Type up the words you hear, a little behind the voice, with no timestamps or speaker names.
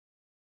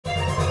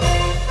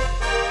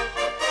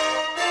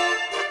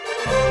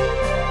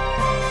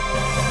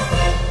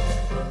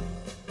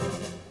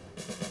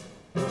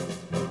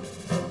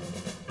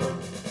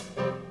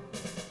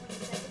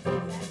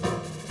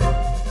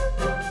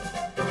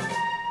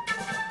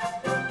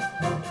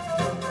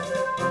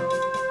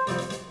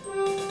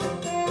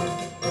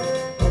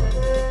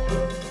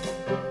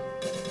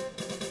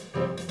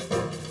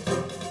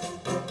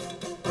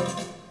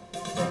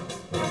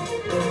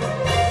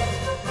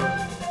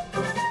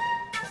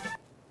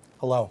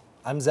Hello,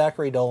 I'm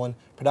Zachary Dolan,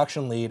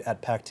 production lead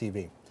at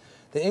PACTV.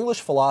 The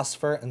English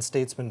philosopher and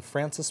statesman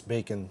Francis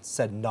Bacon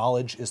said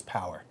knowledge is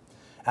power.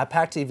 At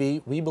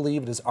PACTV, we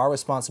believe it is our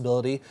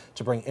responsibility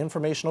to bring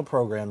informational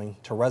programming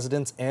to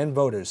residents and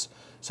voters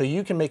so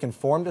you can make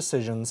informed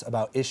decisions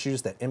about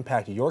issues that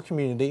impact your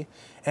community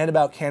and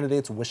about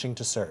candidates wishing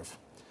to serve.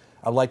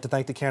 I'd like to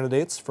thank the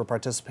candidates for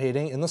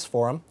participating in this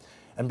forum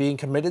and being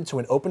committed to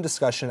an open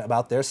discussion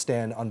about their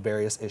stand on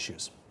various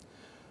issues.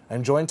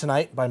 I'm joined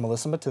tonight by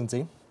Melissa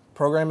Matinzi,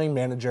 Programming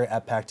Manager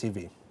at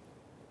PACTV.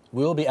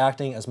 We will be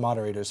acting as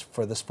moderators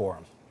for this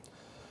forum.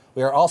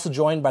 We are also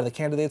joined by the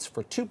candidates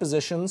for two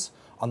positions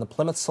on the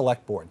Plymouth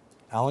Select Board,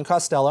 Alan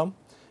Costello,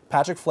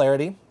 Patrick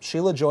Flaherty,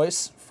 Shelagh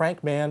Joyce,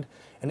 Frank Mand,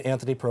 and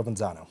Anthony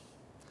Provenzano.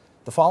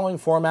 The following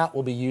format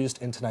will be used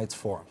in tonight's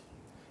forum.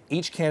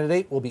 Each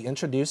candidate will be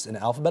introduced in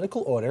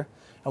alphabetical order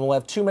and will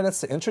have 2 minutes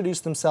to introduce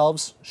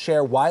themselves,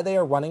 share why they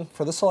are running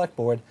for the Select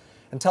Board,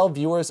 and tell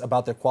viewers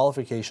about their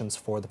qualifications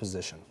for the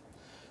position.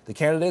 The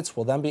candidates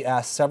will then be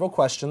asked several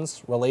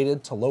questions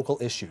related to local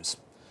issues.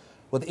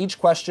 With each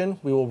question,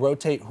 we will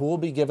rotate who will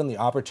be given the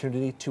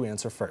opportunity to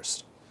answer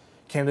first.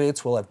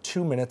 Candidates will have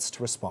 2 minutes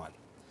to respond.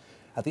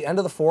 At the end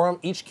of the forum,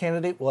 each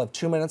candidate will have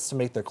 2 minutes to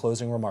make their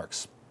closing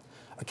remarks.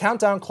 A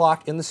countdown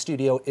clock in the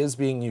studio is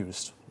being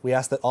used. We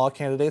ask that all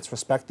candidates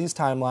respect these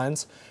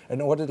timelines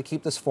in order to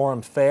keep this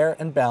forum fair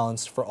and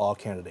balanced for all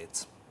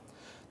candidates.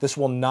 This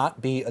will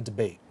not be a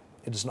debate.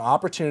 It is an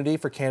opportunity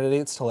for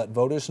candidates to let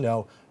voters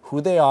know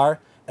who they are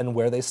and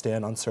where they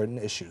stand on certain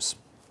issues.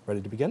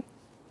 Ready to begin?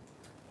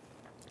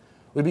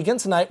 We begin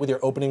tonight with your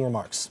opening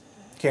remarks.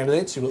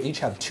 Candidates, you will each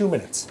have 2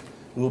 minutes.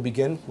 We will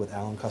begin with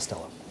Alan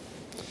Costello.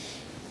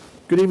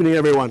 Good evening,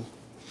 everyone.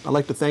 I'd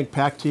like to thank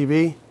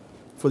PACTV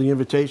for the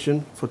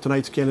invitation for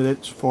tonight's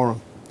candidates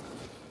forum.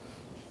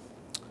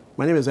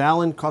 My name is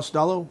Alan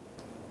Costello.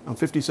 I'm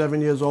 57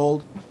 years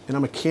old, and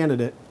I'm a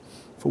candidate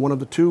for one of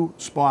the two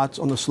spots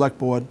on the Select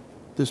Board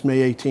this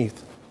May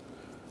 18th.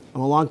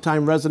 I'm a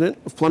longtime resident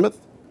of Plymouth,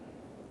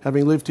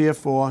 having lived here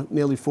for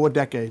nearly 4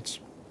 decades,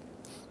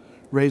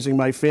 raising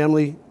my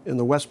family in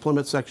the West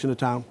Plymouth section of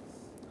town.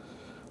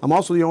 I'm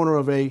also the owner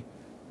of a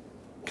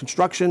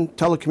construction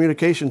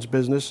telecommunications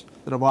business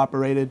that I've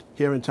operated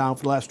here in town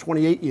for the last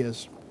 28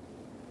 years.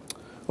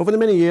 Over the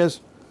many years,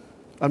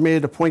 I've made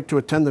it a point to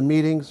attend the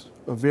meetings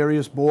of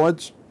various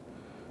boards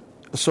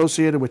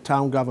associated with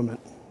town government.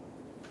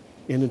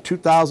 And in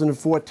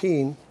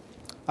 2014,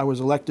 I was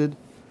elected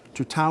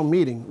to town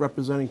meeting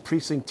representing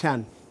Precinct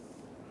 10.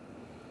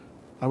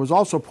 I was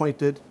also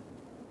appointed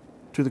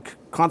to the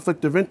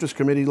Conflict of Interest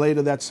Committee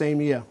later that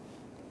same year.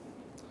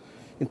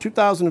 In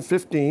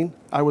 2015,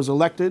 I was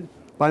elected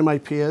by my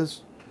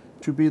peers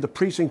to be the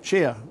precinct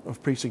chair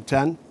of Precinct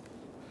 10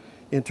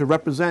 and to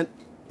represent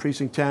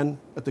Precinct 10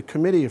 at the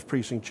Committee of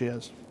Precinct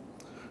Chairs.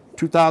 In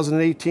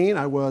 2018,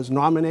 I was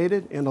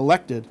nominated and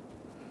elected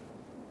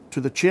to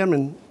the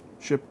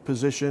chairmanship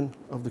position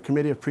of the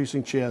Committee of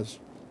Precinct Chairs.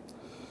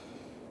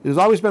 It has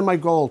always been my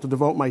goal to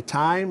devote my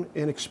time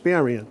and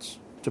experience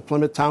to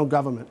Plymouth town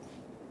government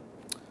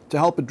to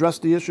help address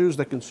the issues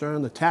that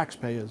concern the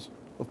taxpayers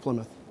of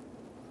Plymouth.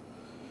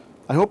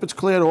 I hope it's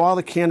clear to all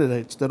the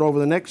candidates that over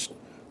the next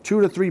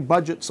 2 to 3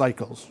 budget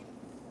cycles,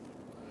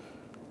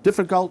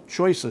 difficult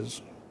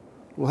choices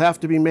will have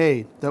to be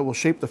made that will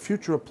shape the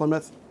future of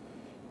Plymouth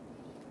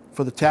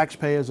for the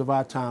taxpayers of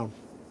our town.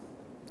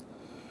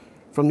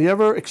 From the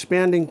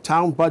ever-expanding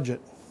town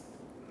budget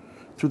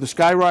through the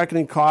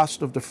skyrocketing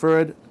cost of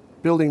deferred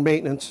building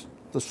maintenance,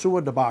 the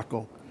sewer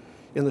debacle,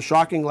 and the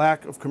shocking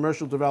lack of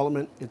commercial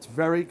development, it's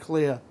very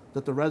clear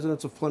that the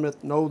residents of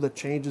Plymouth know that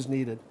change is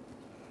needed.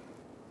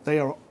 They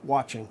are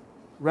watching.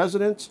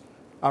 Residents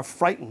are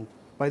frightened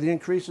by the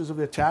increases of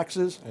their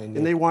taxes,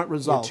 and they want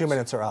results. Your 2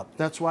 minutes are up.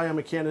 That's why I'm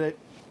a candidate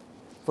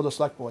for the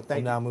Select Board. Thank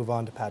you. We'll now move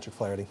on to Patrick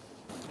Flaherty.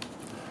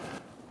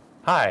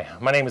 Hi,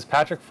 my name is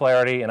Patrick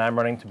Flaherty, and I'm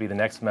running to be the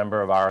next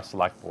member of our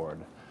Select Board.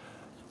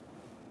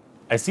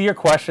 I see your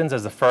questions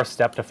as the first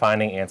step to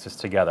finding answers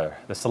together.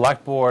 The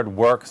Select Board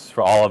works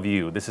for all of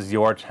you. This is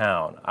your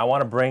town. I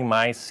want to bring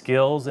my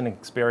skills and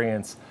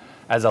experience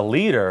as a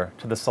leader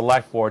to the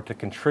Select Board to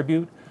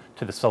contribute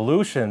to the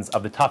solutions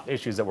of the tough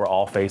issues that we're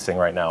all facing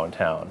right now in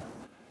town.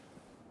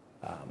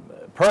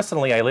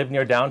 Personally, I live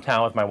near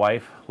downtown with my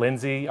wife,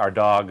 Lindsay, our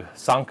dog,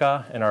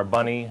 Sanka, and our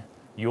bunny,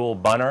 Yule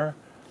Bunner.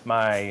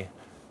 My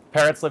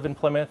parents live in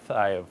Plymouth.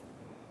 I have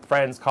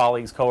friends,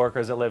 colleagues,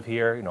 coworkers that live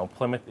here. You know,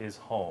 Plymouth is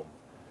home.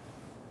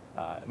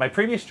 My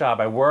previous job,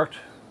 I worked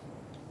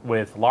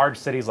with large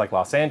cities like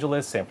Los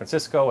Angeles, San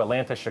Francisco,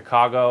 Atlanta,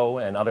 Chicago,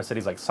 and other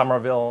cities like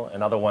Somerville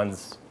and other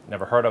ones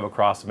never heard of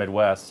across the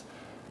Midwest,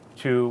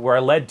 where I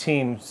led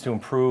teams to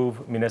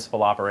improve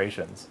municipal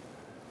operations.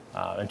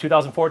 In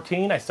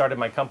 2014, I started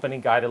my company,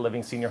 Guided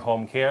Living Senior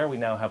Home Care. We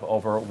now have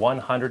over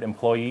 100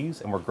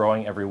 employees, and we're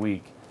growing every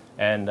week.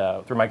 And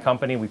through my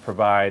company, we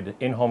provide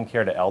in-home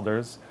care to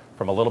elders,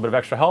 from a little bit of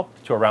extra help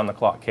to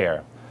around-the-clock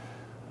care.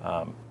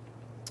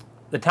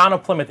 The town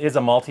of Plymouth is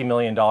a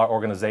multi-million-dollar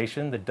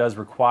organization that does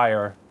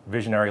require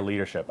visionary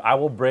leadership. I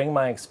will bring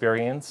my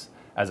experience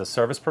as a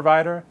service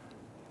provider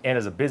and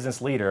as a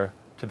business leader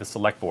to the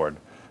Select Board.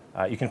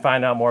 You can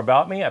find out more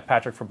about me at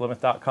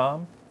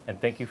patrickforplymouth.com,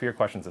 and thank you for your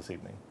questions this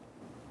evening.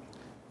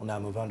 We'll now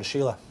move on to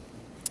Shelagh.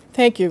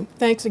 Thank you.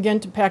 Thanks again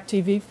to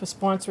PACTV for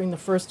sponsoring the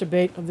first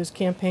debate of this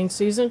campaign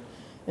season,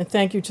 and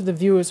thank you to the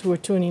viewers who are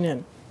tuning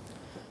in.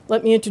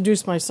 Let me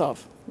introduce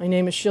myself. My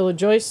name is Shelagh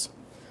Joyce.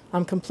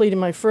 I'm completing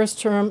my first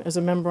term as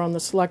a member on the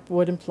Select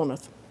Board in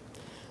Plymouth.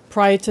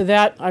 Prior to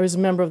that, I was a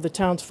member of the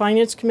town's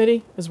Finance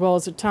Committee, as well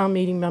as a town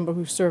meeting member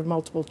who served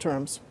multiple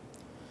terms.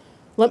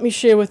 Let me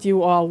share with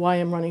you all why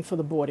I'm running for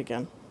the board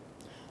again.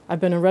 I've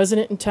been a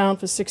resident in town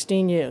for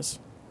 16 years.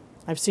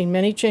 I've seen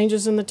many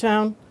changes in the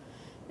town.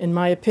 In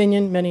my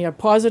opinion, many are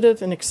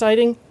positive and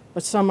exciting,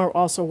 but some are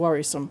also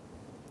worrisome.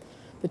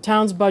 The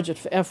town's budget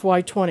for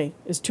FY20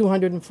 is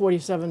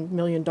 $247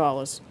 million.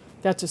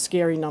 That's a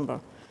scary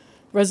number.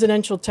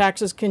 Residential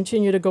taxes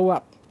continue to go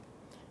up.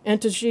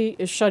 Entergy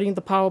is shutting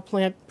the power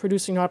plant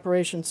producing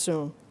operations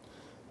soon.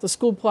 The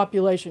school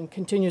population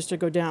continues to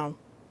go down.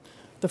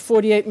 The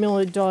 $48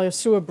 million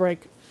sewer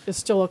break is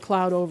still a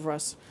cloud over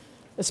us,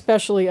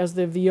 especially as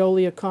the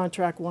Veolia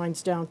contract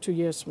winds down 2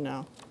 years from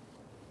now.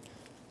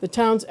 The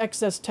town's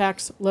excess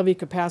tax levy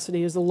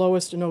capacity is the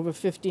lowest in over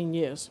 15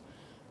 years.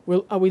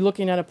 Are we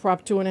looking at a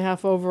Prop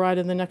 2.5 override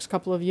in the next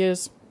couple of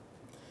years?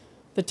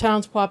 The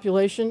town's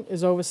population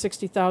is over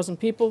 60,000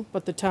 people,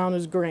 but the town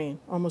is graying.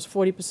 Almost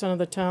 40% of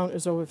the town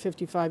is over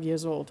 55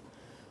 years old.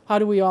 How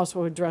do we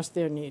also address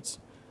their needs?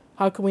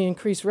 How can we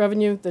increase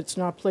revenue that's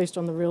not placed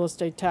on the real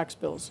estate tax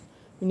bills?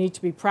 We need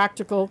to be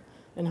practical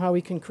in how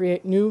we can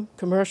create new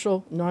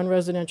commercial,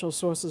 non-residential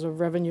sources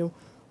of revenue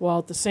while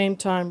at the same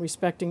time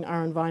respecting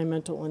our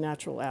environmental and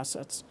natural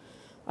assets.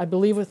 I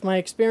believe with my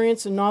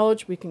experience and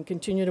knowledge, we can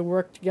continue to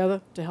work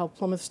together to help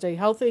Plymouth stay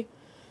healthy,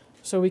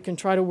 so we can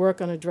try to work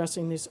on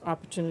addressing these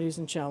opportunities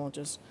and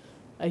challenges.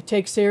 I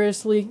take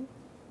seriously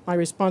my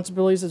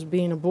responsibilities as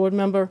being a board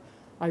member.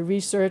 I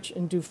research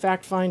and do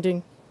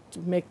fact-finding to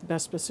make the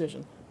best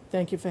decision.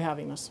 Thank you for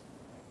having us.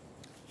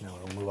 Now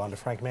we'll move on to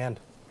Frank Mand.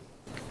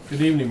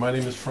 Good evening. My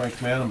name is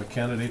Frank Mann. I'm a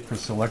candidate for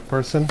select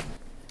person.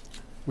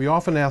 We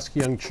often ask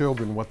young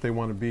children what they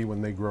want to be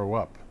when they grow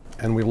up,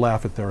 and we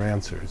laugh at their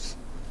answers.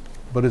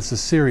 But it's a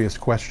serious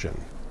question.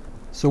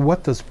 So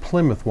what does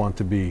Plymouth want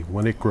to be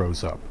when it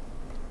grows up?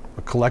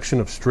 A collection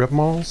of strip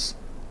malls?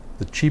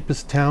 The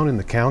cheapest town in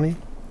the county?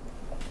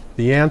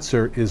 The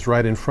answer is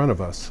right in front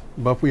of us,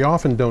 but we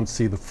often don't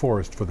see the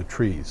forest for the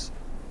trees.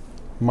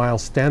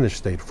 Miles Standish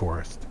State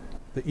Forest,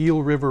 the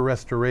Eel River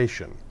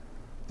Restoration,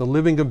 the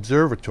Living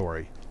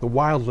Observatory, the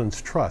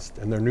Wildlands Trust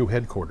and their new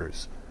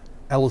headquarters,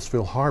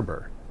 Ellisville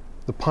Harbor,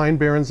 the Pine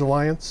Barrens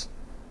Alliance,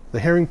 the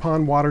Herring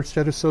Pond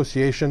Watershed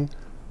Association.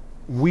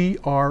 We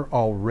are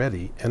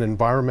already an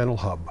environmental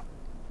hub,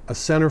 a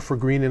center for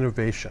green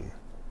innovation.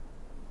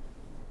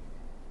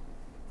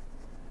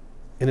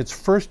 In its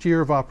first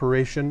year of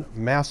operation,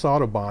 Mass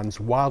Audubon's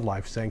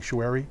Wildlife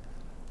Sanctuary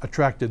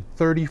attracted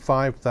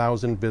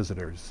 35,000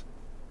 visitors.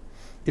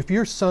 If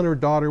your son or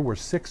daughter were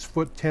 6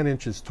 foot 10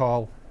 inches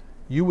tall,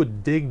 you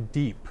would dig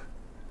deep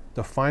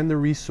to find the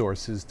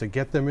resources to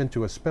get them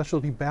into a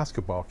specialty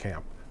basketball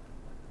camp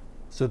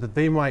so that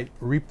they might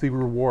reap the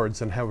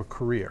rewards and have a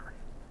career.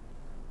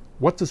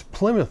 What does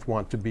Plymouth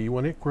want to be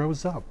when it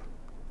grows up?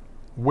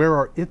 Where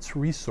are its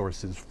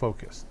resources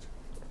focused?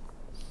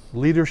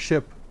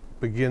 Leadership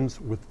begins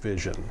with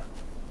vision.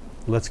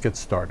 Let's get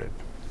started.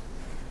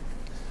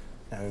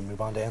 Now we move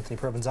on to Anthony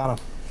Provenzano.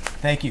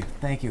 Thank you.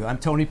 Thank you. I'm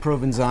Tony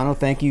Provenzano.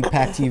 Thank you,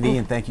 PACTV,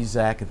 and thank you,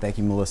 Zach, and thank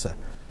you, Melissa.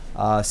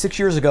 6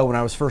 years ago, when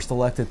I was first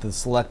elected to the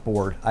Select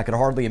Board, I could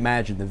hardly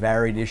imagine the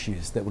varied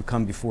issues that would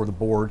come before the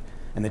board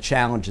and the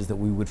challenges that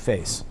we would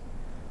face.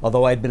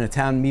 Although I'd been a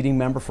town meeting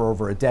member for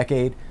over a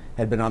decade,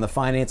 had been on the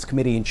Finance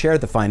Committee and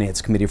chaired the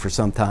Finance Committee for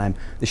some time,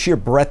 the sheer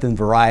breadth and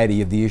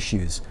variety of the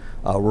issues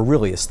were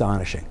really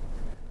astonishing.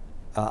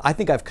 I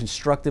think I've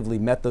constructively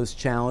met those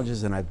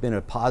challenges, and I've been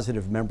a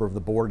positive member of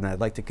the board, and I'd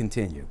like to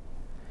continue.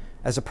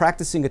 As a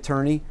practicing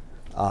attorney,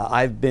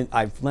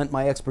 I've lent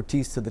my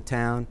expertise to the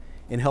town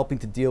in helping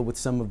to deal with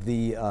some of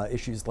the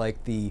issues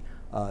like the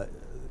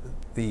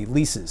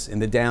leases in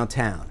the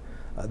downtown.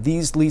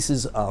 These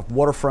leases of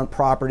waterfront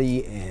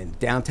property and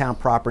downtown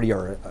property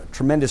are a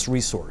tremendous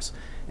resource,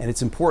 and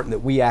it's important that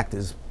we act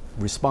as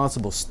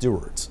responsible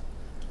stewards.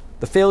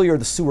 The failure of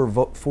the sewer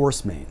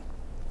force main,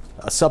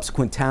 a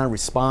subsequent town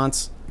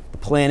response, the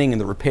planning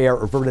and the repair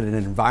averted an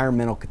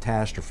environmental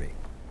catastrophe.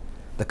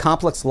 The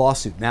complex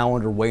lawsuit now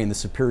underway in the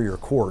Superior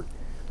Court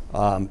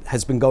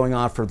has been going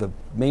on for the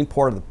main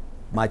part of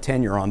my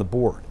tenure on the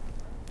board.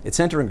 It's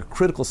entering a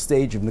critical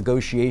stage of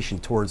negotiation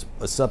towards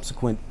a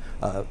subsequent,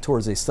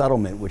 towards a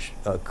settlement which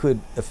could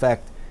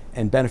affect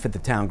and benefit the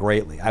town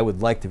greatly. I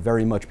would like to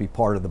very much be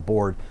part of the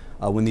board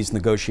when these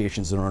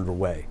negotiations are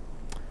underway.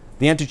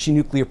 The Entergy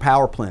nuclear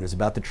power plant is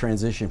about to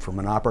transition from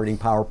an operating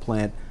power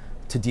plant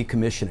to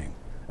decommissioning.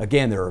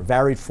 Again, there are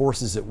varied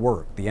forces at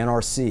work: the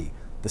NRC,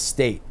 the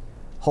state,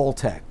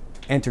 Holtec,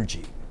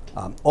 Entergy.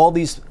 All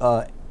these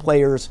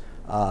players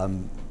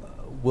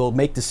will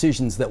make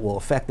decisions that will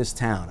affect this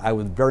town. I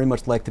would very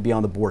much like to be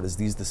on the board as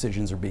these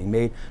decisions are being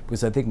made,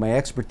 because I think my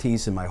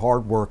expertise and my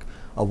hard work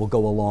will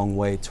go a long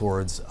way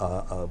towards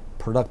a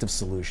productive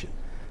solution.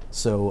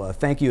 So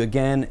thank you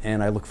again,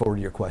 and I look forward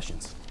to your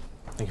questions.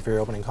 Thank you for your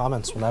opening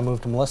comments. We'll now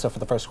move to Melissa for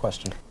the first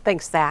question.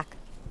 Thanks, Zach.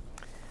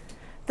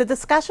 The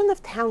discussion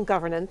of town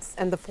governance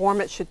and the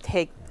form it should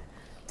take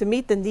to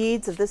meet the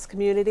needs of this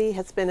community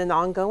has been an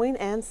ongoing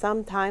and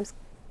sometimes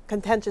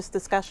contentious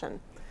discussion.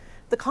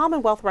 The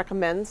Commonwealth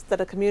recommends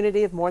that a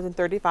community of more than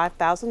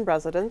 35,000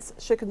 residents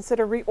should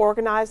consider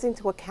reorganizing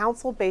to a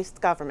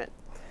council-based government.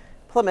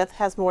 Plymouth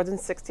has more than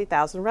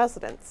 60,000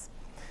 residents.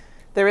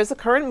 There is a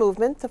current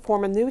movement to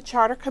form a new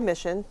charter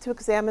commission to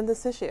examine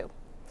this issue.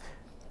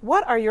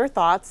 What are your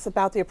thoughts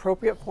about the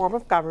appropriate form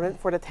of government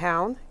for the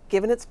town,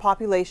 given its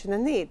population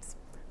and needs?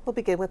 We'll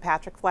begin with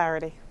Patrick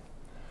Flaherty.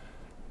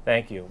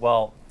 Thank you.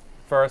 Well,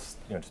 first,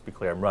 just to be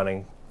clear, I'm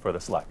running for the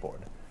Select Board.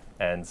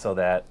 And so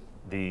that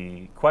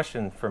the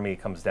question for me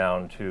comes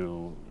down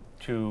to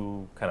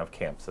two kind of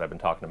camps that I've been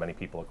talking to many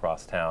people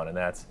across town, and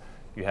that's,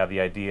 you have the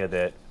idea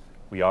that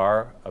we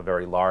are a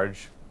very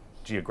large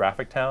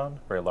geographic town,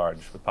 very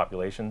large with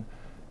population,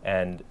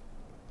 and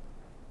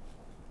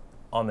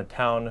on the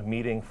town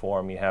meeting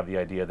form you have the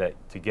idea that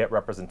to get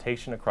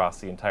representation across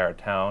the entire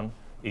town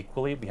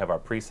equally, we have our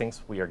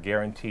precincts, we are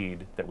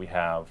guaranteed that we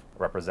have a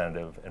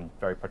representative and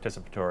very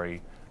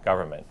participatory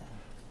government.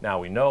 Now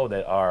we know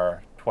that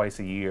our twice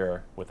a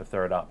year with a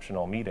third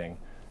optional meeting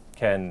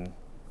can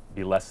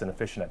be less than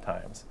efficient at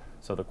times.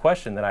 So the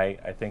question that I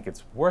think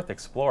it's worth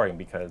exploring,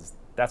 because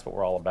that's what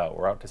we're all about.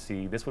 We're out to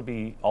see, this would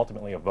be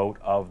ultimately a vote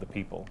of the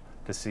people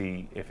to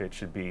see if it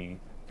should be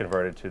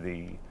converted to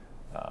the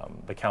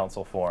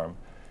council form.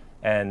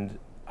 And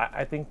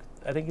I think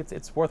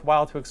it's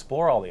worthwhile to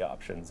explore all the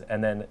options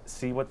and then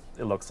see what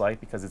it looks like,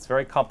 because it's a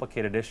very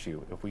complicated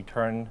issue. If we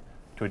turn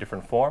to a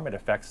different form, it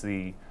affects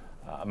the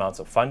amounts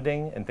of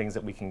funding and things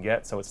that we can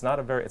get. So it's not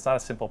a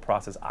simple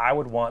process. I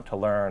would want to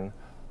learn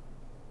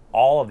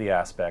all of the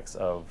aspects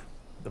of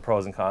the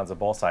pros and cons of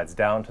both sides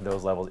down to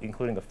those levels,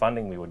 including the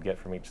funding we would get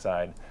from each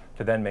side,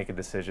 to then make a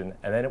decision,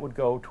 and then it would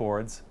go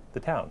towards the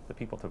town, the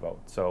people to vote.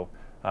 So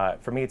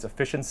for me, it's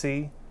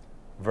efficiency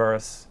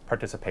versus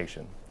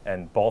participation,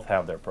 and both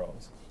have their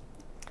pros.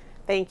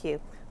 Thank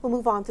you. We'll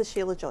move on to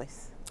Shelagh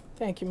Joyce.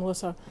 Thank you,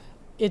 Melissa.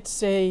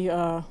 It's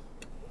a,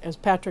 as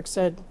Patrick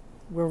said,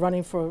 we're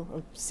running for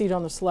a seat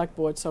on the Select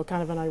Board, so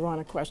kind of an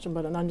ironic question,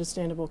 but an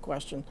understandable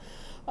question.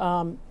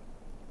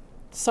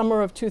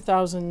 Summer of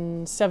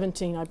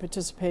 2017, I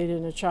participated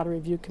in a Charter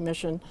Review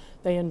Commission.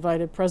 They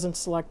invited present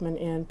selectmen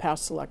and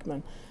past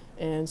selectmen,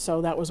 and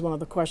so that was one of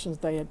the questions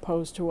they had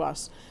posed to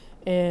us.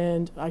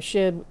 And I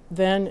shared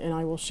then, and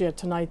I will share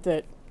tonight,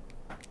 that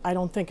I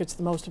don't think it's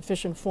the most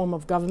efficient form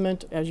of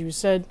government. As you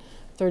said,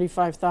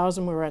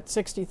 35,000, we're at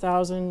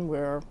 60,000,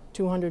 we're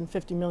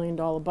 $250 million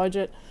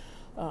budget.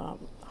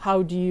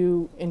 How do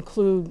you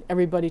include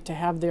everybody to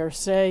have their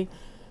say?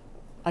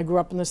 I grew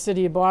up in the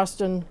city of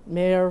Boston,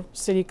 mayor,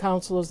 city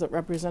councilors that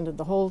represented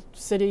the whole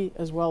city,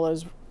 as well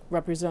as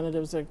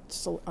representatives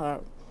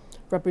that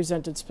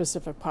represented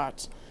specific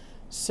parts.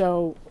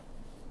 So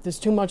there's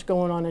too much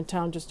going on in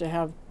town just to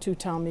have 2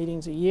 town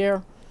meetings a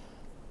year.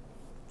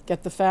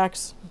 Get the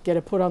facts, get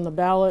it put on the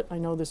ballot. I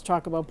know there's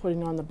talk about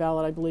putting it on the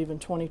ballot, I believe, in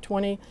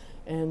 2020,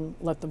 and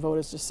let the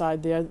voters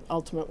decide. They're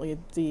ultimately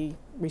the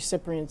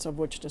recipients of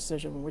which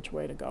decision, which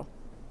way to go.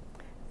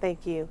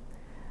 Thank you.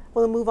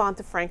 We'll move on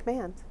to Frank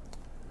Mand.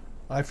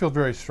 I feel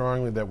very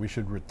strongly that we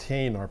should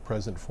retain our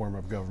present form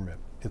of government.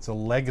 It's a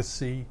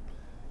legacy,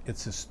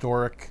 it's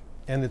historic,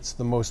 and it's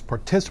the most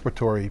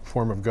participatory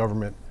form of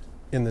government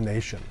in the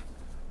nation.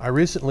 I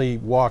recently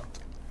walked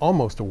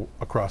almost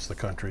across the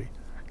country,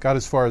 got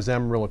as far as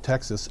Amarillo,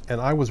 Texas,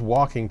 and I was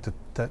walking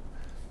to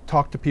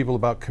talk to people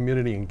about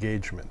community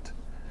engagement.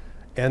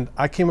 And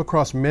I came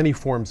across many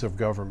forms of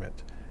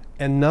government,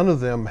 and none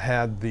of them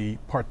had the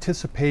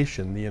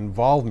participation, the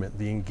involvement,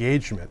 the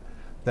engagement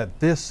that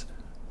this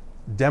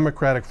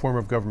democratic form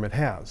of government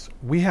has.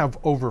 We have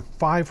over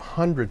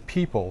 500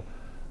 people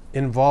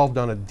involved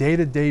on a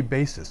day-to-day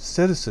basis,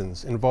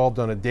 citizens involved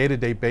on a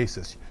day-to-day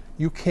basis.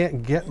 You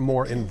can't get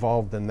more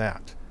involved than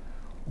that.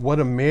 What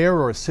a mayor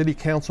or a city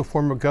council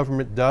form of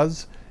government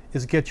does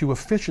is get you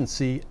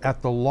efficiency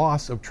at the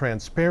loss of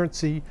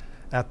transparency,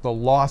 at the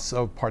loss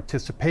of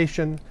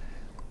participation.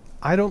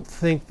 I don't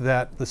think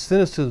that the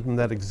cynicism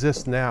that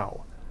exists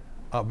now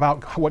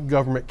about what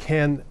government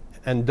can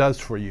and does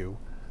for you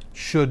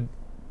should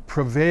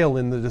prevail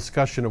in the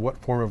discussion of what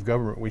form of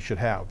government we should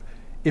have.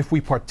 If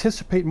we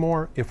participate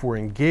more, if we're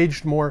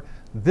engaged more,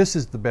 this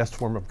is the best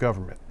form of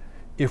government.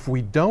 If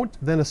we don't,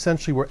 then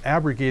essentially we're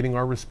abrogating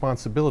our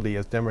responsibility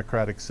as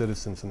democratic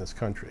citizens in this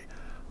country.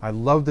 I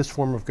love this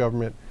form of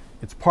government.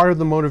 It's part of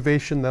the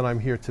motivation that I'm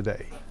here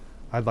today.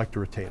 I'd like to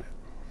retain it.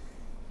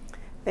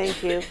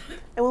 Thank you.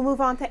 And we'll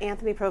move on to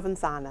Anthony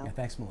Provenzano. Yeah,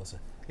 thanks, Melissa.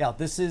 Yeah,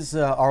 this is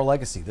our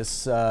legacy.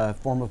 This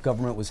form of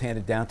government was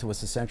handed down to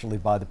us essentially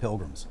by the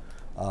Pilgrims.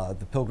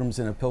 The Pilgrims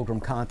in a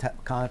Pilgrim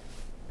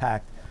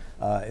Compact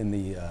in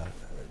the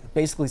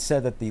basically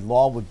said that the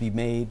law would be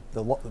made,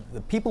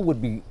 the people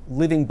would be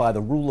living by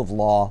the rule of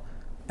law,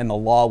 and the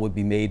law would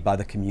be made by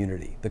the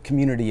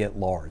community at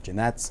large, and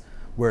that's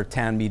where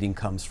town meeting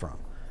comes from.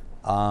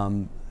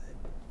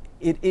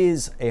 It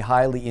is a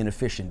highly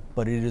inefficient,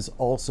 but it is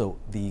also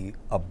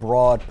a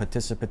broad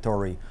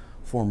participatory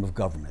form of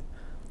government.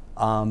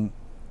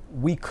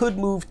 We could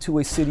move to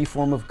a city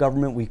form of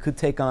government, we could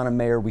take on a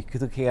mayor, we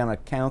could take on a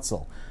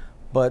council,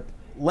 but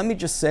let me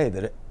just say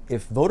that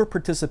if voter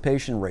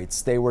participation rates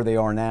stay where they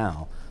are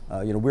now,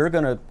 we're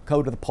going to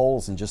go to the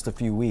polls in just a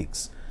few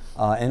weeks.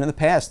 And in the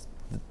past,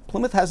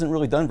 Plymouth hasn't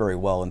really done very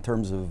well in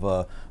terms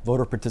of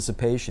voter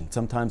participation.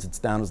 Sometimes it's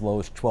down as low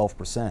as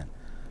 12%.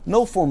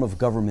 No form of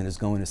government is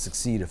going to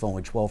succeed if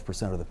only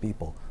 12% of the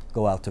people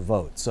go out to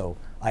vote. So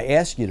I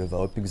ask you to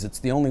vote because it's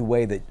the only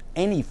way that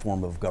any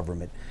form of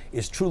government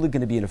is truly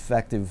going to be an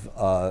effective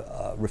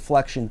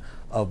reflection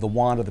of the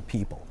want of the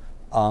people.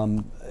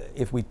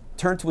 If we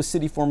turn to a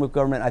city form of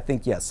government, I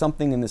think, yes,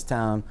 something in this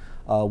town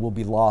will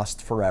be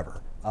lost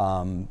forever.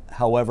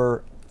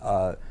 However,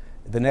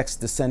 the next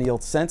decennial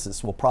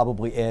census will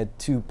probably add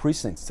 2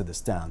 precincts to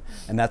this town,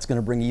 and that's going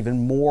to bring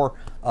even more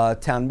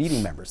town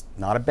meeting members.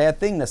 Not a bad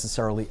thing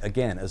necessarily,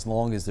 again, as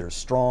long as there's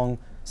strong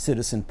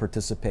citizen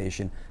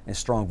participation and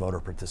strong voter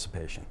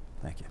participation.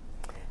 Thank you.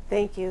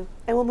 Thank you.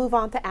 And we'll move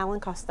on to Alan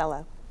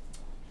Costello.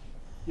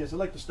 Yes, I'd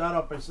like to start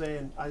off by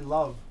saying I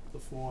love the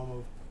form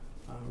of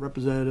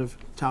representative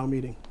town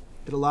meeting.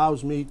 It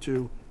allows me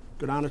to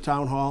go down to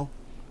town hall,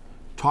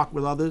 talk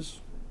with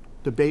others,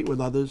 debate with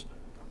others,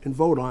 and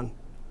vote on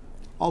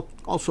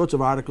all sorts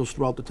of articles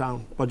throughout the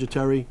town,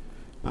 budgetary,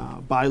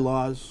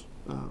 bylaws,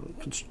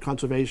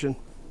 conservation.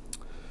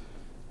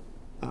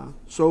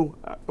 So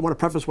I want to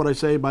preface what I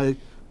say by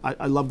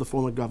I love the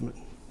form of government.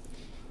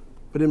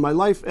 But in my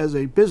life as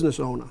a business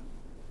owner,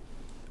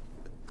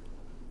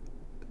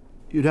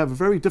 you'd have a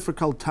very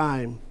difficult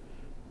time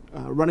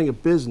running a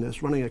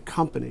business, running a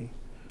company,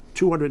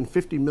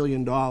 $250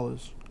 million on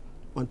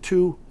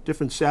 2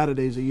 different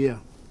Saturdays a year.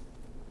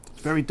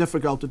 It's very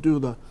difficult to do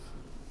the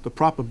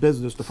proper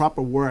business, the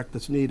proper work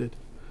that's needed.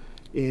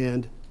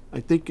 And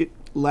I think it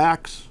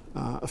lacks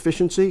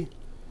efficiency,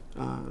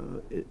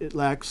 it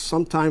lacks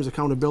sometimes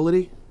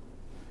accountability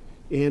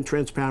and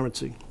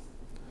transparency.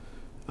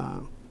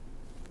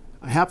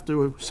 I have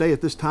to say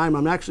at this time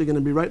I'm actually going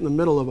to be right in the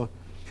middle of a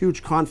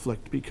huge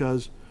conflict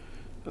because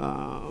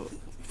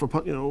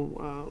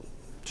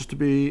just to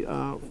be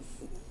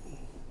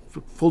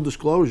for full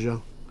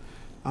disclosure,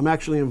 I'm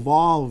actually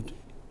involved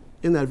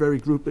in that very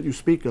group that you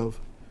speak of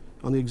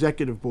on the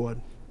executive board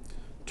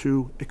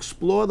to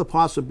explore the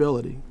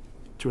possibility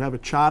to have a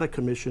charter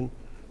commission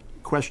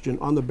question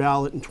on the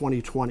ballot in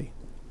 2020,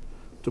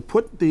 to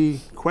put the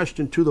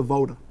question to the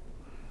voter.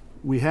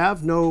 We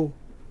have no,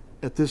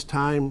 at this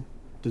time,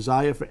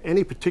 desire for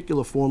any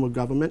particular form of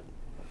government,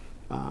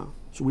 so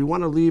we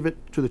want to leave it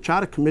to the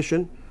charter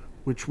commission,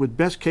 which would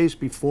best case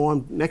be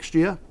formed next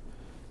year,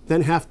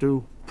 then have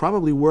to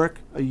probably work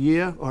a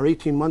year or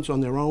 18 months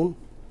on their own.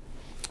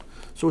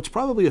 So it's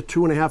probably a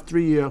 2.5,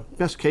 3 year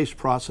best case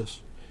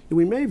process. And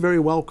we may very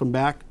well come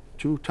back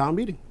to town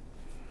meeting.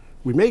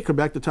 We may come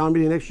back to town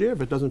meeting next year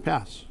if it doesn't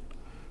pass.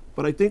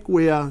 But I think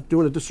we are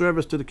doing a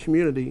disservice to the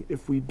community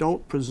if we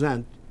don't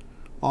present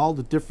all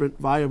the different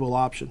viable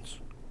options.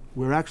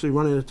 We're actually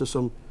running into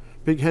some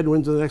big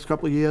headwinds in the next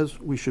couple of years.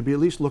 We should be at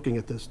least looking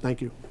at this.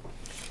 Thank you.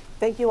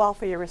 Thank you all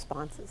for your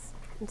responses.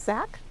 And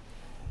Zach?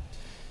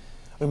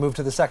 We move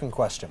to the second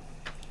question.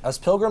 As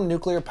Pilgrim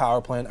Nuclear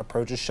Power Plant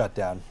approaches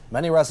shutdown,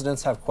 many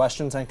residents have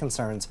questions and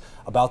concerns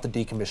about the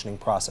decommissioning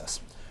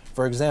process.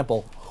 For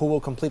example, who will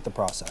complete the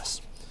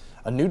process?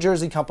 A New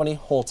Jersey company,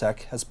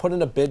 Holtec, has put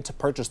in a bid to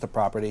purchase the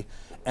property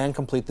and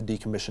complete the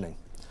decommissioning.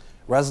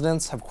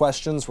 Residents have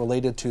questions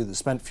related to the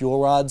spent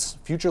fuel rods,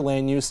 future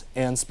land use,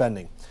 and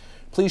spending.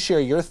 Please share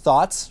your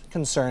thoughts,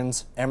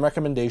 concerns, and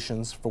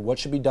recommendations for what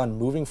should be done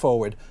moving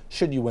forward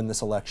should you win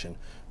this election.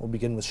 We'll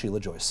begin with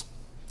Shelagh Joyce.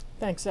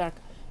 Thanks, Zach.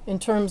 In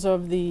terms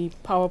of the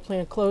power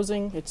plant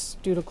closing, it's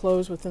due to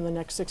close within the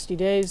next 60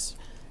 days.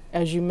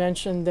 As you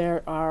mentioned,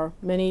 there are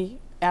many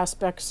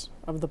aspects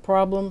of the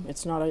problem.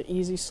 It's not an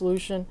easy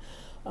solution.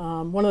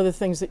 One of the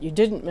things that you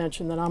didn't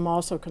mention that I'm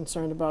also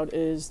concerned about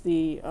is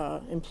the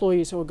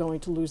employees who are going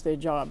to lose their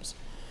jobs.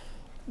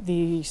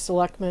 The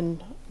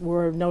selectmen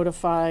were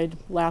notified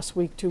last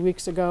week, 2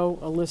 weeks ago,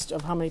 a list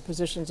of how many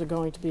positions are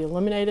going to be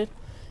eliminated.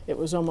 It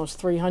was almost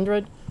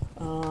 300.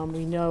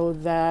 We know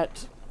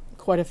that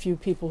quite a few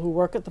people who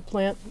work at the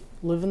plant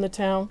live in the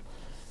town.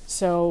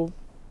 So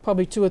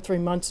probably 2 or 3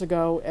 months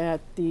ago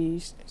at the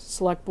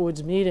select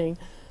board's meeting,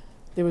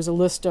 there was a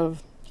list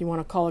of, if you want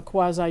to call it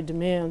quasi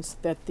demands,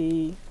 that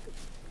the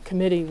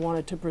committee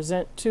wanted to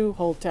present to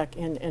Holtec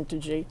and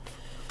Entergy.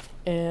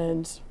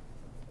 And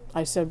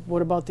I said,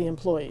 what about the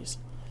employees?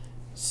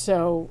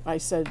 So I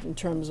said, in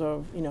terms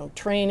of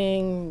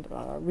training,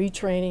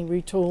 retraining,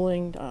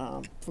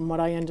 retooling, from what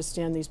I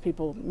understand, these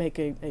people make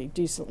a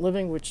decent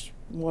living, which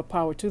more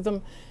power to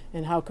them,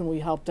 and how can we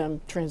help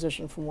them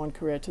transition from one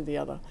career to the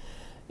other?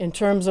 In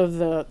terms of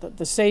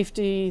the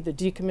safety, the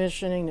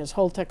decommissioning, is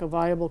Holtec a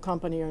viable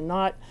company or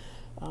not?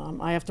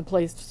 I have to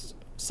place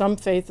some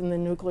faith in the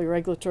Nuclear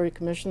Regulatory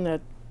Commission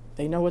that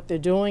they know what they're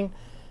doing.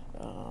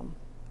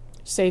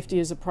 Safety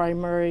is a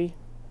primary,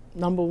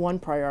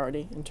 #1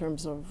 priority in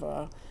terms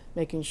of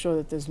making sure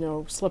that there's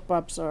no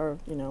slip-ups or,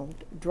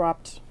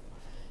 dropped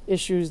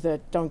issues that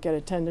don't get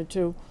attended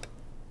to.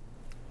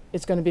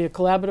 It's going to be a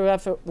collaborative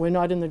effort. We're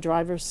not in the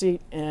driver's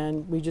seat,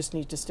 and we just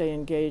need to stay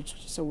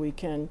engaged so we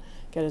can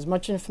get as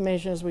much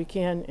information as we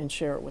can and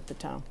share it with the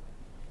town.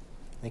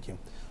 Thank you.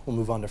 We'll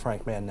move on to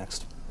Frank Mann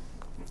next.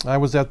 I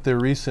was at the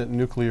recent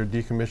Nuclear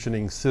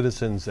Decommissioning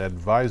Citizens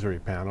Advisory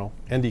Panel,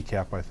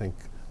 NDCAP I think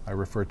I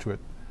refer to it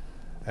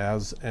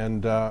as,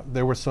 and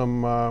there were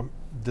some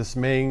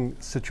dismaying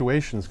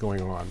situations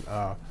going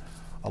on.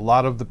 A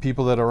lot of the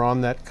people that are on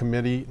that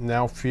committee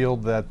now feel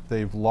that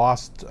they've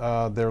lost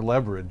their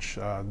leverage.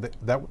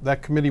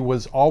 That committee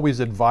was always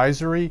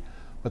advisory,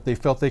 but they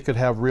felt they could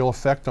have real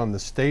effect on the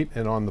state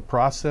and on the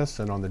process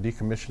and on the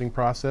decommissioning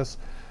process.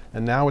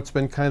 And now it's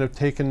been kind of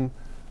taken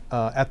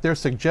at their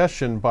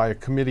suggestion by a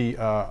committee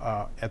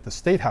at the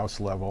State House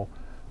level,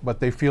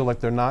 but they feel like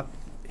they're not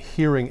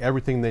hearing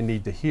everything they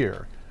need to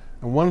hear.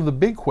 And one of the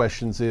big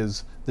questions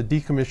is the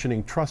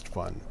decommissioning trust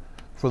fund.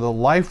 For the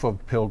life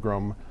of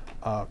Pilgrim,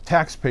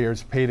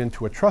 taxpayers paid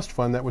into a trust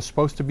fund that was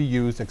supposed to be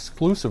used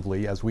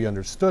exclusively, as we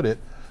understood it,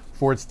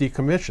 for its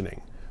decommissioning.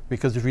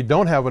 Because if you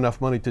don't have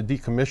enough money to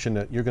decommission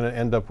it, you're going to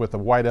end up with a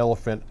white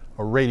elephant,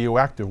 a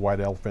radioactive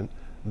white elephant,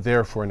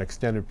 there for an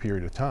extended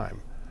period of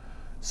time.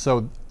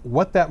 So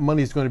what that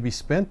money is going to be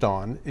spent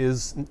on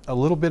is a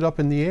little bit up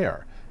in the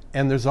air.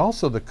 And there's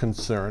also the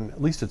concern,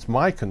 at least it's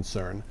my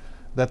concern,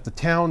 that the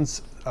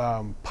town's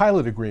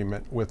pilot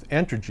agreement with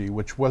Entergy,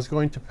 which was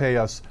going to pay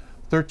us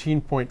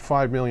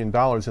 $13.5 million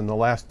in the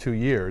last 2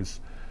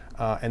 years,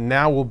 and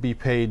now will be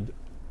paid,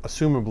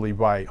 assumably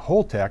by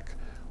Holtec,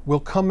 will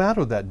come out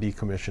of that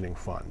decommissioning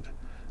fund.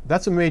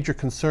 That's a major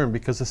concern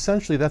because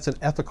essentially that's an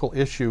ethical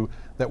issue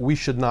that we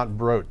should not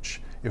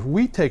broach. If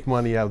we take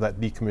money out of that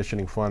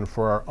decommissioning fund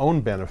for our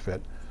own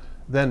benefit,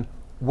 then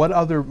what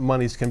other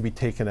monies can be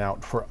taken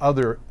out for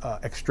other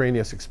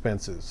extraneous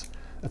expenses?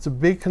 That's a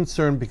big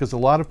concern because a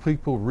lot of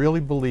people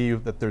really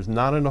believe that there's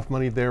not enough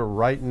money there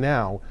right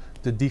now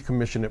to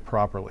decommission it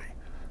properly.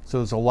 So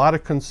there's a lot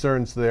of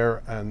concerns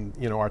there, and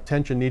our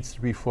attention needs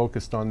to be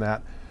focused on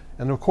that.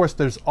 And of course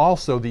there's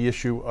also the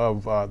issue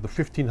of the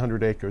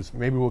 1,500 acres.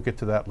 Maybe we'll get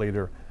to that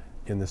later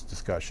in this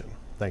discussion.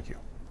 Thank you.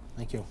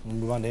 Thank you. We'll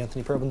move on to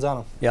Anthony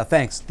Provenzano. Yeah,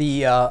 thanks.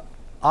 The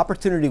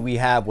opportunity we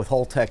have with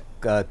Holtec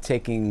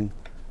taking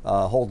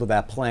hold of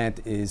that plant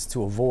is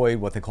to avoid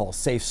what they call a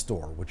safe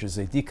store, which is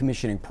a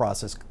decommissioning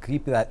process,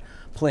 keep that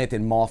plant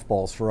in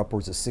mothballs for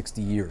upwards of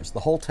 60 years.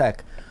 The Holtec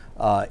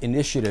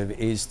initiative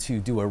is to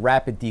do a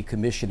rapid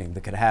decommissioning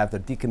that could have the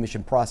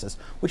decommission process,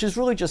 which is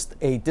really just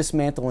a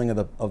dismantling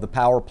of the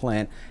power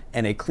plant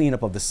and a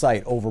cleanup of the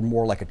site over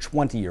more like a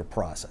 20-year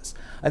process.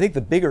 I think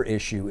the bigger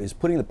issue is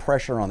putting the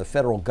pressure on the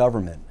federal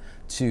government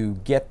to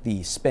get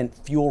the spent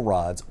fuel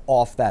rods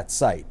off that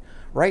site.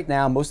 Right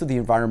now, most of the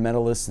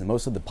environmentalists and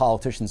most of the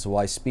politicians who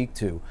I speak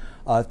to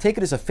take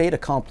it as a fait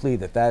accompli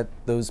that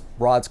those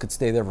rods could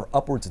stay there for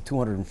upwards of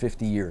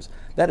 250 years.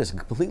 That is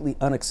completely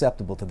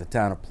unacceptable to the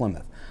town of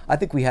Plymouth. I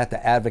think we have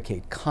to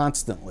advocate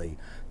constantly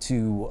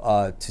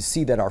to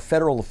see that our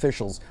federal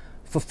officials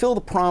fulfill the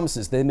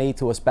promises they made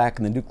to us back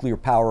in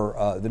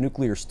the the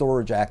Nuclear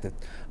Storage Act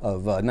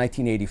of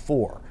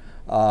 1984.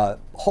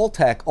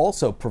 Holtec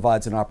also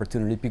provides an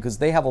opportunity because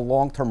they have a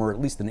long-term or at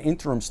least an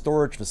interim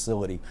storage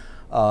facility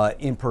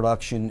in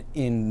production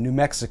in New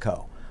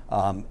Mexico.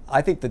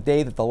 I think the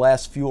day that the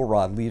last fuel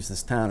rod leaves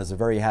this town is a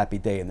very happy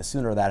day, and the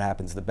sooner that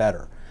happens, the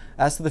better.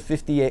 As to the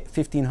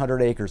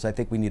 1,500 acres, I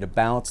think we need a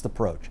balanced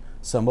approach.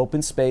 Some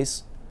open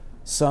space,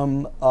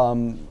 some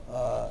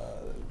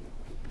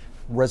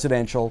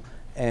residential,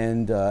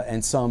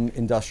 and some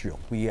industrial.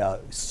 We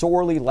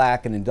sorely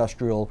lack an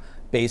industrial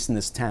base in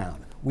this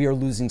town. We are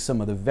losing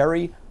some of the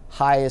very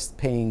highest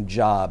paying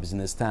jobs in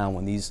this town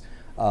when these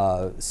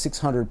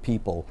 600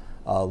 people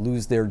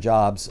lose their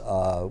jobs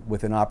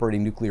with an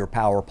operating nuclear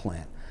power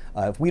plant.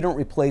 If we don't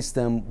replace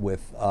them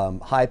with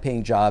high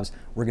paying jobs,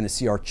 we're going to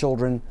see our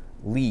children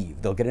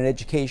leave. They'll get an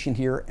education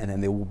here and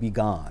then they will be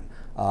gone.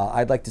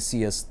 I'd like to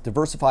see us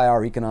diversify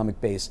our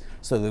economic base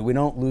so that we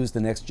don't lose the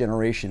next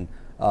generation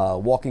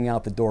walking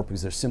out the door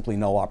because there's simply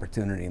no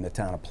opportunity in the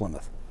town of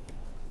Plymouth.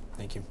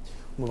 Thank you.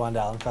 Move on to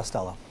Alan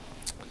Costello.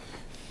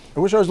 I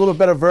wish I was a little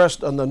better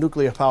versed on the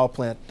nuclear power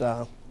plant.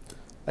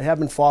 I have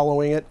been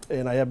following it,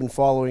 and I have been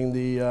following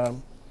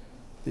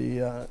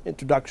the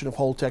introduction of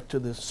Holtec to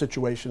the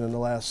situation in the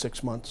last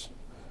 6 months.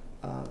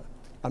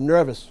 I'm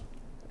nervous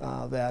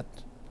that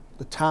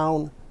the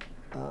town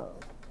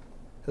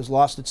has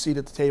lost its seat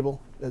at the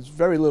table. There's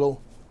very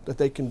little that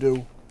they can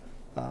do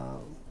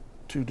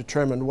to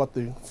determine what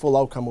the full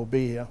outcome will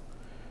be here.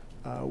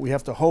 We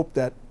have to hope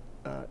that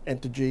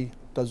Entergy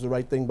does the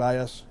right thing by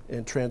us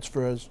and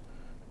transfers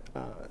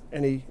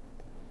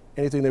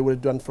anything they would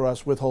have done for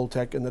us with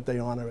Holtec and that they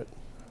honor it.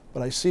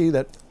 But I see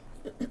that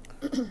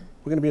we're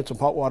going to be in some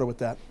hot water with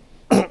that.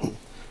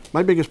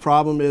 My biggest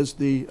problem is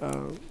the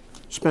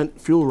spent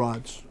fuel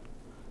rods.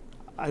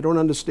 I don't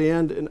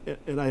understand,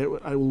 and I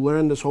will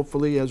learn this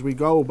hopefully as we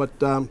go, but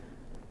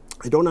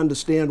I don't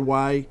understand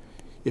why,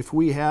 if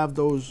we have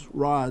those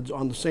rods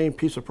on the same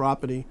piece of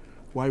property,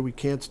 why we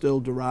can't still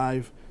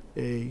derive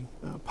a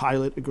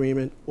pilot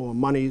agreement or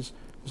monies,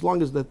 as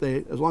long as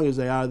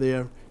they are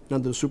there and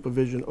under the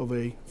supervision of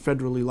a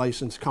federally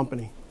licensed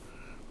company,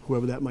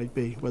 whoever that might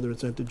be, whether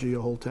it's Entergy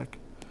or Holtec.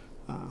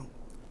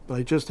 But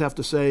I just have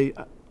to say,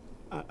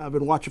 I've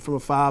been watching from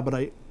afar, but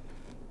I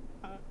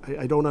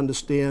don't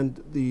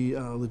understand the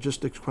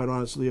logistics, quite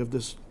honestly, of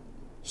this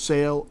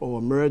sale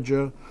or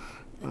merger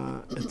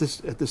at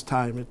this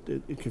time.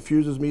 It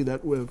confuses me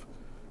that we've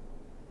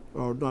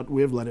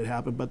let it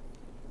happen, but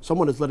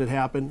someone has let it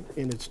happen,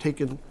 and it's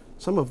taken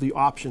some of the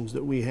options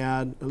that we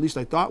had, at least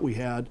I thought we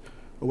had,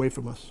 away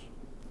from us.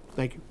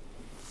 Thank you.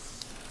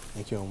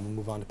 Thank you, and we'll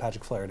move on to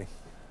Patrick Flaherty.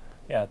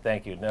 Yeah,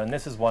 thank you. Now, and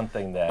this is one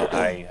thing that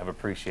I have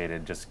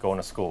appreciated just going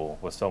to school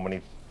with so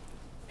many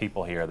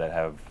people here that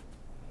have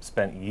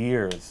spent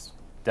years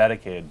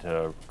dedicated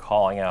to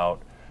calling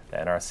out the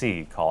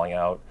NRC, calling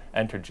out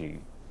Entergy,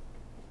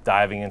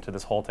 diving into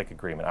this Holtec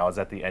agreement. I was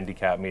at the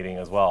NDCAP meeting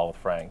as well with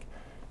Frank.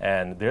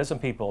 And there's some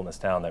people in this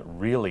town that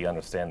really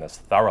understand this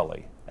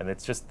thoroughly. And they're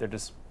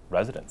just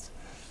residents.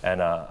 And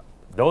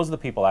those are the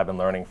people I've been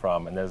learning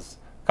from. And there's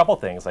a couple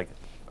things, like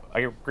I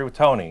agree with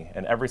Tony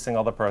and every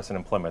single other person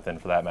in Plymouth, and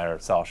for that matter,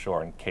 South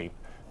Shore and Cape,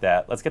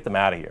 that let's get them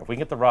out of here. If we can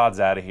get the rods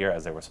out of here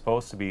as they were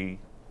supposed to be,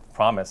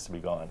 promised to be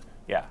gone,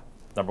 yeah,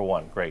 number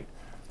one, great.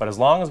 But as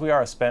long as we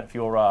are a spent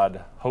fuel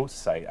rod host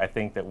site, I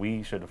think that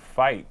we should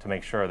fight to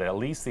make sure that at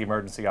least the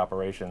emergency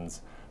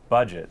operations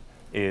budget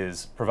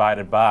is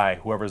provided by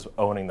whoever's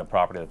owning the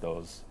property that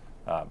those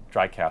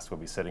dry casks will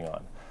be sitting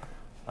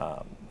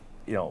on.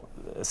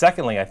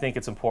 Secondly, I think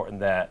it's important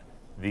that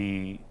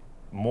the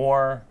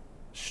more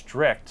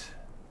strict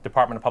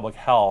Department of Public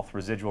Health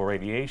residual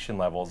radiation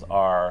levels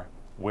are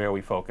where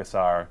we focus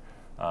our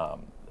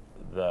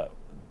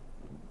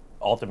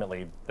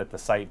ultimately that the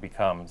site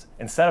becomes,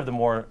 instead of the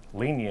more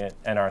lenient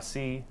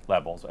NRC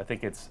levels. I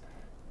think it's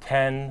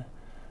 10,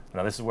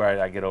 now this is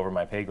where I get over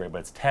my pay grade, but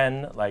it's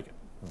 10, like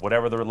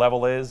whatever the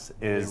level is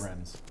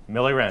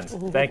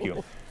millirens, thank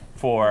you,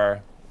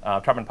 for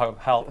Department of Public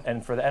Health,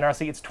 and for the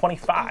NRC it's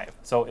 25.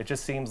 So it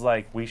just seems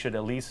like we should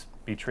at least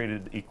be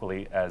treated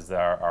equally as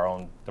our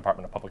own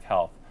Department of Public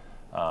Health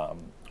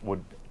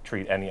would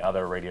treat any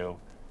other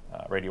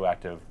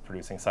radioactive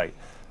producing site.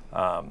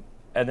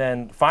 And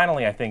then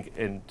finally, I think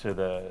into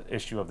the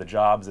issue of the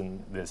jobs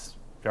and this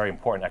very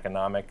important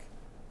economic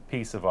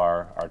piece of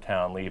our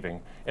town leaving,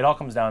 it all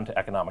comes down to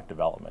economic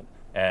development.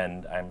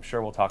 And I'm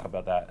sure we'll talk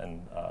about that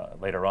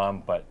later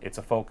on, but it's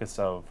a focus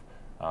of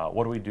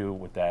what do we do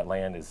with that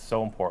land is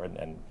so important,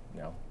 and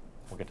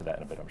we'll get to that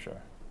in a bit, I'm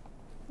sure.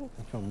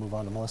 We'll move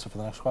on to Melissa for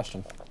the next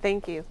question.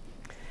 Thank you.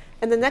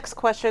 And the next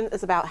question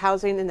is about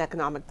housing and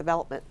economic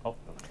development. Oh,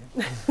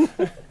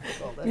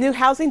 New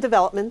housing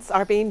developments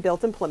are being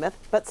built in Plymouth,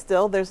 but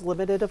still there's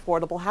limited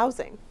affordable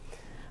housing.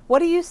 What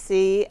do you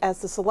see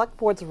as the Select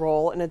Board's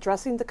role in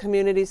addressing the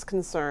community's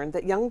concern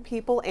that young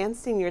people and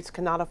seniors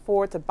cannot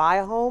afford to buy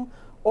a home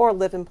or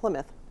live in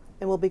Plymouth?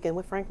 And we'll begin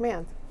with Frank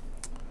Mann.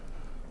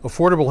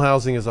 Affordable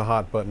housing is a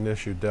hot button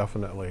issue,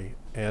 definitely.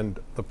 And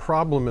the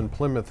problem in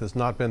Plymouth has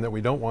not been that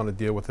we don't want to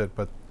deal with it,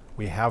 but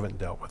we haven't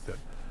dealt with it.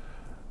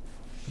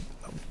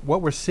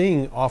 What we're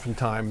seeing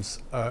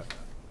oftentimes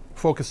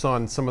focus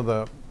on some of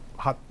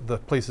the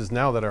places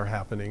now that are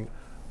happening,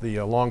 the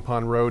Long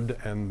Pond Road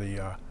and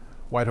the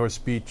Whitehorse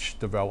Beach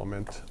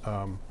development,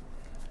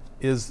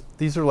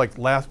 these are like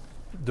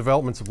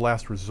developments of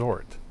last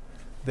resort.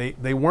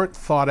 They weren't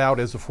thought out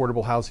as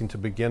affordable housing to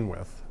begin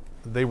with.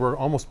 They were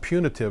almost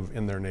punitive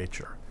in their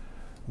nature.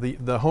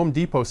 The Home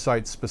Depot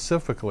site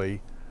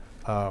specifically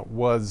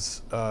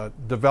was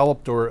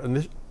developed or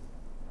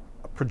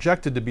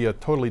projected to be a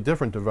totally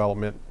different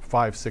development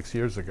 5-6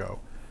 years ago.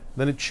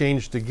 Then it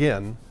changed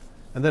again,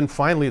 and then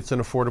finally it's an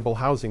affordable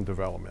housing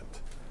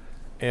development.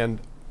 And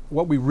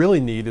what we really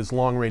need is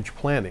long-range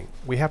planning.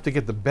 We have to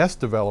get the best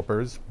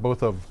developers,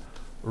 both of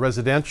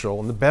residential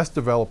and the best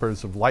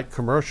developers of light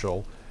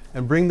commercial,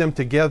 and bring them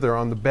together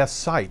on the best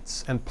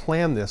sites and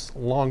plan this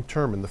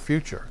long-term in the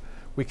future.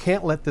 We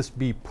can't let this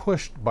be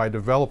pushed by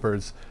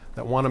developers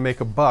that want to make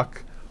a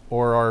buck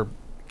or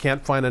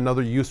can't find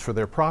another use for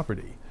their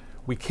property.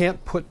 We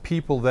can't put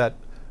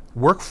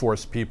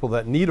workforce people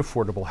that need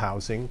affordable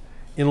housing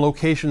in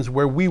locations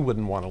where we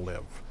wouldn't want to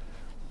live.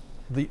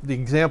 The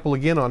example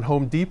again on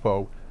Home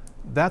Depot,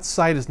 that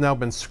site has now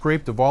been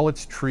scraped of all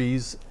its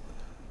trees,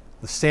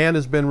 the sand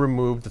has been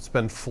removed, it's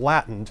been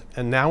flattened,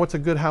 and now it's a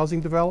good housing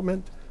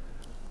development.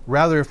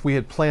 Rather, if we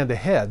had planned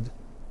ahead,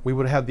 we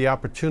would have had the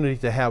opportunity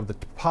to have the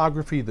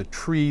topography, the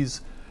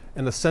trees,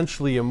 and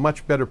essentially a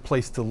much better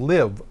place to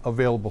live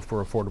available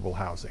for affordable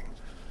housing.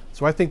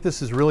 So I think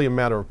this is really a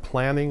matter of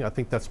planning. I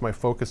think that's my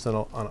focus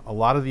on a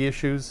lot of the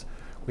issues.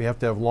 We have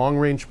to have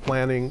long-range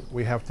planning.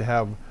 We have to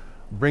have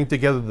bring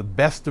together the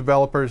best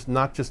developers,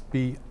 not just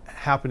be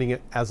happening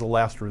as a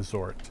last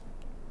resort.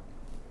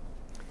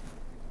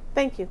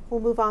 Thank you.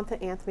 We'll move on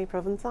to Anthony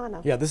Provenzano.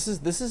 Yeah, this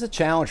is a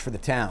challenge for the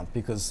town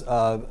because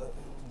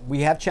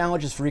we have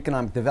challenges for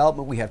economic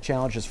development. We have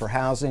challenges for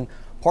housing.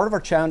 Part of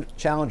our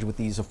challenge with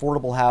these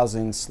affordable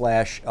housing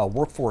 /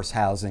 workforce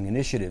housing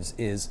initiatives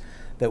is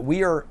that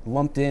we are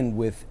lumped in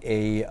with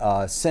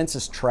a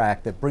census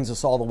tract that brings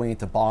us all the way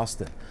into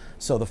Boston.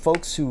 So the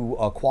folks who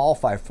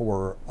qualify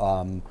for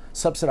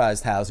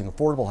subsidized housing,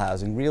 affordable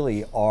housing,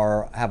 really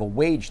have a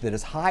wage that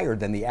is higher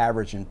than the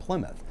average in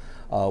Plymouth,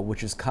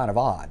 which is kind of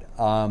odd.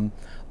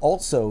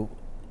 Also,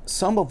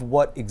 some of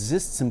what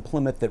exists in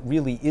Plymouth that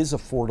really is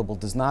affordable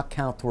does not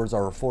count towards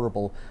our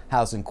affordable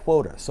housing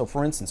quota. So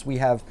for instance, we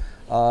have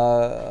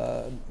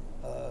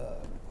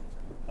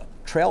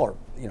trailer,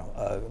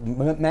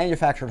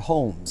 manufactured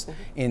homes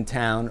in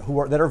town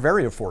that are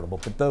very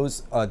affordable, but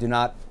those do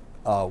not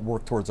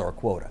work towards our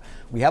quota.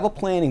 We have a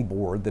planning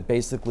board that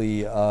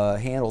basically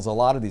handles a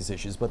lot of these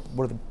issues, but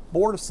where the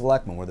Board of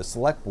Selectmen, where the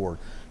Select Board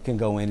can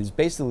go in, is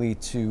basically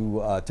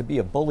to be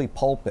a bully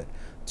pulpit,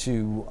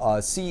 to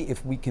see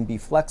if we can be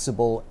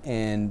flexible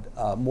and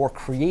more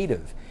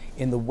creative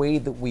in the way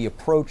that we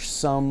approach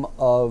some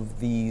of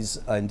these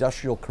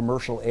industrial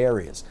commercial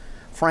areas.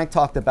 Frank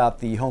talked about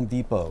the Home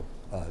Depot.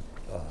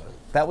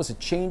 That was a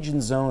change in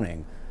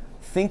zoning,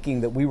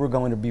 thinking that we were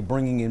going to be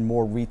bringing in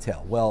more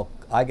retail. Well,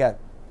 I got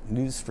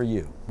news for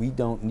you. We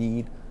don't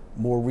need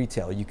more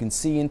retail. You can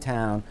see in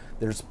town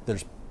there's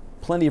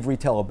plenty of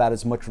retail, about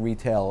as much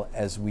retail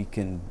as we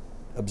can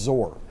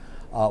absorb.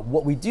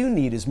 What we do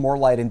need is more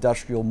light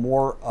industrial,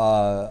 more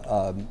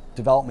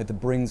development that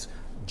brings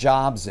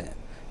jobs in.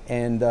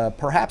 And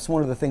perhaps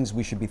one of the things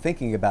we should be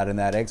thinking about in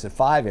that Exit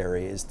 5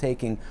 area is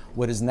taking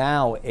what is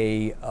now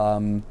a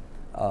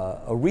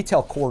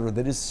retail corridor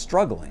that is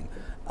struggling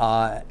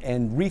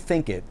and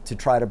rethink it to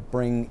try to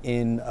bring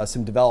in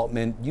some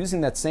development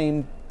using that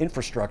same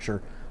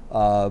infrastructure,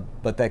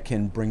 but that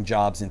can bring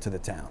jobs into the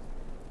town.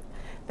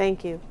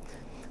 Thank you.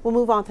 We'll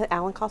move on to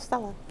Alan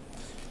Costello.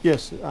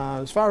 Yes,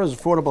 as far as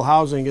affordable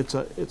housing, it's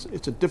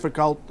a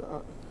difficult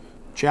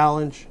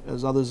challenge,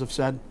 as others have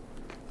said.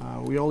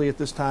 We only at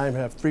this time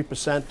have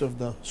 3% of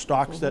the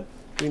stocks that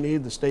we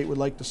need. The state would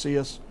like to see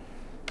us,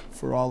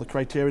 for all the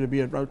criteria, to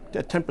be at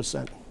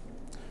 10%.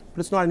 But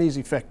it's not an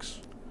easy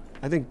fix.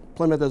 I think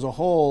Plymouth as a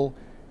whole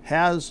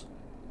has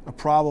a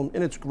problem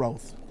in its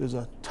growth. There's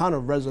a ton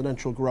of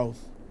residential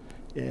growth,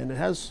 and it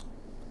has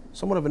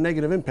somewhat of a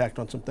negative impact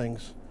on some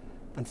things.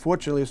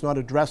 Unfortunately, it's not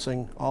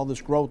addressing, all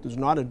this growth is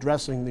not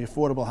addressing the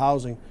affordable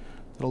housing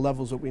to the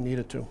levels that we need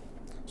it to.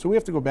 So we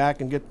have to go back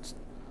and get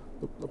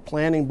the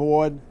planning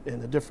board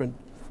and the different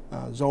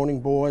zoning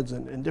boards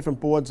and different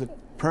boards that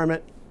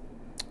permit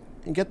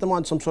and get them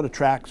on some sort of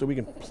track so we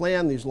can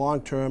plan these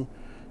long-term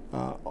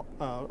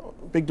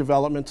big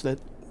developments that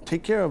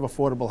take care of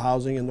affordable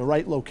housing in the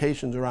right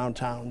locations around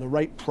town, the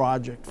right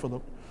project for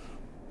the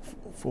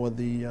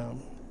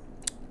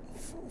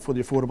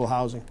affordable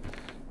housing.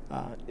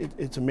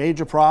 It's a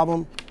major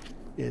problem.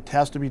 It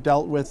has to be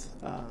dealt with.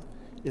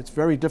 It's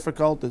very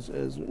difficult, as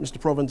Mr.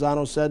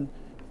 Provenzano said,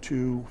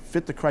 to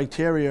fit the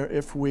criteria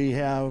if we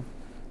have,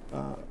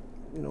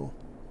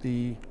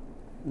 the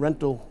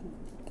rental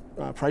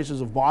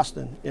prices of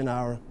Boston in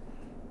our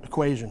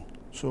equation.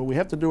 So we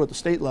have to do it at the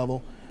state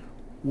level,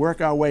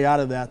 work our way out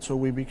of that so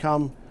we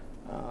become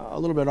a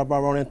little bit of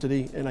our own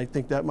entity, and I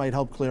think that might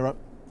help clear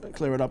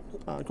it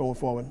up going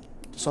forward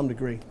to some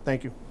degree.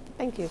 Thank you.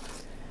 Thank you.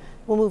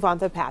 We'll move on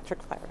to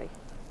Patrick Flaherty.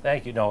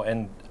 Thank you. No,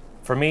 and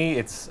for me,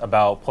 it's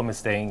about Plymouth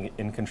staying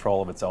in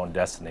control of its own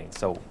destiny.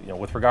 So,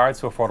 with regards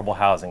to affordable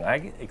housing, I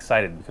get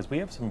excited because we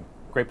have some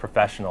great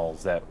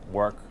professionals that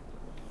work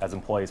as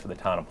employees for the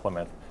town of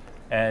Plymouth,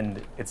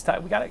 and it's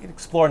time we got to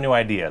explore new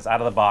ideas,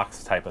 out of the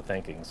box type of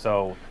thinking.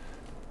 So,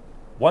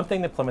 one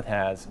thing that Plymouth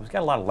has, we've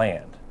got a lot of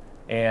land,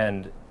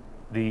 and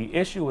the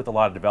issue with a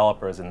lot of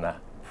developers and the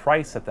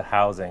price of the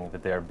housing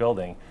that they're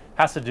building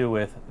has to do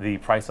with the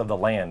price of the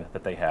land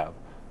that they have.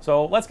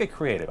 So let's get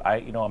creative.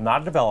 I'm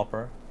not a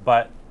developer,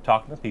 but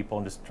talking to people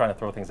and just trying to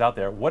throw things out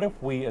there. What if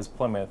we, as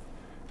Plymouth,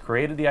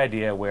 created the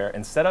idea where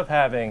instead of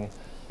having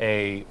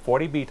a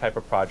 40B type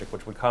of project,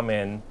 which would come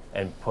in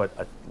and put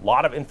a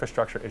lot of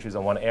infrastructure issues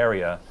in one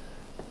area,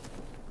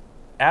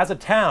 as a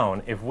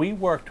town, if we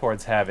work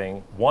towards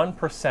having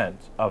 1%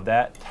 of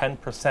that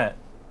 10%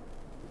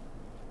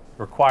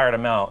 required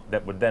amount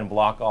that would then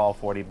block all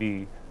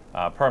 40B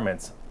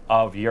permits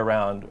of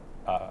year-round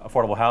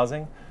affordable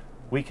housing,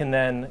 we can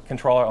then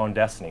control our own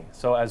destiny.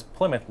 So as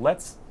Plymouth,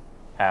 let's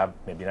have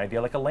maybe an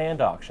idea like a land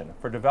auction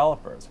for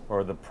developers,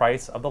 where the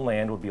price of the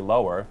land would be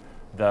lower,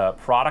 the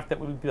product that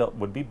would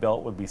be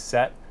built would be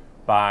set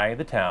by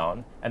the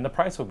town, and the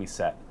price would be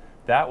set.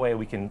 That way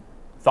we can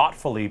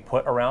thoughtfully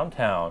put around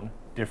town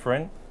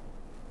different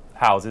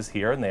houses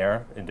here and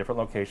there in different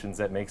locations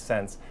that make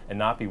sense and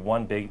not be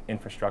one big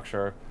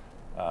infrastructure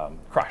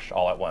crush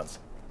all at once.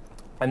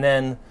 And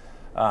then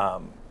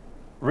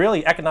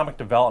really economic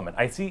development.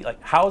 I see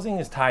housing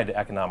is tied to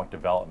economic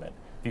development.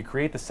 If you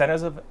create the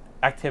centers of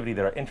activity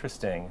that are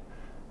interesting,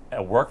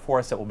 a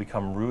workforce that will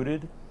become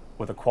rooted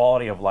with a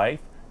quality of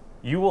life,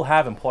 you will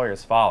have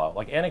employers follow.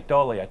 Like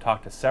anecdotally, I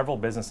talked to several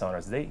business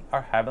owners. They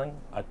are having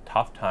a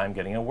tough time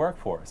getting a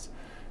workforce.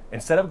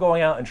 Instead of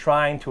going out and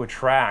trying to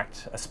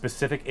attract a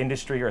specific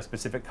industry or a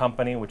specific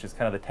company, which is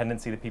kind of the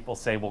tendency that people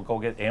say, well, go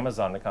get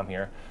Amazon to come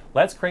here,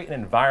 let's create an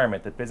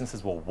environment that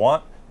businesses will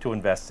want to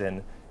invest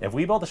in. If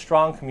we build a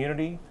strong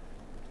community,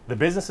 the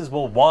businesses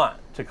will want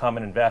to come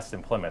and invest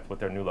in Plymouth with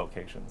their new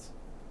locations.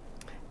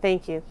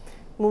 Thank you.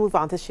 We'll move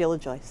on to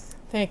Shelagh Joyce.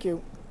 Thank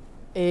you.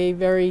 A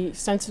very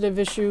sensitive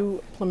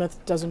issue.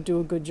 Plymouth doesn't do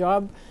a good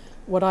job.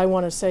 What I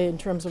want to say in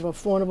terms of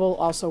affordable,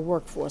 also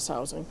workforce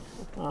housing.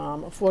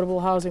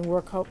 Affordable housing,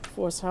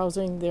 workforce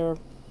housing, they're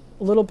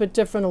a little bit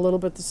different, a little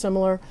bit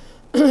similar.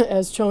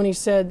 As Tony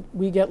said,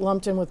 we get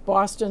lumped in with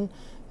Boston.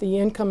 The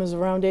income is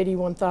around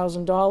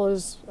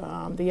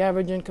 $81,000. The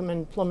average income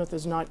in Plymouth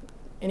is not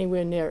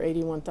anywhere near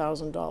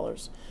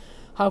 $81,000.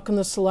 How can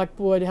the Select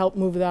Board help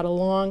move that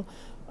along?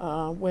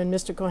 When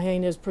Mr.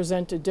 Cohane has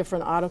presented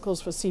different articles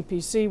for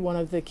CPC, one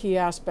of the key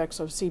aspects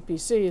of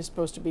CPC is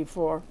supposed to be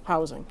for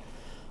housing.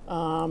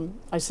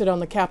 I sit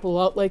on the Capital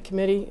Outlay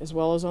Committee as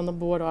well as on the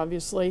board,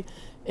 obviously,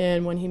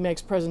 and when he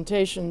makes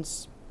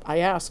presentations, I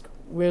ask,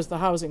 where's the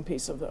housing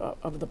piece of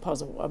the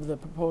puzzle, of the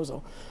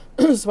proposal?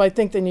 So I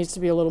think there needs to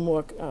be a little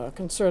more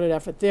concerted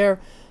effort there.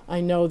 I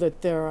know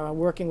that they're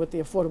working with the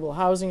Affordable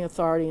Housing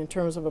Authority in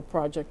terms of a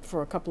project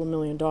for a couple of $1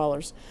 million.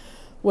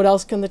 What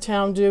else can the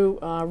town do?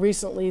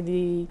 Recently,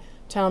 the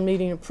town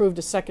meeting approved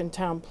a second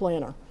town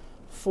planner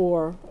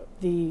for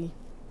the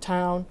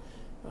town.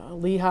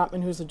 Lee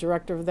Hartman, who's the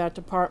director of that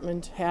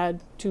department,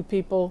 had 2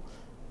 people,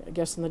 I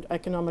guess in the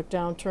economic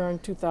downturn,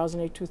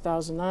 2008,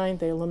 2009.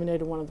 They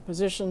eliminated one of the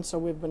positions, so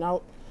we've been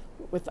out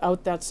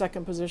without that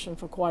second position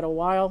for quite a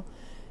while,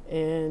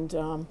 and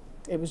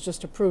it was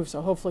just approved.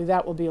 So hopefully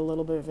that will be a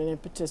little bit of an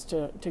impetus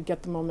to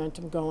get the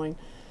momentum going.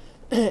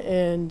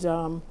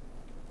 And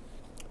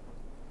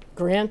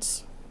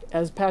grants,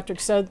 as Patrick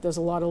said, there's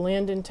a lot of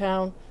land in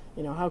town.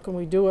 You know, how can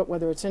we do it,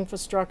 whether it's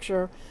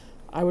infrastructure?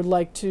 I would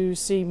like to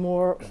see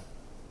more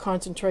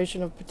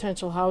concentration of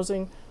potential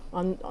housing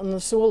on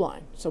the sewer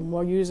line, so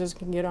more users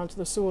can get onto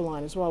the sewer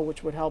line as well,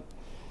 which would help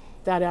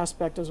that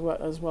aspect as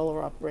well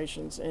our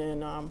operations.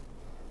 And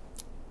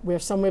we're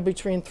somewhere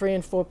between 3%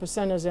 and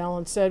 4%, as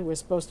Alan said. We're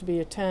supposed to be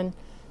at 10.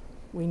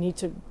 We need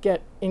to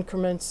get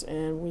increments,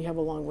 and we have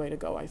a long way to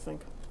go, I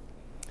think.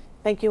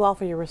 Thank you all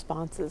for your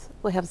responses.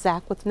 We'll have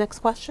Zach with the next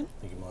question.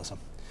 Thank you, Melissa.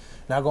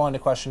 Now go on to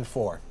question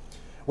 4.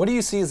 What do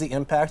you see as the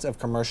impact of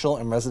commercial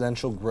and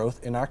residential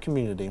growth in our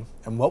community,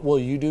 and what will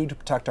you do to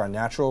protect our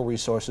natural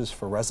resources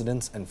for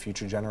residents and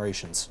future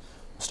generations?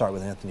 We'll start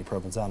with Anthony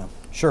Provenzano.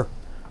 Sure.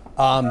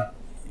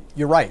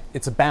 You're right.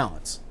 It's a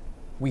balance.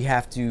 We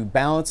have to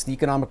balance the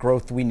economic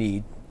growth we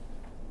need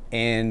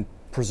and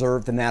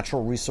preserve the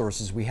natural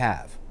resources we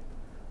have.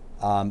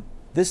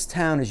 This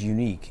town is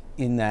unique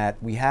in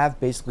that we have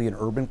basically an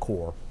urban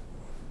core,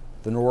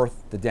 the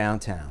north, the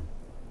downtown,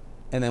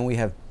 and then we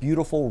have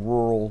beautiful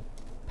rural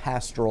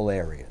pastoral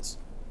areas.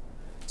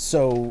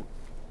 So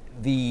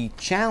the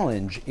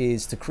challenge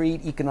is to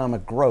create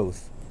economic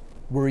growth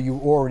where you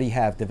already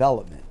have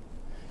development.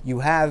 You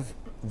have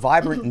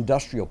vibrant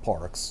industrial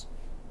parks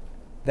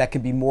that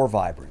can be more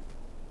vibrant.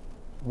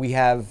 We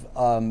have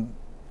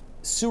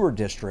sewer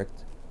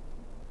district,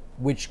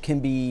 which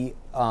can be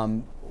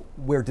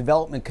where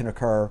development can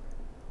occur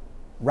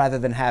rather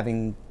than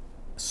having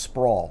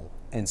sprawl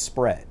and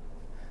spread.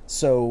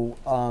 So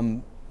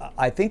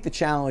I think the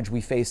challenge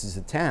we face as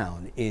a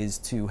town is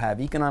to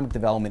have economic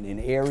development in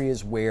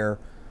areas where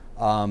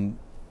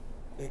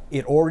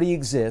it already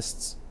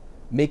exists,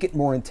 make it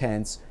more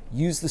intense,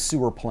 use the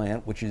sewer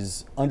plant, which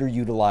is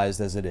underutilized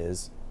as it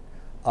is,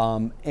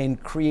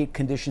 and create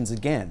conditions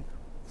again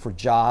for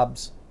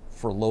jobs,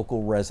 for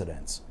local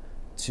residents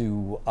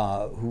to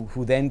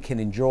who then can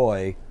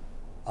enjoy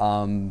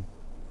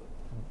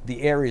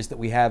the areas that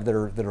we have that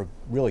are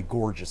really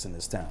gorgeous in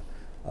this town.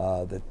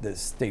 The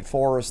state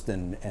forest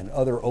and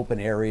other open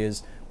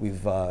areas.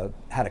 We've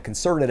had a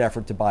concerted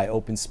effort to buy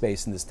open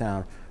space in this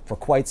town for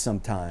quite some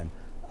time,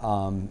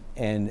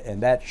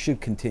 and that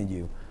should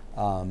continue.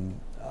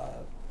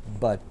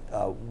 But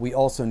we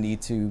also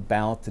need to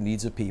balance the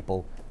needs of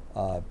people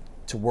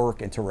to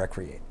work and to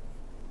recreate.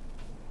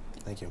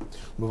 Thank you.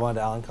 Move on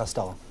to Alan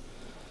Costello.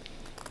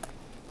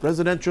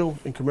 Residential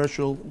and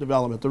commercial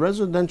development. The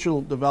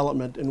residential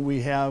development, and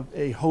we have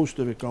a host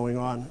of it going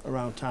on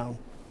around town,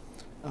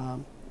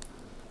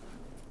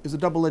 is a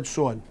double-edged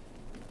sword.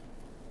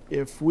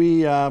 If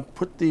we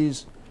put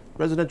these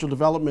residential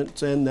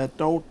developments in that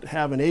don't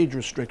have an age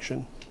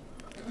restriction,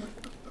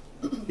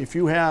 if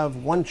you have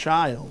one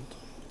child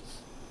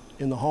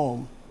in the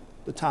home,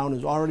 the town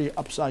is already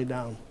upside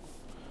down.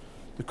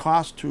 The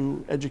cost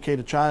to educate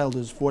a child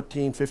is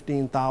 $14,000,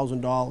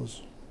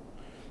 $15,000.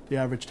 The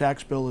average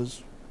tax bill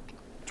is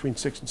between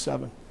 $6,000 and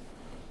 $7,000.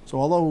 So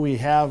although we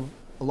have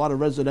a lot of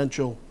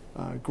residential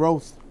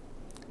growth,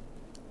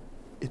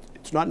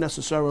 it's not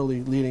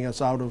necessarily leading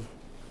us out of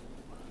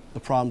the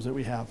problems that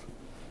we have.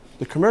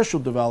 The commercial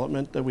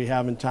development that we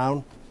have in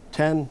town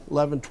 10,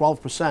 11,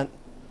 12%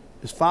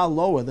 is far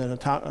lower than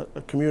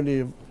a community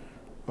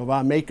of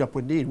our makeup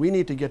would need. We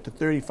need to get to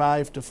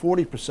 35 to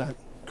 40%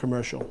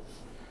 commercial.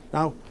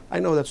 Now, I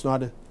know that's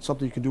not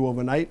something you can do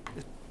overnight.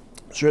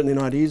 It's certainly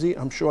not easy.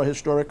 I'm sure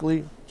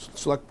historically,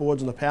 select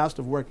boards in the past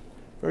have worked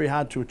very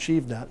hard to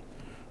achieve that.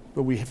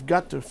 But we have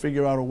got to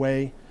figure out a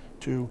way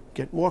to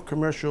get more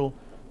commercial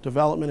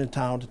development in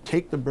town, to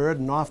take the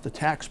burden off the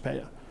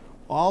taxpayer.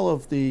 All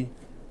of the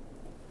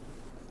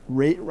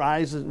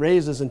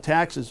raises in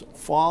taxes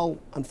fall,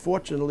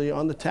 unfortunately,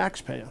 on the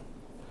taxpayer.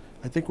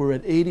 I think we're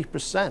at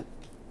 80%.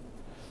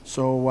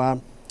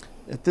 So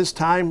at this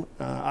time,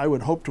 I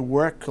would hope to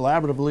work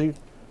collaboratively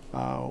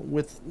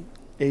with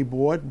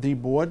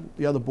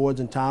the other boards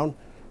in town.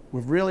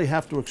 We really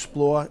have to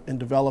explore and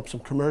develop some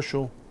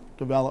commercial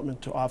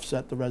development to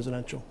offset the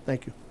residential.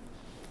 Thank you.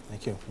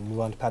 Thank you. We'll move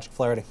on to Patrick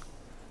Flaherty.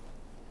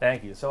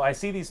 Thank you. So I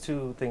see these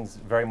two things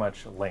very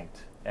much linked,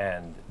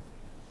 and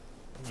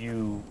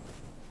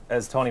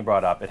as Tony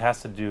brought up, it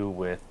has to do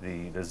with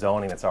the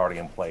zoning that's already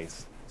in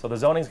place. So the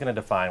zoning is going to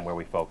define where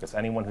we focus.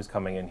 Anyone who's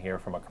coming in here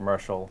from a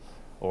commercial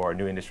or a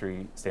new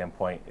industry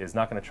standpoint is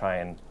not going to try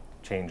and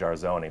change our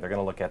zoning. They're going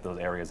to look at those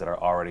areas that are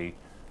already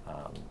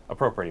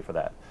appropriated for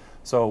that.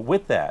 So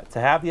with that, to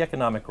have the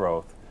economic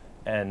growth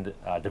and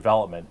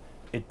development,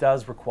 it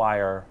does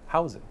require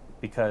housing,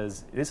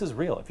 because this is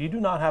real. If you do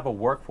not have a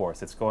workforce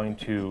that's going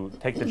to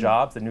take the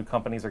jobs that new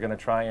companies are going to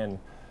try and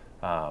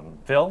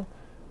fill,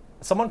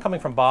 someone coming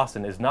from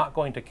Boston is not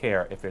going to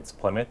care if it's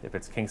Plymouth, if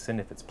it's Kingston,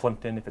 if it's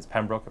Plimpton, if it's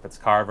Pembroke, if it's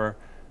Carver.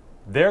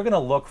 They're going to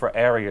look for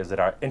areas that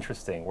are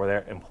interesting, where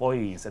their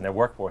employees and their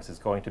workforce is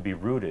going to be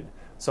rooted.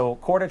 So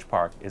Cordage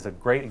Park is a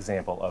great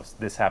example of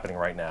this happening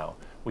right now.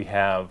 We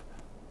have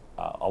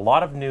a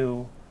lot of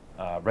new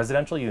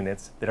residential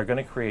units that are going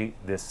to create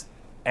this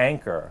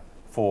anchor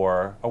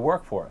for a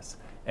workforce.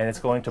 And it's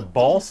going to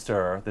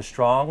bolster the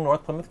strong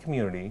North Plymouth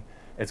community.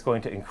 It's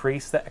going to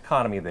increase the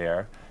economy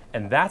there.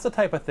 And that's the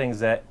type of things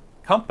that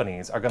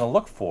companies are going to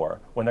look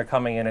for when they're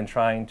coming in and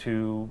trying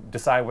to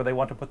decide where they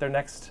want to put their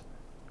next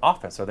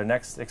office or their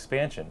next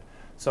expansion.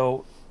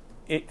 So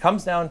it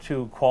comes down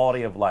to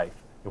quality of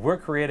life. If we're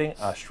creating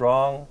a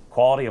strong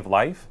quality of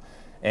life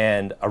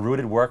and a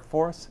rooted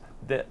workforce,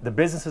 the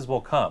businesses will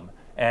come.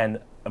 And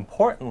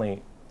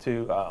importantly,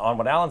 on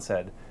what Alan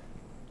said,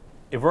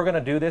 if we're going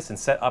to do this and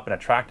set up an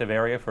attractive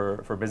area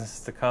for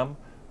businesses to come,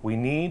 we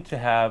need to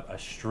have a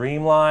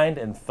streamlined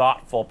and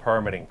thoughtful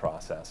permitting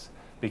process,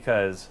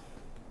 because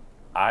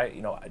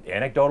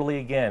anecdotally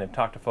again, I've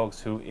talked to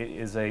folks who it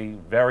is a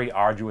very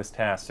arduous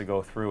task to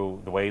go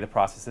through the way the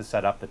process is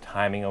set up, the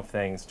timing of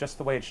things, just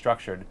the way it's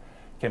structured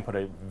can put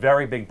a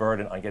very big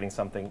burden on getting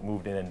something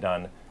moved in and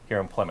done here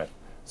in Plymouth.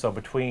 So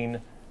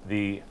between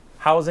the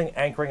housing,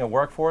 anchoring a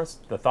workforce,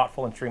 the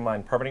thoughtful and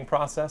streamlined permitting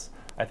process,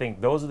 I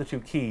think those are the two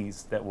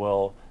keys that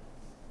will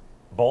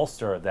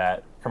bolster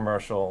that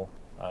commercial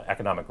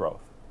economic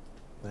growth.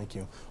 Thank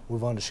you.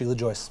 Move on to Shelagh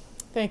Joyce.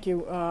 Thank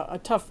you. A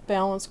tough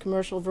balance,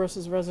 commercial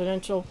versus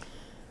residential.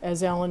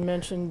 As Alan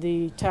mentioned,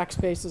 the tax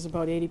base is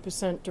about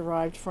 80%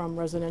 derived from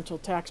residential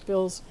tax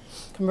bills.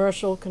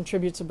 Commercial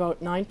contributes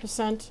about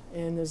 9%,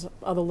 and there's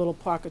other little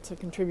pockets that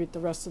contribute the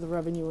rest of the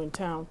revenue in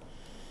town.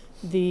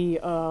 The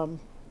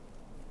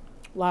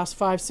last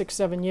 5, 6,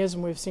 7 years,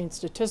 and we've seen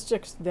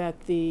statistics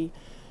that the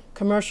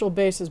commercial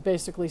base has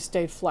basically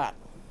stayed flat.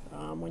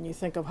 When you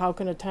think of how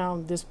can a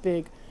town this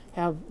big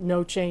have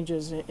no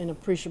changes in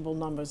appreciable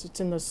numbers, it's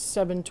in the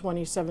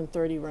 720,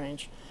 730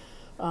 range.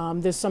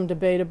 There's some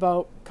debate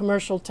about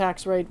commercial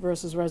tax rate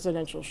versus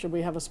residential. Should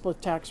we have a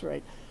split tax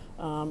rate?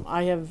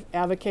 I have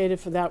advocated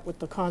for that with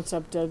the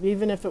concept of,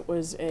 even if it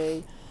was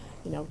a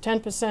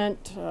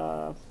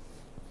 10%,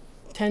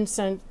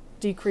 10-cent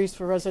decrease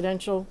for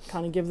residential,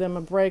 kind of give them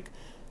a break.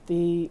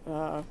 The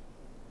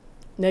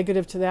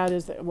negative to that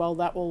is that, well,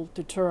 that will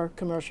deter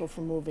commercial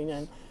from moving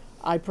in.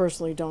 I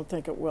personally don't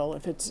think it will.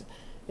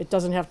 It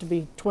doesn't have to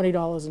be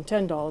 $20 and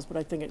 $10, but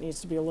I think it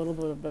needs to be a little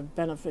bit of a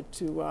benefit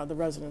to the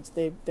residents.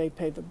 They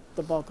pay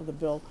the bulk of the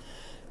bill.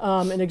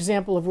 An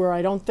example of where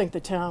I don't think the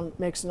town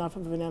makes enough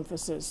of an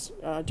emphasis.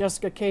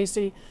 Jessica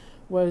Casey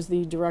was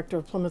the director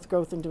of Plymouth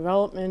Growth and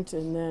Development,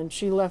 and then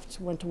she left,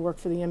 went to work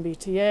for the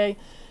MBTA,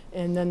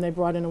 and then they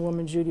brought in a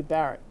woman, Judy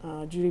Barrett.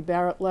 Judy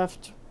Barrett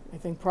left, I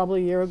think,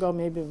 probably a year ago,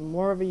 maybe even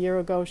more of a year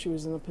ago. She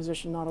was in the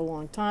position not a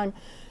long time.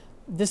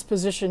 This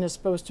position is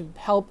supposed to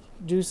help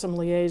do some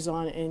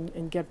liaison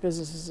and get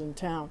businesses in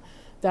town.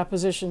 That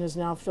position is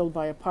now filled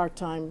by a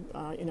part-time,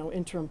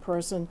 interim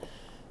person.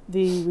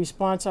 The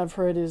response I've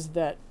heard is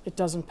that it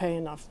doesn't pay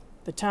enough.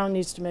 The town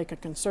needs to make a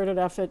concerted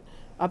effort,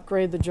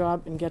 upgrade the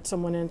job, and get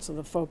someone in, so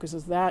the focus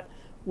is that.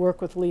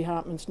 Work with Lee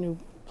Hartman's new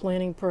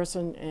planning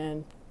person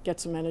and get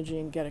some energy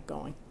and get it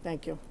going.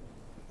 Thank you.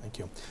 Thank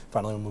you.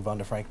 Finally, we'll move on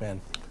to Frank Mann.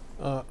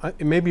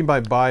 Maybe by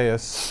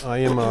bias, I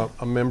am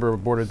a member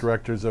of board of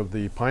directors of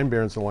the Pine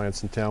Barrens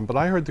Alliance in town, but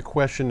I heard the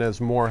question as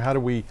more, how do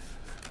we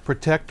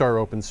protect our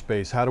open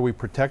space? How do we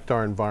protect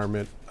our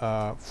environment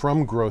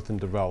from growth and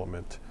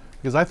development?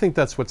 Because I think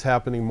that's what's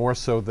happening more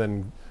so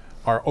than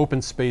our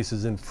open space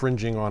is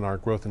infringing on our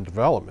growth and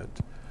development.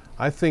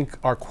 I think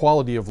our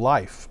quality of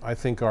life, I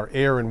think our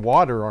air and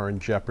water are in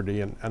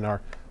jeopardy, and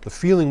the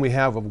feeling we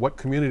have of what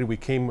community we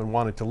came and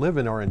wanted to live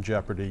in are in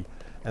jeopardy.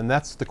 And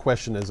that's the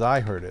question as I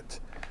heard it.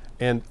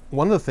 And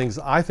one of the things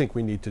I think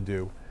we need to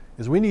do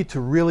is we need to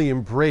really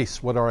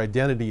embrace what our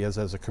identity is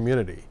as a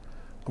community.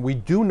 We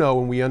do know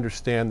and we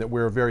understand that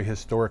we're a very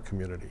historic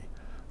community,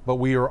 but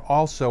we are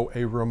also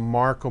a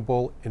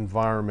remarkable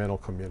environmental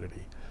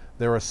community.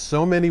 There are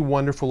so many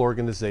wonderful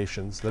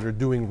organizations that are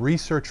doing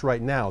research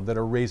right now that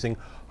are raising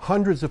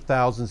hundreds of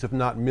thousands, if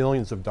not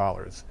millions of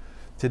dollars.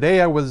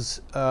 Today I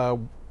was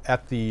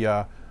at the,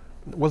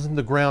 it wasn't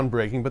the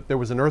groundbreaking, but there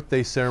was an Earth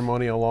Day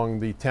ceremony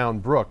along the town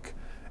brook,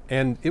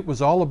 and it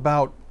was all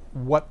about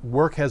what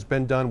work has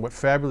been done, what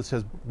fabulous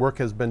work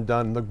has been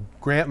done, the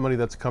grant money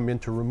that's come in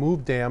to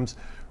remove dams,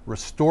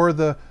 restore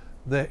the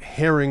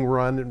herring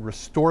run, and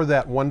restore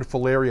that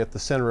wonderful area at the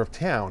center of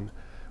town.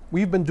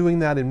 We've been doing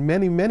that in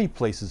many, many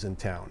places in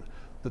town.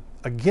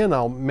 Again,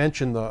 I'll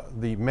mention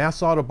the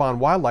Mass Audubon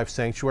Wildlife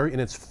Sanctuary. In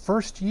its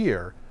first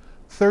year,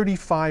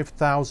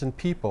 35,000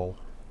 people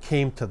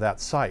came to that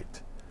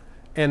site.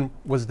 And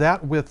was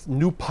that with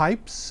new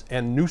pipes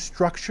and new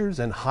structures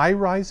and high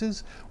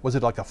rises? Was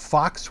it like a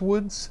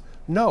Foxwoods?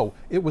 No,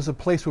 it was a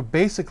place where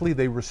basically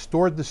they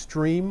restored the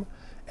stream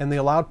and they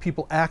allowed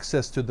people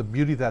access to the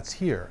beauty that's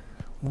here.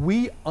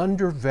 We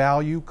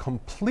undervalue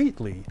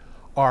completely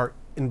our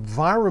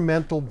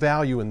environmental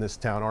value in this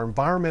town, our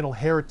environmental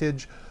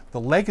heritage, the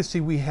legacy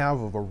we have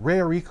of a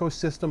rare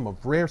ecosystem,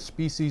 of rare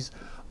species,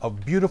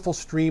 of beautiful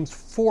streams,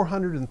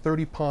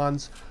 430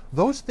 ponds.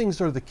 Those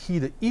things are the key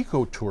to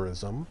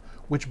ecotourism,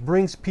 which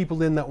brings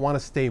people in that want to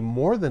stay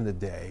more than a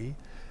day,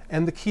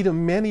 and the key to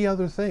many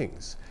other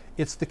things.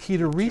 It's the key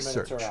to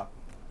research. 2 minutes are up.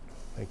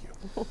 Thank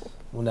you.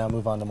 We'll now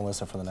move on to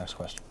Melissa for the next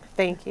question.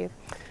 Thank you.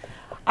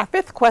 Our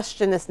fifth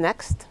question is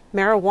next.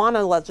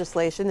 Marijuana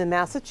legislation in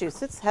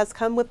Massachusetts has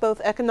come with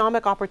both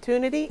economic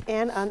opportunity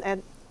and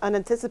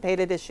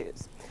unanticipated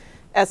issues.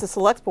 As a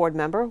select board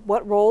member,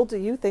 what role do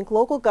you think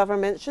local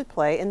government should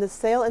play in the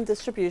sale and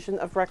distribution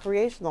of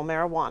recreational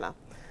marijuana?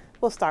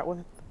 We'll start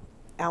with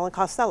Alan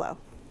Costello.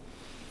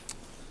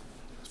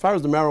 As far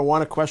as the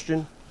marijuana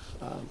question,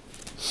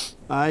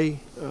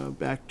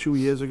 back 2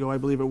 years ago, I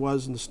believe it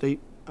was, in the state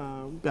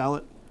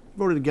ballot,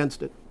 voted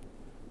against it.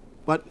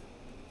 But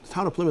the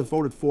town of Plymouth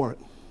voted for it.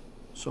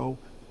 So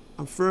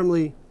I'm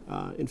firmly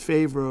in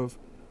favor of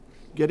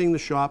getting the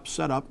shop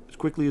set up as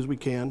quickly as we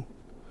can,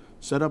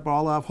 set up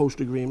all our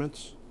host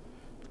agreements,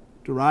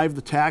 derive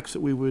the tax that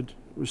we would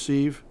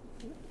receive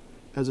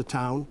as a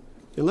town,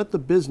 and let the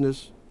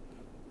business,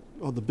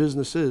 or the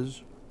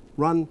businesses,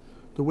 run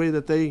the way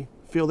that they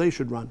feel they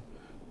should run.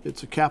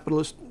 It's a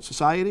capitalist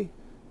society.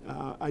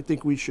 I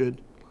think we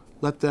should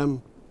let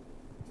them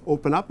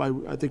open up.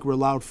 I think we're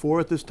allowed 4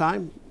 at this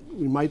time.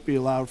 We might be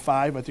allowed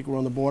 5. I think we're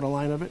on the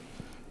borderline of it.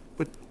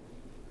 But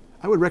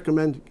I would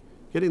recommend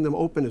getting them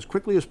open as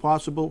quickly as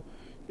possible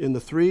in the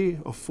 3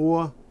 or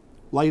 4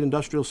 light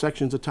industrial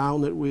sections of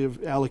town that we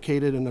have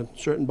allocated in a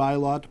certain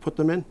bylaw to put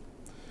them in.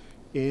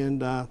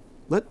 And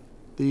let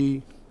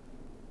the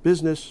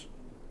business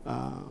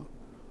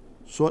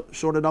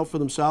sort it out for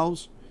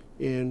themselves.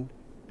 And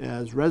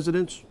as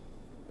residents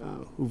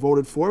who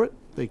voted for it,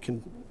 they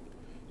can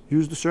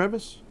use the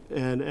service.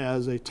 And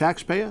as a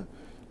taxpayer,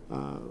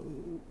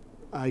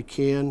 I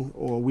can,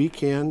 or we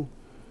can,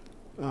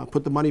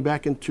 put the money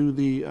back into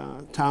the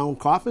town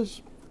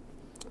coffers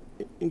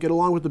and get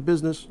along with the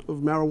business of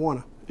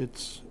marijuana.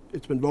 It's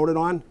been voted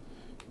on,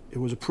 it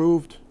was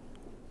approved,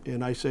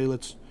 and I say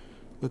let's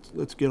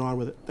get on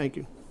with it. Thank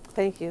you.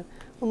 Thank you.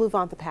 We'll move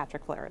on to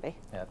Patrick Flaherty.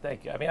 Yeah,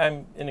 thank you. I mean,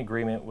 I'm in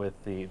agreement with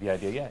the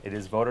idea. Yeah, it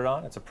is voted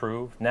on, it's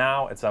approved.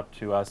 Now it's up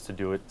to us to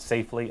do it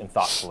safely and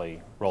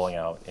thoughtfully rolling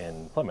out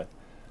in Plymouth.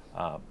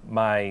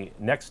 My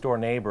next door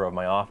neighbor of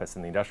my office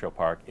in the industrial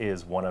park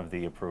is one of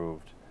the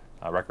approved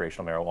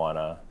recreational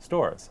marijuana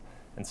stores.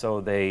 And so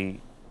they,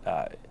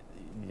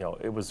 you know,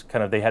 it was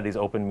kind of, they had these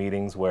open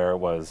meetings where it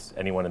was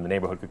anyone in the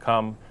neighborhood could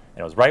come.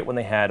 And it was right when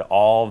they had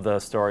all the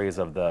stories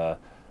of the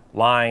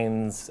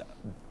lines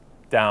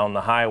down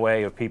the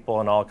highway of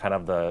people and all kind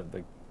of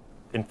the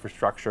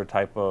infrastructure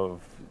type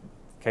of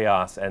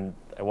chaos. And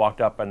I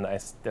walked up and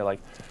they're like,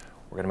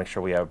 we're going to make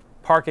sure we have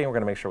parking, we're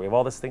going to make sure we have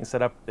all this thing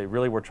set up. They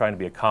really were trying to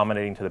be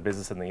accommodating to the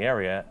business in the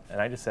area. And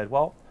I just said,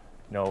 well,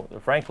 you know,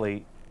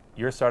 frankly,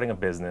 you're starting a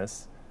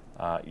business,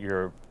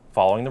 you're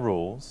following the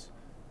rules,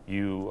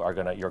 you're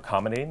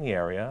accommodating the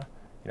area,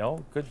 you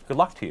know, good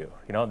luck to you.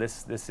 You know,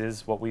 this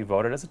is what we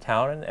voted as a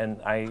town,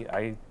 and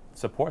I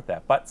support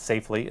that, but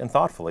safely and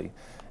thoughtfully.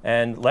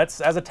 And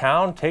let's, as a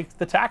town, take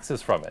the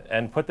taxes from it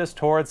and put this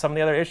towards some of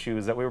the other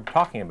issues that we were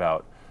talking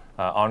about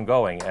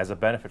ongoing as a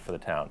benefit for the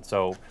town.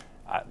 So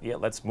yeah,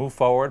 let's move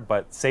forward,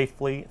 but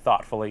safely,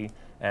 thoughtfully.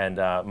 And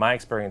my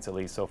experience, at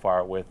least so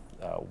far, with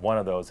one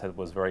of those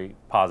was very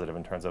positive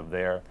in terms of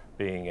their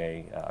being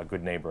a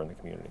good neighbor in the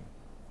community.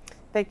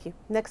 Thank you.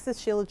 Next is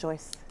Shelagh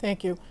Joyce.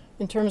 Thank you.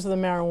 In terms of the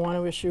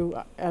marijuana issue,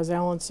 as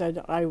Alan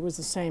said, I was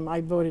the same.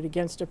 I voted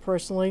against it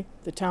personally.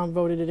 The town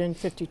voted it in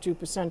 52%,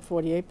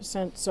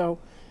 48%, so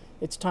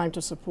it's time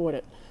to support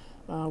it.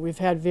 We've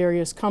had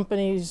various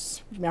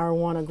companies,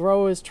 marijuana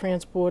growers,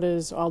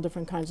 transporters, all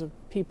different kinds of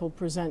people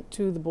present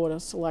to the Board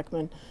of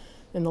Selectmen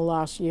in the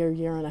last year,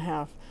 year and a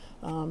half.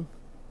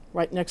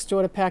 Right next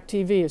door to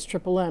PACTV is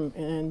M,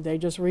 and they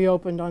just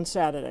reopened on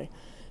Saturday.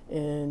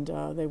 And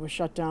they were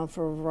shut down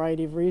for a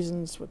variety of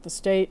reasons with the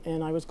state,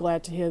 and I was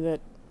glad to hear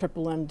that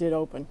M did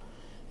open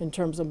in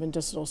terms of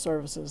medicinal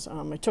services.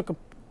 I took a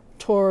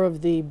tour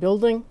of the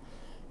building.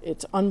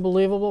 It's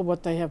unbelievable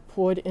what they have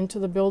poured into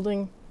the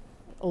building,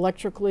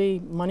 electrically,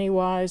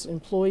 money-wise,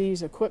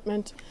 employees,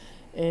 equipment,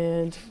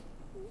 and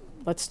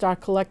let's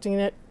start collecting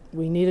it.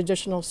 We need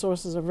additional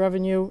sources of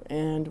revenue,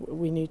 and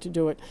we need to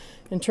do it.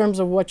 In terms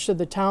of what should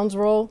the town's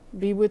role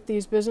be with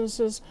these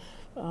businesses,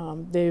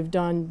 they've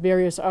done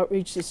various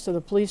outreaches to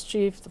the police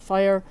chief, the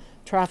fire,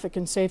 traffic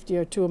and safety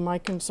are two of my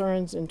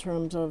concerns in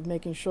terms of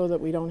making sure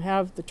that we don't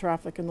have the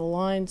traffic in the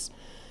lines.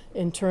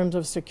 In terms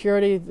of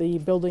security, the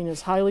building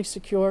is highly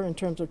secure. In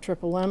terms of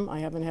M, I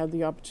haven't had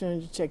the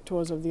opportunity to take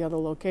tours of the other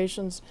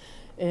locations.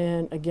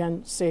 And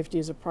again, safety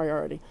is a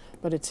priority.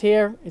 But it's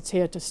here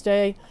to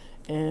stay,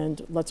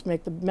 and let's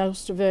make the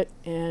most of it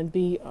and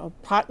be a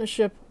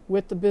partnership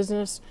with the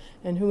business.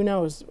 And who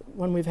knows,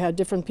 when we've had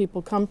different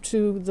people come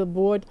to the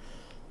board,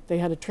 they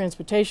had a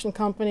transportation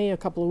company. A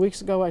couple of weeks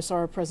ago, I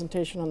saw a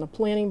presentation on the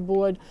planning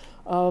board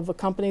of a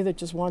company that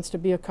just wants to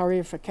be a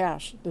courier for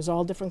cash. There's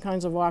all different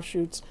kinds of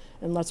offshoots,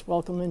 and let's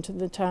welcome them into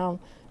the town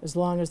as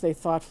long as they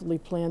thoughtfully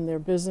plan their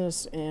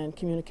business and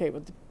communicate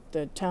with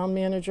the town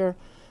manager,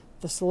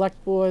 the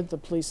select board, the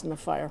police, and the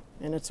fire.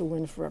 And it's a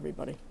win for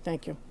everybody.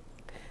 Thank you.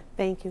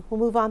 Thank you.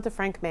 We'll move on to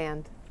Frank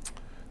Mand.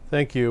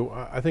 Thank you.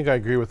 I think I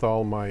agree with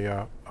all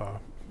my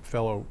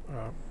fellow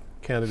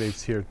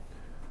candidates here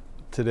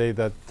today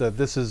that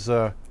this is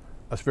a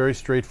very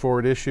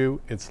straightforward issue.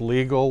 It's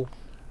legal.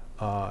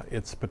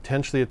 It's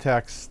potentially a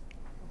tax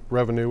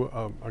revenue,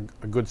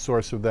 a good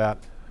source of that.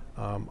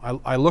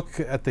 I look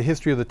at the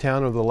history of the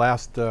town over the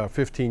last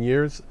 15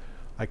 years.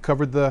 I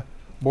covered the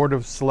Board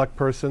of Select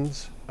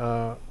Persons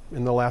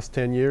in the last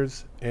 10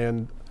 years,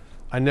 and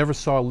I never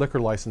saw a liquor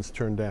license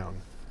turned down.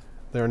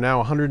 There are now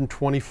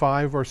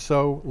 125 or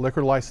so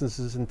liquor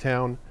licenses in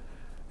town.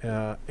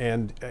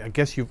 And I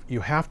guess you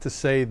have to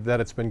say that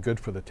it's been good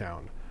for the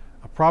town.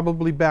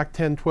 Probably back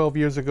 10, 12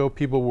 years ago,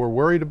 people were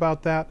worried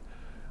about that,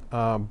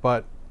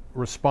 but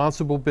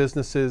responsible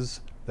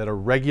businesses that are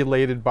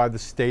regulated by the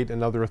state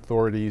and other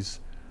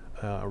authorities,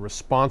 a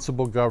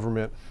responsible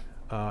government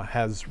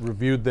has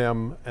reviewed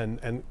them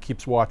and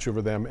keeps watch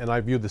over them, and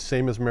I view the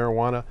same as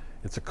marijuana.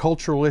 It's a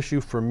cultural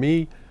issue for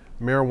me.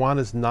 Marijuana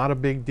is not a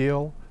big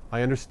deal.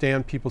 I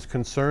understand people's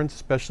concerns,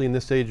 especially in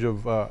this age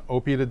of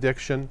opiate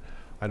addiction.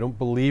 I don't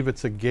believe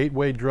it's a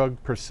gateway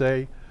drug per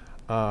se.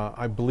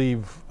 I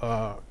believe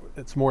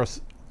it's more,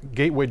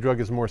 gateway drug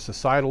is more a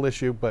societal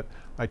issue, but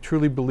I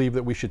truly believe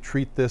that we should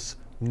treat this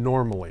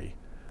normally.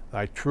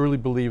 I truly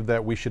believe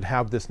that we should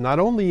have this not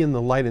only in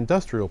the light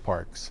industrial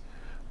parks,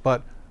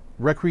 but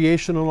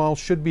recreational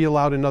should be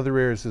allowed in other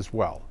areas as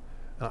well.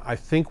 I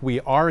think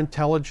we are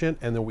intelligent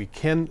and that we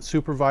can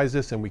supervise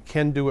this and we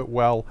can do it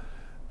well.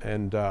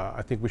 And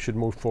I think we should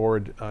move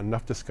forward.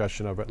 Enough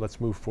discussion of it. Let's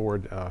move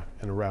forward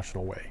in a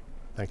rational way.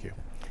 Thank you.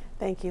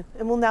 Thank you.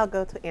 And we'll now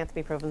go to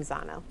Anthony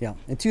Provenzano. Yeah.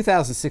 In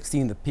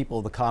 2016, the people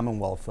of the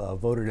Commonwealth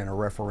voted in a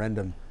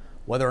referendum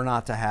whether or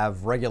not to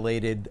have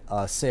regulated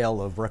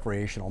sale of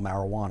recreational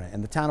marijuana.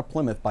 And the town of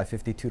Plymouth, by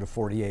 52 to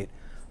 48,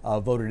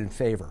 voted in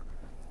favor.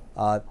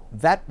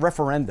 That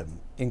referendum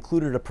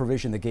included a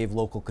provision that gave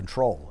local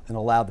control and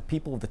allowed the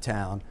people of the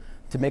town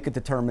to make a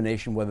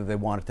determination whether they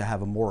wanted to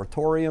have a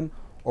moratorium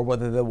or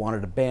whether they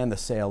wanted to ban the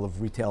sale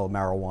of retail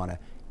marijuana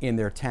in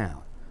their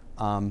town.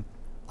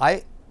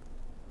 I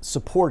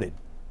supported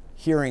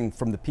hearing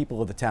from the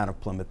people of the town of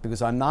Plymouth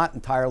because I'm not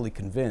entirely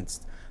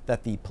convinced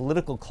that the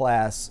political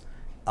class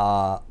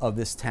of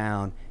this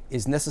town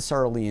is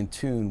necessarily in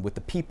tune with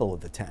the people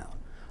of the town.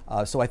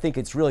 So I think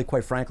it's really,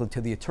 quite frankly,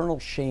 to the eternal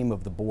shame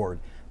of the board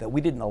that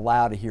we didn't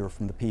allow to hear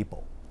from the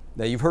people.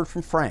 Now, you've heard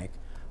from Frank.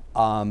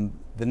 The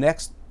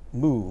next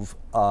move,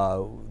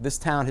 this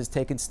town has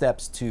taken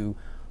steps to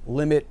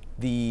limit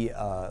the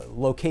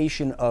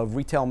location of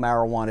retail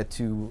marijuana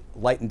to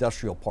light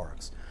industrial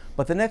parks.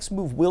 But the next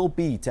move will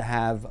be to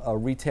have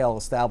retail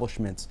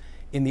establishments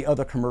in the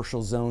other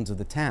commercial zones of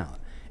the town.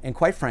 And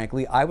quite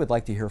frankly, I would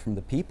like to hear from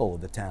the people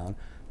of the town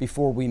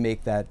before we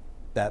make that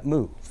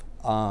move.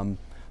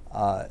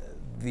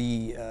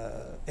 The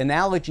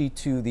analogy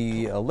to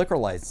the liquor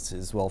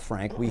licenses, well,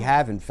 Frank, we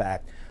have in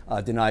fact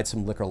denied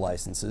some liquor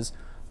licenses.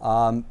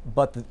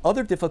 But the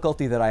other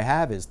difficulty that I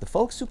have is the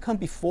folks who come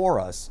before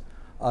us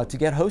to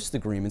get host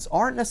agreements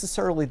aren't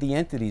necessarily the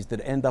entities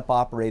that end up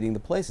operating the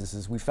places.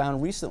 As we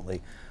found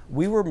recently,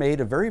 we were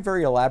made a very,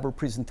 very elaborate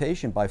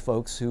presentation by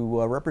folks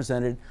who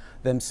represented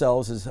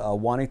themselves as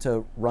wanting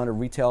to run a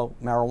retail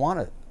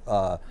marijuana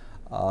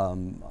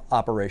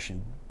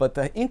operation. But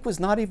the ink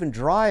was not even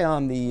dry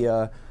on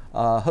the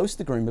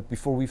host agreement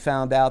before we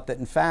found out that,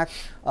 in fact,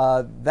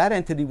 that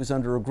entity was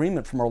under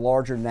agreement from a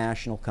larger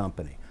national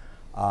company.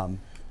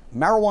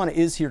 Marijuana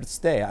is here to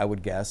stay, I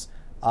would guess.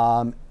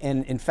 And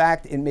in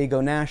fact, it may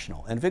go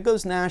national. And if it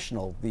goes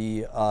national,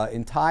 the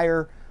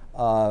entire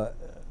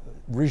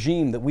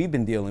regime that we've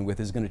been dealing with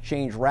is going to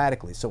change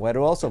radically. So I'd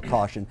also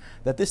caution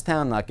that this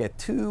town not get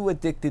too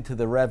addicted to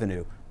the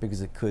revenue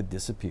because it could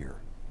disappear.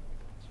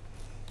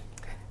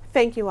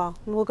 Thank you all.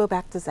 And we'll go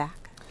back to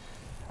Zach.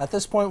 At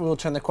this point, we will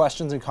turn the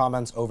questions and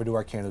comments over to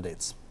our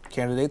candidates.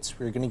 Candidates,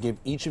 we're going to give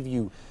each of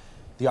you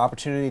the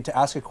opportunity to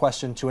ask a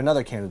question to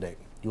another candidate.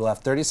 You will have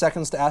 30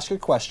 seconds to ask your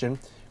question.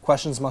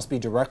 Questions must be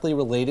directly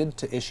related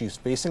to issues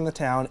facing the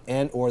town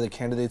and/or the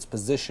candidate's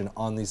position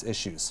on these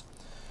issues.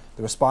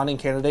 The responding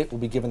candidate will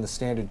be given the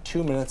standard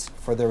 2 minutes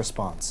for their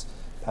response.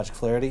 Patrick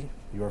Flaherty,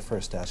 you are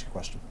first to ask your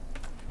question.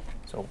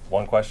 So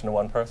one question to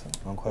one person?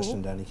 One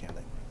question to any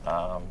candidate.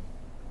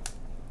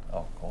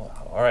 Oh, cool.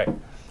 All right.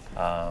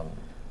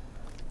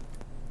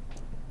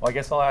 Well, I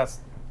guess I'll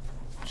ask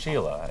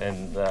Sheila.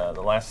 In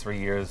the last 3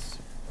 years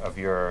of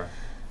your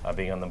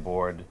being on the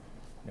board,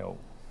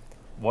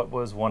 what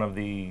was one of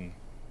the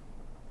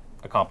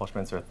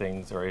accomplishments or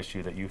things or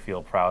issue that you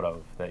feel proud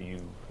of that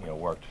you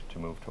worked to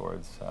move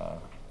towards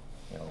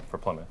for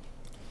Plymouth?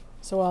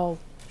 So I'll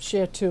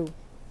share two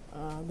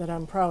that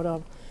I'm proud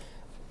of.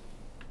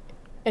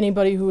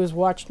 Anybody who has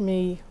watched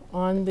me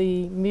on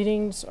the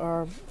meetings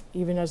or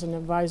even as an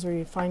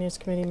advisory finance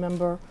committee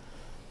member,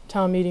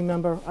 town meeting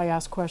member, I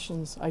ask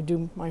questions, I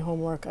do my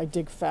homework, I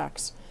dig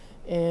facts.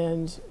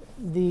 And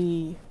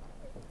the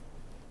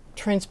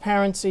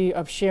transparency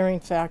of sharing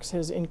facts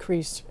has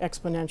increased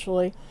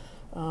exponentially.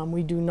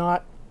 We do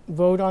not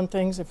vote on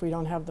things if we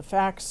don't have the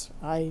facts.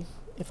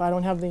 If I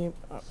don't have the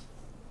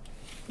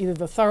either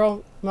the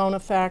thorough amount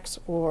of facts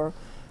or,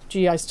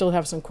 gee, I still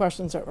have some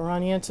questions that were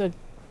unanswered,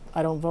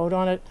 I don't vote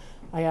on it.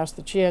 I ask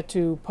the chair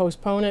to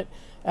postpone it.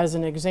 As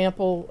an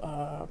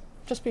example,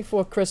 just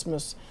before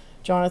Christmas,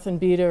 Jonathan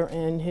Beater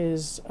and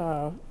his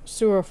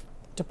sewer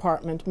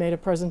department made a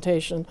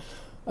presentation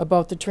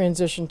about the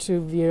transition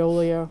to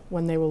Veolia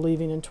when they were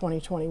leaving in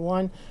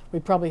 2021. We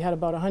probably had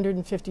about a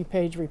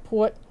 150-page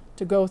report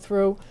to go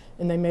through,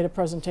 and they made a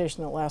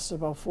presentation that lasted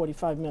about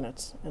 45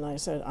 minutes. And I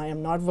said, I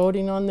am not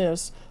voting on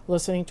this,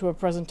 listening to a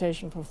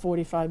presentation for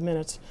 45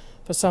 minutes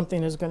for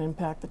something that's going to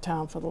impact the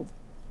town for the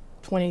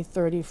 20,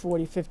 30,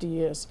 40, 50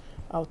 years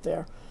out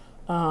there.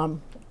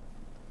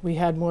 We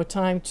had more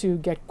time to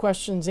get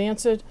questions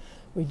answered.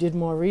 We did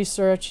more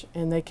research,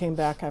 and they came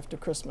back after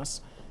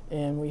Christmas.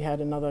 And we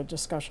had another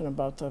discussion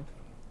about the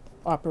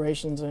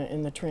operations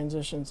and the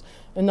transitions.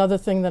 Another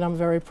thing that I'm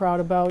very proud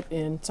about,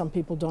 and some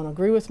people don't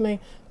agree with me,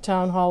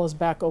 Town Hall is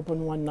back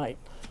open one night.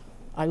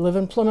 I live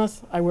in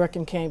Plymouth, I work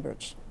in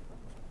Cambridge.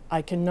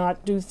 I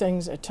cannot do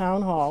things at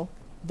Town Hall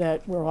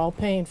that we're all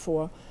paying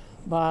for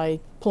by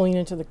pulling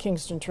into the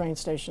Kingston train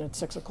station at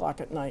 6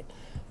 o'clock at night.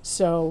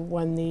 So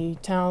when the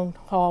Town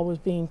Hall was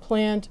being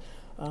planned,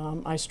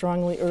 I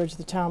strongly urged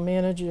the town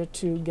manager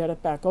to get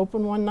it back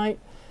open one night.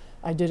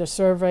 I did a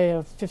survey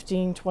of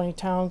 15, 20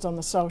 towns on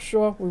the South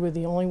Shore. We were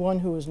the only one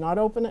who was not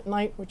open at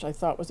night, which I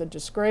thought was a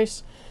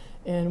disgrace.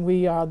 And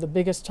we are the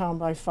biggest town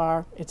by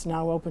far. It's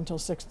now open till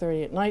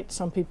 6:30 at night.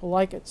 Some people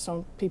like it,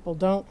 some people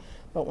don't.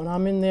 But when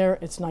I'm in there,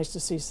 it's nice to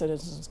see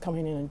citizens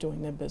coming in and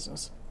doing their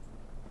business.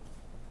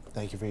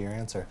 Thank you for your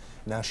answer.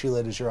 Now,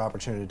 Sheila, it is your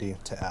opportunity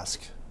to ask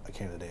a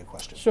candidate a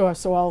question. Sure,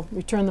 so I'll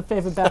return the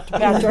favor back to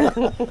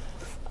Patrick.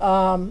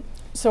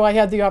 So I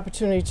had the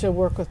opportunity to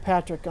work with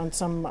Patrick on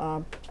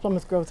some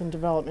Plymouth growth and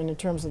development in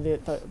terms of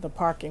the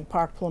parking,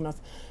 Park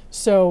Plymouth.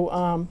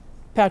 So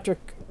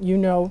Patrick,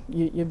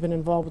 you've been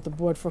involved with the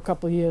board for a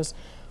couple of years.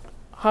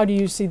 How do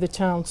you see the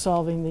town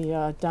solving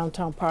the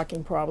downtown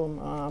parking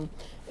problem?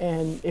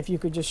 And if you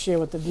could just share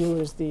with the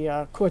viewers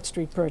the Court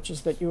Street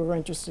purchase that you were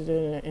interested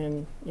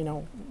in,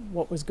 and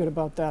what was good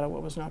about that or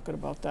what was not good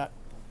about that.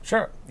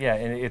 Sure. Yeah,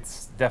 and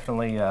it's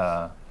definitely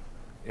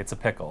it's a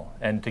pickle.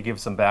 And to give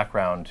some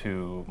background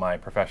to my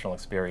professional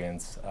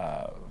experience,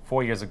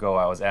 4 years ago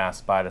I was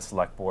asked by the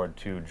Select Board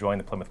to join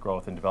the Plymouth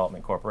Growth and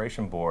Development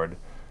Corporation Board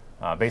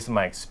based on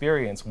my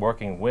experience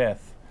working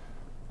with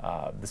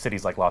the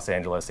cities like Los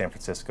Angeles, San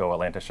Francisco,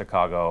 Atlanta,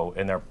 Chicago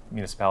in their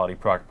municipality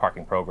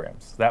parking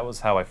programs. That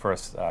was how I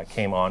first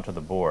came onto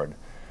the board.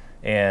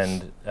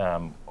 And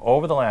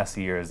over the last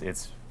years,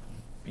 it's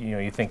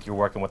you think you're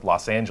working with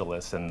Los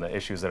Angeles and the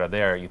issues that are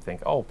there, you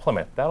think, oh,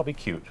 Plymouth, that'll be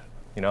cute,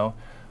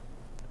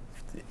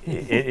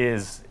 It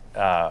is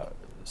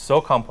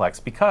so complex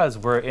because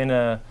we're in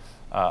a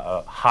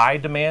high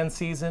demand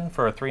season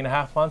for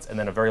 3.5 months and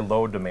then a very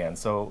low demand.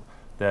 So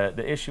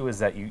the issue is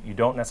that you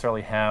don't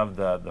necessarily have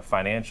the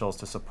financials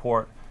to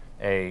support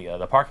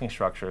the parking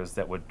structures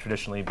that would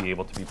traditionally be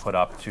able to be put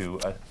up to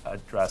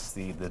address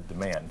the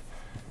demand.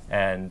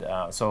 And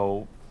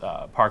so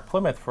Park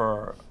Plymouth,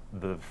 for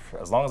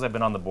as long as I've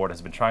been on the board,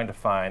 has been trying to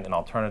find an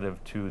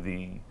alternative to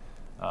the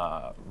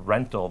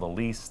rental, the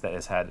lease that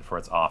is had for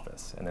its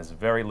office. And there's a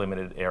very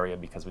limited area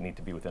because we need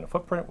to be within a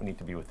footprint, we need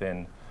to be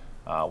within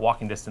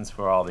walking distance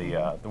for all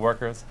the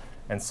workers.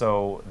 And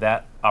so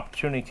that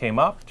opportunity came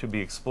up to be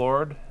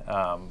explored,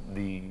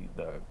 the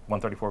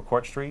 134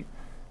 Court Street.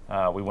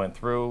 We went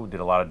through,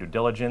 did a lot of due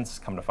diligence,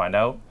 come to find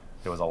out,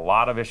 There was a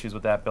lot of issues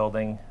with that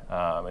building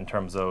in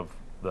terms of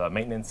the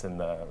maintenance and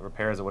the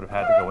repairs that would have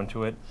had to go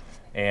into it.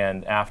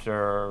 And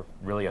after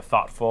really a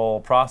thoughtful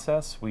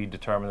process, we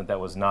determined that that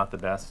was not the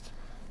best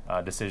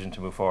decision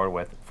to move forward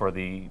with for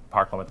the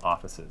Park Plymouth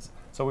offices.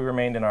 So we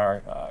remained in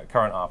our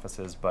current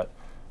offices, but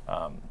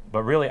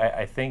really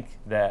I think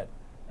that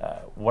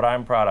what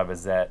I'm proud of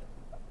is that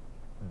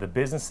the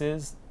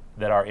businesses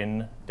that are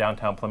in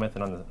downtown Plymouth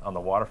and on the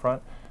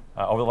waterfront,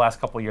 over the last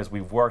couple of years,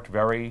 we've worked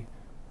very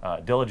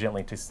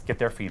diligently to get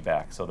their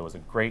feedback. So there was a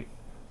great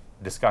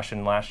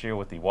discussion last year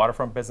with the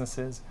waterfront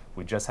businesses.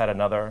 We just had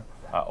another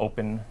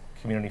open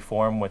community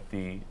forum with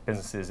the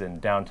businesses in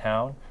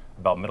downtown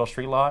about Middle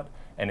Street Lot,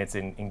 and it's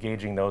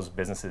engaging those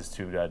businesses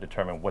to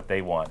determine what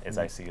they want, as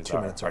I see as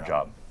our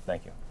job.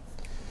 Thank you.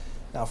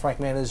 Now, Frank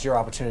Mann, it is your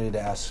opportunity to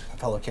ask a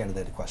fellow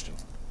candidate a question.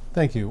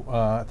 Thank you.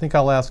 I think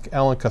I'll ask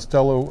Alan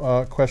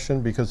Costello a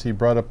question because he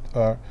brought up,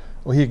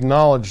 well, he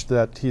acknowledged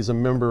that he's a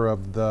member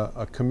of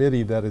a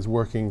committee that is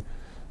working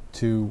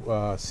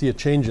to see a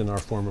change in our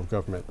form of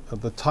government.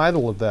 The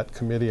title of that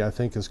committee, I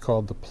think, is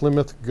called the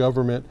Plymouth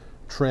Government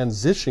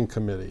Transition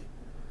Committee.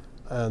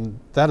 And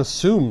that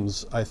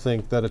assumes, I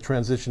think, that a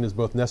transition is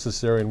both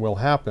necessary and will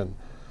happen,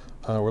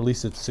 or at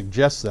least it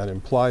suggests that,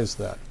 implies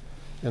that.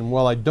 And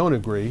while I don't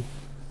agree,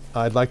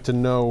 I'd like to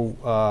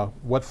know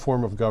what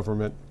form of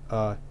government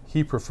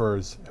he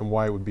prefers and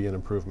why it would be an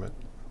improvement.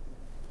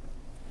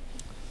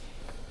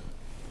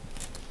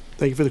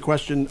 Thank you for the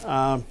question.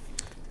 I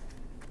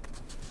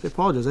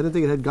apologize. I didn't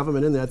think it had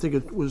government in there. I think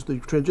it was the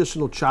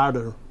transitional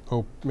charter.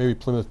 Oh, maybe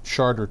Plymouth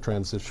Charter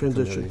Transition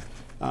Committee.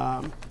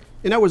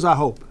 And that was our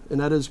hope, and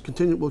that is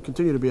will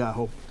continue to be our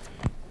hope,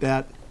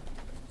 that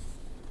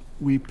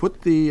we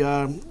put the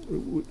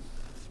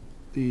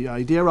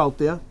idea out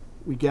there.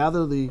 We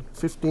gather the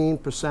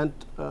 15%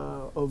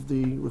 of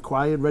the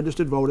required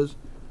registered voters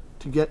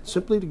to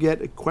simply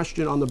get a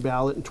question on the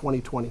ballot in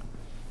 2020.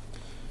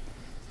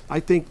 I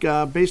think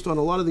based on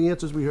a lot of the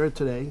answers we heard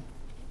today,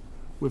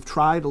 we've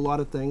tried a lot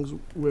of things.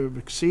 We've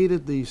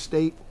exceeded the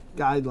state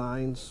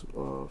guidelines,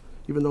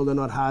 even though they're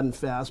not hard and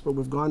fast, but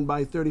we've gone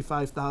by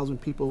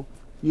 35,000 people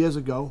years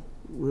ago.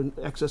 We're in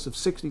excess of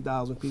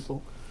 60,000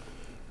 people.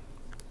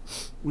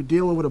 We're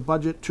dealing with a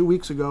budget 2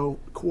 weeks ago,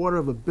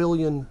 $250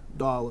 million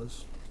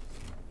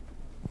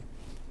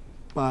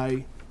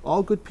by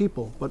all good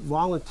people, but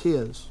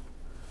volunteers,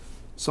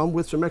 some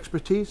with some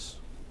expertise,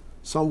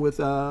 some with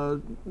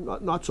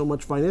not so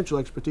much financial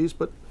expertise,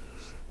 but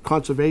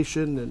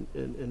conservation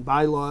and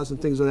bylaws and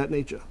things of that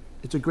nature.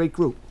 It's a great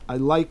group. I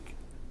like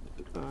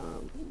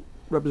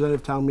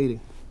representative town meeting.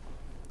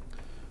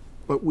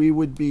 But we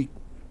would be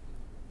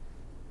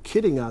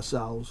kidding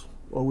ourselves,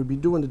 or we'd be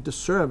doing a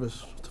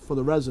disservice for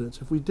the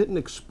residents if we didn't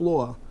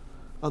explore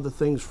other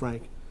things,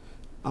 Frank.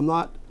 I'm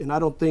not, and I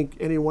don't think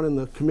anyone in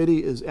the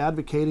committee is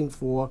advocating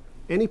for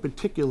any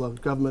particular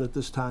government at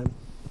this time.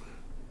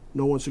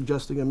 No one's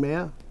suggesting a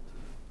mayor.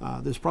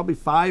 There's probably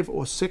 5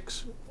 or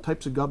 6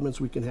 types of governments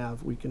we can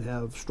have. We can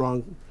have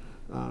strong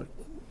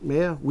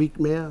mayor, weak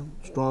mayor,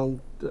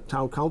 strong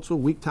town council,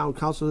 weak town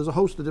council. There's a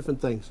host of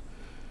different things.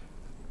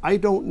 I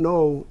don't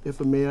know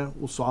if a mayor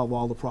will solve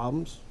all the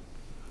problems.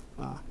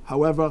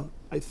 However,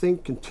 I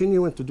think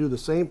continuing to do the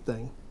same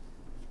thing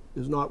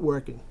is not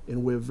working,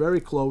 and we're very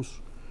close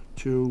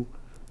to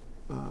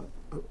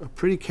a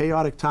pretty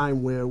chaotic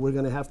time where we're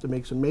going to have to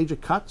make some major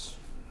cuts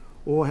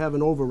or have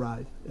an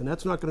override, and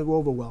that's not going to go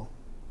over well.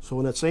 So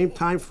in that same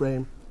time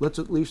frame, let's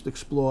at least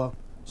explore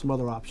some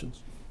other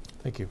options.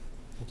 Thank you.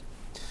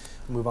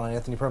 Move on,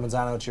 Anthony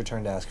Provenzano. It's your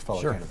turn to ask a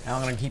fellow candidate.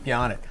 I'm going to keep you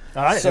on it.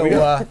 All right.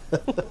 So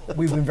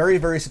we've been very,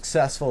 very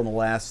successful in the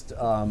last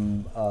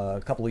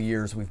couple of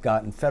years. We've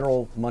gotten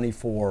federal money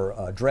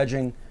for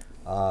dredging.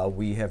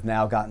 We have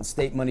now gotten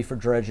state money for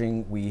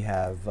dredging. We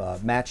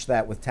have matched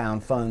that with town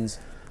funds.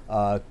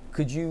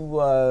 Could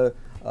you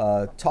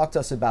talk to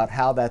us about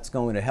how that's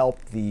going to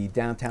help the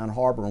downtown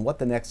harbor and what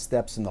the next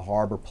steps in the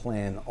harbor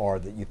plan are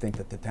that you think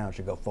that the town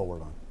should go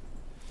forward on?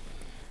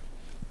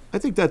 I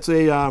think that's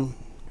a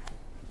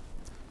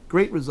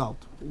great result.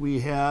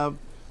 We have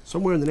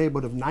somewhere in the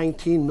neighborhood of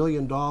 $19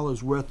 million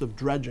worth of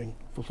dredging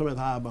for Plymouth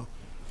Harbor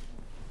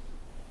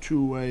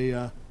to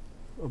a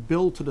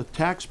bill to the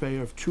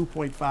taxpayer of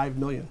 $2.5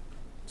 million.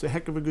 It's a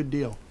heck of a good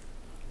deal.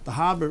 The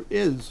harbor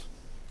is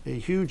a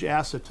huge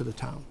asset to the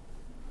town.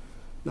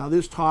 Now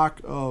there's talk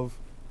of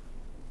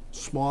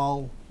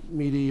small,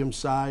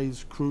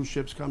 medium-sized cruise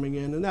ships coming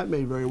in, and that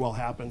may very well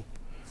happen,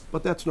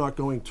 but that's not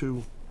going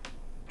to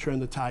turn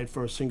the tide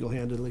for us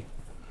single-handedly.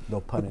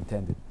 No pun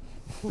intended.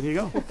 There you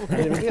go.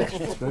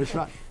 Very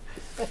smart.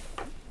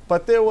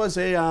 But there was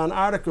an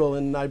article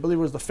in, I believe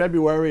it was the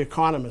February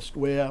Economist,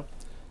 where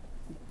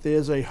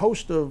there's a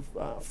host of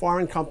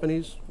foreign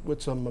companies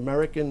with some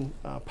American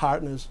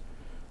partners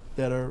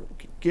that are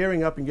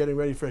gearing up and getting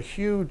ready for a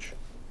huge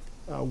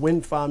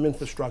wind farm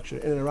infrastructure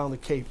in and around the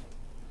Cape.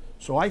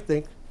 So I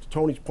think, to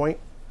Tony's point,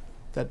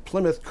 that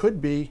Plymouth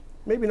could be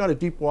maybe not a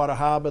deep water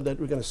harbor that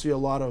we're going to see a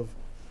lot of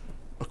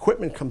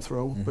equipment come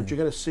through, but you're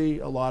going to see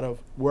a lot of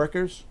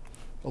workers,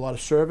 a lot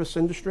of service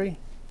industry.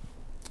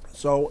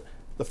 So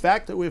The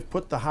fact that we've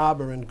put the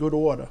harbor in good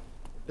order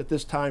at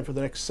this time for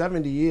the next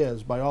 70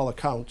 years by all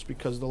accounts,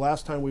 because the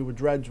last time we were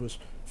dredged was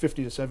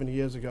 50 to 70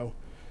 years ago,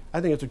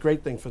 I think it's a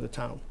great thing for the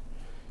town.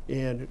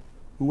 And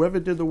whoever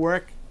did the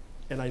work,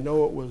 and I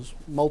know it was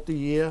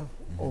multi-year,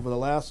 over the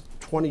last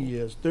 20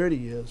 years, 30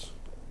 years,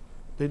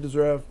 they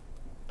deserve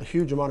a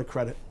huge amount of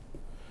credit.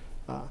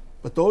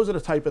 But those are the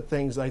type of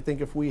things I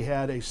think if we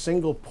had a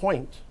single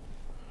point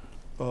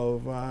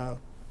of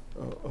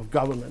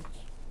government,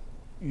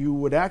 you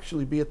would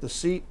actually be at the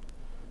seat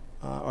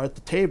or at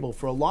the table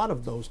for a lot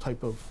of those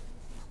type of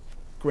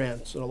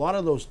grants and a lot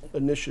of those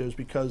initiatives,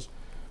 because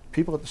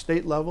people at the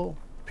state level,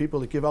 people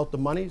that give out the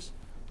monies,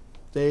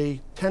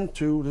 they tend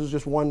to, this is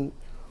just one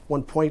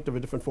point of a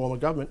different form of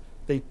government,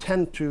 they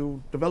tend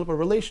to develop a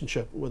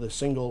relationship with a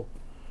single,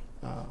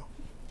 I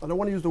don't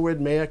want to use the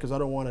word mayor because I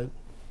don't want to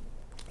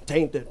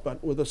taint it,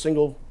 but with a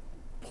single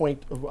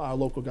point of our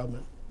local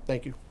government.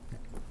 Thank you.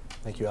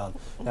 Thank you, Alan.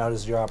 Now it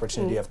is your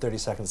opportunity. You have 30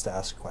 seconds to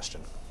ask a question.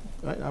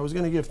 I was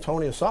going to give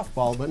Tony a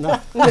softball, but no.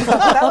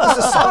 That was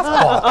a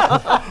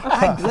softball.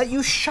 I let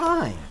you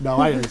shine. No,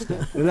 I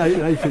understand. I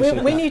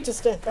appreciate We that. need to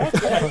step back.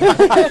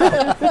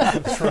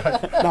 That's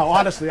right. No,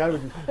 honestly, I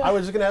was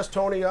just going to ask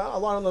Tony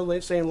along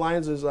the same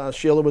lines as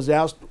Sheila was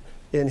asked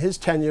in his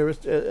tenure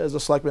as a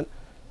selectman.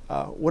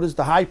 What is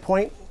the high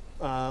point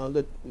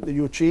that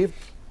you achieved?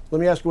 Let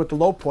me ask you what the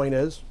low point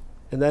is,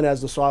 and then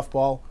as the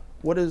softball,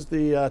 what is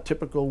the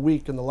typical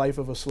week in the life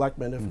of a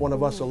selectman if one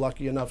of us are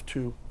lucky enough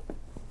to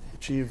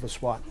achieve a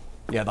spot?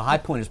 Yeah, the high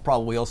point is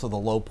probably also the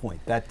low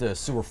point. That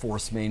sewer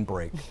force main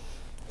break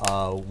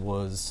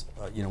was,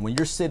 when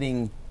you're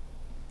sitting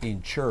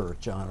in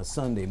church on a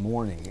Sunday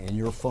morning and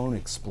your phone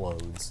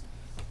explodes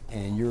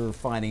and you're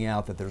finding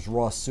out that there's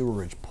raw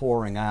sewerage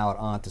pouring out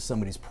onto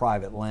somebody's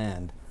private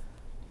land,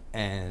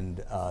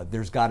 and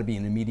there's got to be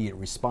an immediate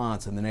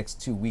response. In the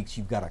next 2 weeks,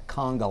 you've got a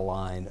conga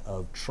line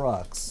of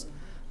trucks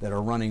that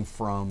are running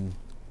from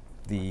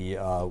the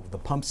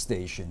pump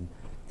station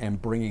and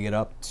bringing it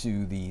up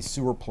to the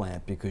sewer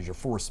plant because your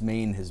force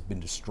main has been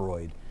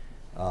destroyed.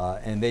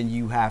 And then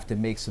you have to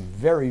make some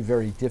very,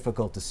 very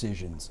difficult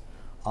decisions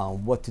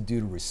on what to do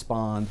to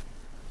respond,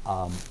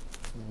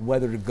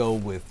 whether to go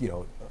with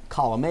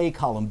column A,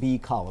 column B,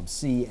 column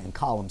C, and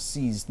column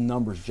C's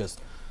numbers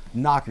just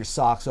knock your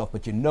socks off,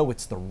 but you know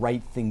it's the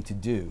right thing to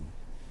do,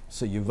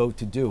 so you vote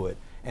to do it.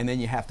 And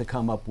then you have to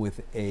come up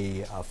with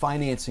a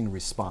financing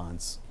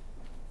response.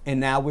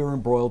 And now we're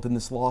embroiled in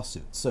this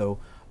lawsuit. So,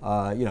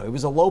 it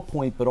was a low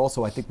point, but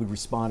also I think we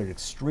responded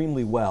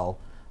extremely well.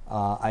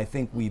 I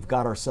think we've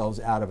got ourselves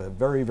out of a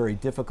very, very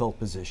difficult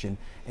position,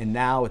 and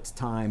now it's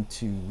time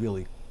to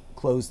really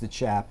close the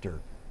chapter,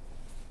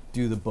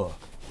 do the book,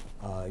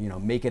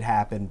 make it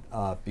happen,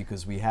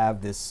 because we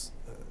have this.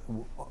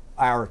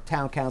 Our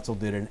town council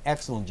did an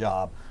excellent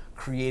job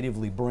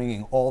creatively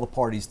bringing all the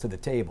parties to the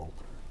table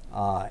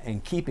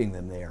and keeping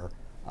them there.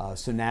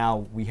 So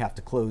now we have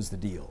to close the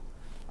deal.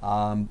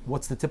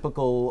 What's the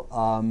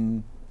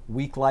typical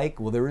week like?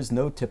 Well, there is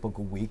no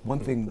typical week. One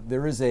thing,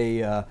 there is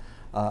a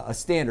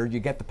standard. You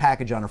get the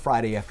package on a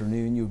Friday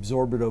afternoon. You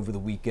absorb it over the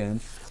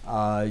weekend.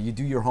 You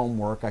do your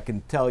homework. I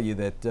can tell you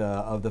that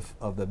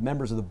of the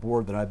members of the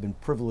board that I've been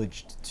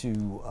privileged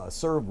to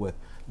serve with,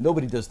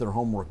 nobody does their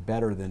homework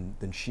better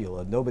than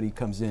Sheila. Nobody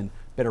comes in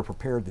better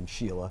prepared than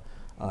Sheila.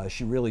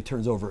 She really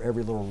turns over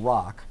every little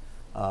rock,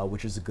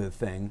 which is a good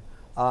thing.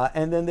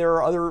 And then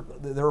there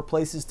are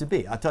places to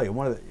be. I'll tell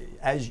you,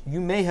 as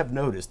you may have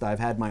noticed, I've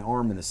had my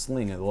arm in a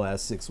sling in the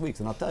last 6 weeks,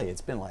 and I'll tell you,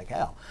 it's been like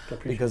hell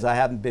because I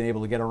haven't been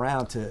able to get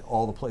around to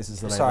all the places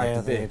that I'd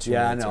like to be.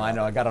 Yeah, I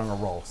know. I got on a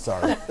roll.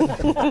 Sorry.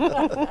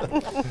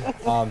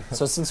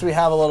 So since we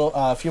have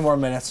a few more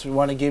minutes, we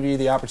want to give you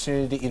the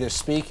opportunity to either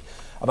speak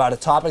about a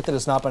topic that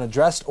has not been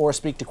addressed or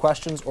speak to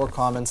questions or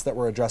comments that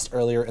were addressed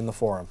earlier in the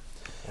forum.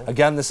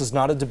 Again, this is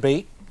not a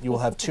debate. You will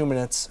have 2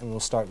 minutes, and we'll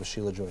start with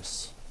Shelagh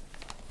Joyce.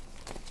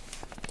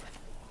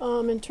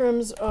 In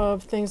terms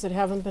of things that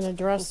haven't been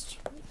addressed,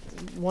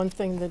 one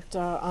thing that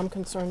I'm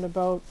concerned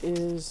about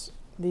is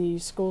the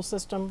school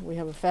system. We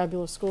have a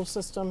fabulous school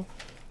system.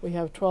 We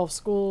have 12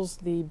 schools.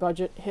 The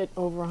budget hit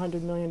over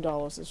 $100 million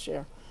this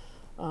year.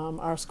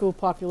 Our school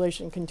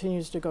population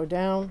continues to go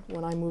down.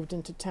 When I moved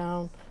into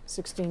town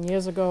 16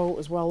 years ago, it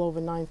was well over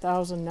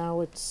 9,000.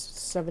 Now it's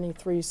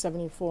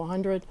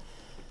 7,400.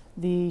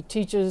 The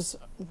teachers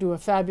do a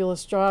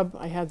fabulous job.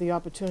 I had the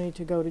opportunity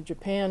to go to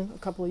Japan a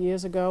couple of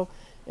years ago,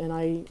 and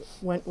I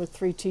went with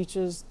 3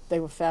 teachers. They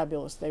were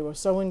fabulous. They were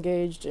so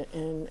engaged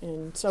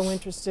and so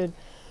interested.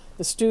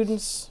 The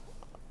students,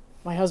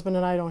 my husband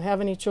and I don't have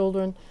any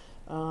children,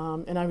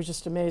 and I was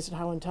just amazed at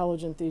how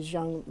intelligent these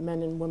young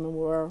men and women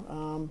were,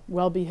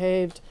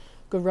 well-behaved,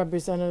 good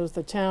representatives of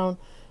the town,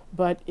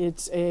 but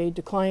it's a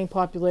declining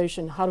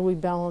population. How do we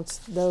balance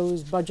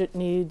those budget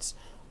needs?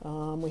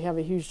 We have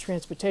a huge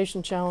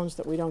transportation challenge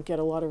that we don't get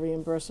a lot of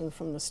reimbursement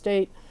from the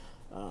state.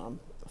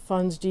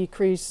 Funds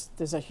decrease.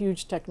 There's a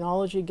huge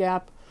technology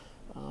gap.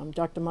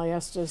 Dr.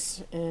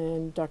 Maestas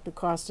and Dr.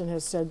 Costin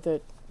has said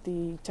that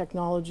the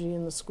technology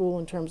in the school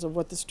in terms of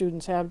what the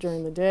students have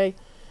during the day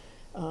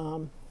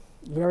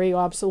very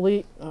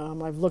obsolete.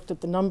 I've looked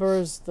at the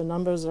numbers. The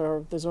numbers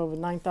are, there's over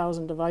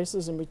 9,000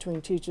 devices, and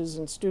between teachers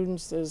and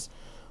students, there's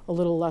a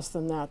little less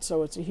than that.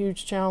 So it's a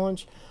huge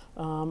challenge.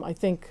 I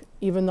think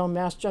even though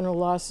Mass General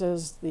Law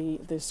says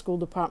the school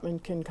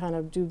department can kind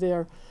of do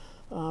their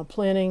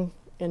planning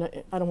in a,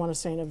 I don't want to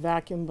say in a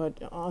vacuum, but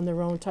on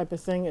their own type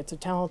of thing. It's a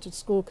talented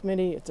school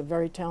committee. It's a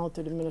very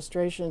talented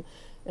administration.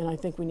 And I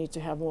think we need to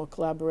have more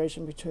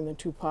collaboration between the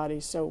two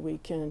parties so we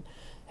can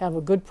have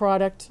a good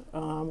product.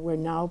 We're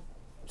now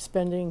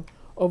spending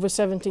over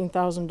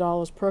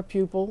 $17,000 per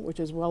pupil, which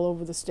is well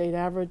over the state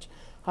average.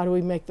 How do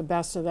we make the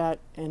best of that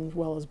and as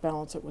well as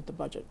balance it with the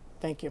budget?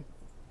 Thank you.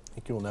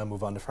 Thank you. We'll now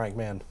move on to Frank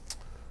Mann.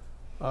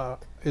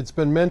 It's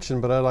been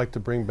mentioned, but I'd like to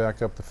bring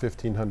back up the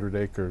 1,500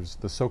 acres,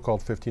 the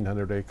so-called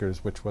 1,500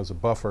 acres, which was a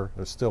buffer,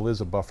 or still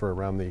is a buffer,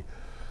 around the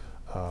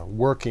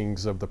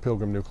workings of the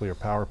Pilgrim Nuclear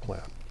Power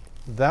Plant.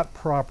 That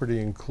property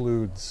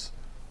includes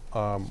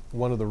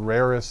one of the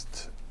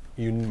rarest,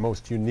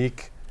 most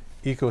unique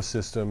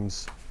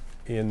ecosystems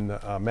in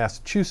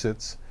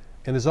Massachusetts,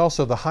 and is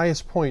also the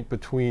highest point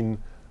between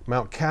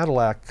Mount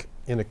Cadillac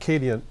in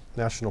Acadia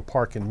National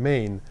Park in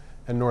Maine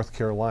and North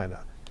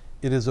Carolina.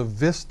 It is a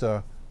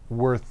vista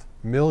worth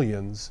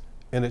millions,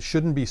 and it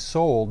shouldn't be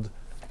sold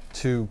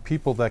to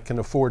people that can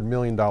afford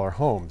million-dollar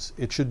homes.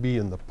 It should be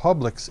in the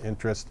public's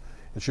interest.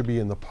 It should be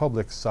in the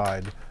public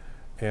side.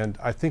 And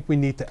I think we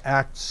need to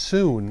act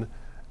soon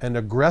and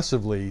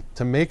aggressively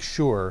to make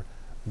sure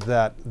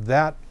that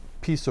that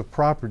piece of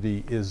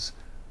property is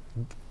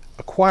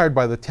acquired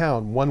by the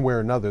town one way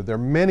or another. There are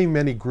many,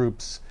 many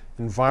groups,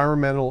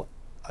 environmental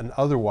and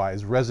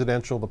otherwise,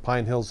 residential, the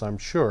Pine Hills, I'm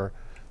sure,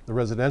 the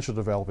residential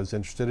developer is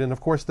interested, and of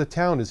course the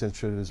town is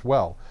interested as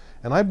well.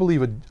 And I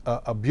believe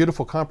a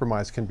beautiful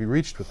compromise can be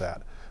reached with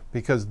that,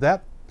 because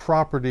that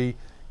property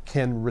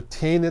can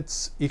retain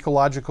its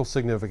ecological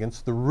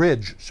significance. The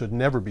ridge should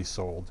never be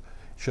sold.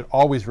 It should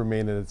always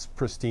remain in its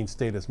pristine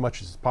state as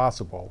much as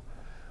possible.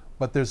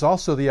 But there's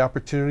also the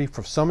opportunity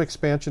for some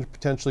expansion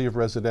potentially of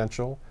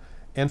residential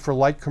and for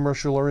light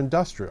commercial or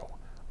industrial.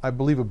 I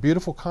believe a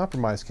beautiful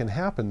compromise can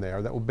happen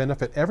there that will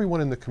benefit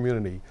everyone in the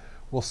community,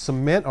 will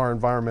cement our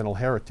environmental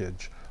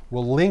heritage,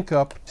 will link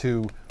up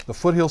to the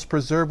Foothills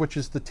Preserve, which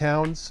is the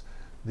town's,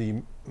 the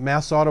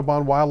Mass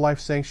Audubon Wildlife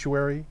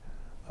Sanctuary,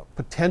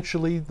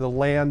 potentially the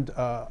land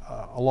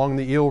along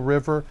the Eel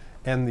River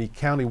and the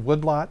county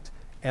woodlot,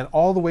 and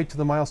all the way to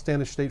the Miles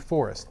Standish State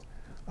Forest.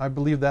 I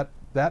believe that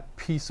that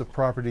piece of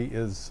property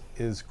is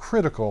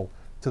critical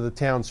to the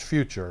town's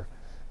future,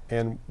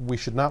 and we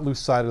should not lose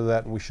sight of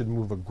that, and we should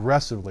move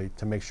aggressively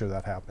to make sure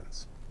that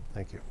happens.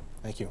 Thank you.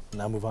 Thank you.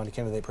 Now move on to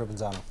candidate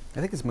Provenzano.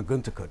 I think it's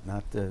Maguntakut,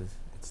 not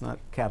it's not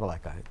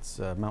Cadillac. It's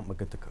Mount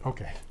Maguntakut.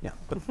 Okay. Yeah,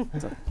 but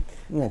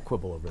we won't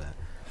quibble over that.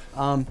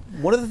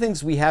 One of the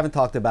things we haven't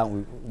talked about,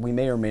 we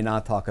may or may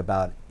not talk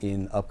about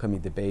in upcoming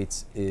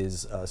debates,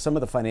 is some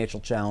of the financial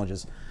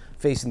challenges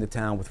facing the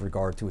town with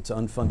regard to its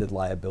unfunded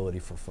liability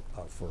for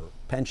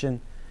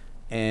pension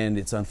and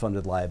its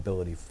unfunded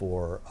liability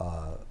for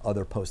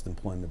other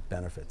post-employment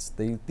benefits.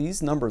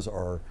 These numbers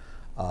are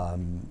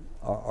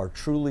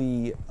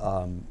truly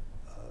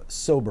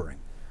sobering.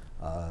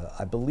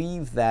 I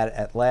believe that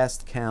at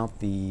last count,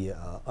 the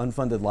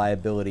unfunded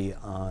liability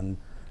on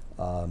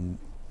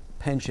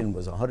pension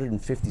was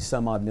 150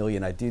 some odd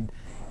million. I did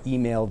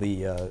email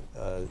the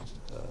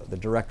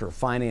director of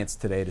finance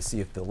today to see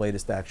if the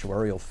latest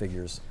actuarial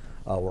figures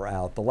were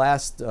out. The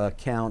last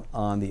count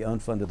on the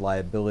unfunded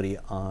liability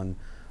on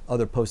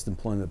other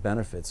post-employment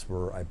benefits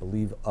were, I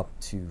believe, up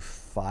to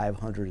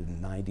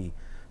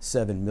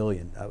 597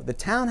 million. The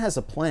town has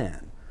a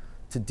plan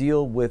to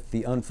deal with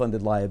the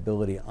unfunded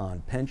liability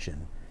on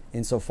pension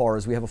insofar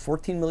as we have a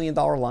 $14 million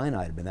line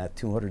item in that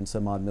 $200 and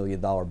some odd million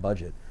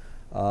budget,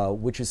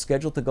 which is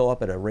scheduled to go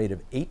up at a rate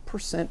of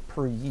 8%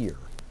 per year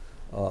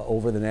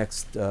over the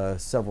next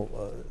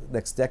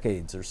next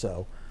decades or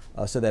so,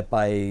 so that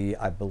by,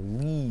 I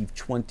believe,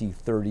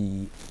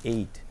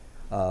 2038,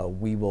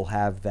 we will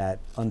have that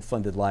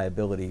unfunded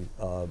liability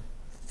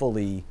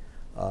fully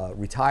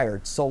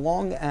retired, so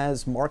long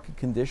as market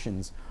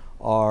conditions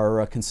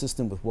are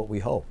consistent with what we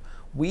hope.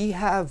 We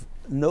have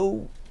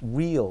no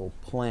real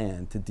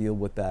plan to deal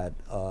with that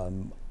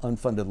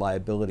unfunded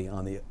liability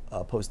on the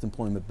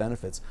post-employment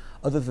benefits,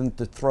 other than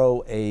to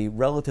throw a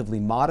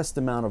relatively modest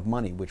amount of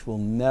money, which will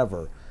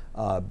never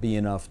be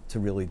enough to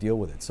really deal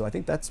with it. So I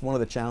think that's one of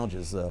the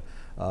challenges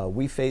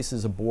we face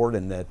as a board,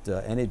 and that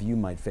any of you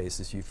might face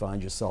as you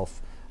find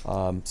yourself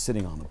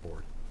sitting on the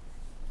board.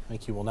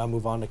 Thank you. We'll now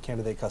move on to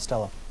candidate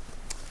Costello.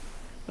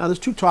 Now, there's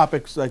two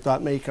topics I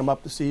thought may come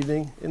up this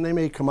evening, and they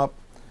may come up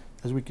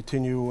as we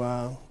continue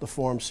the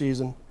forum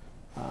season.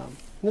 And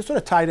they're sort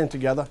of tied in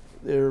together.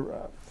 They're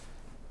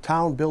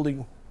town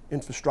building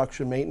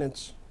infrastructure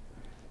maintenance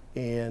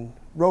and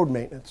road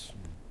maintenance.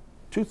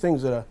 Two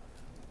things that are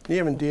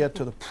near and dear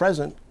to the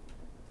present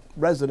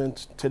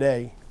residents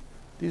today.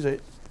 These are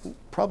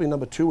probably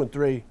number 2 and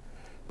 3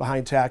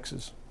 behind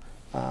taxes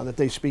that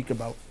they speak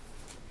about.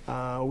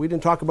 We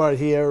didn't talk about it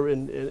here,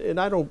 and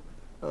I don't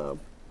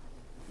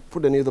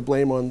put any of the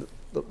blame on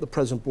the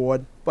present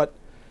board. But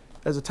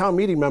as a town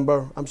meeting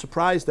member, I'm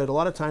surprised that a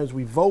lot of times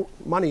we vote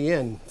money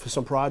in for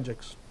some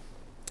projects,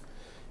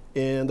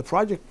 and the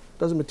project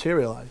doesn't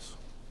materialize.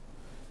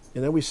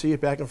 And then we see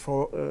it back in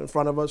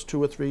front of us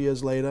 2 or 3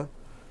 years later.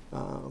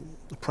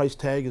 The price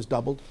tag is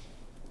doubled.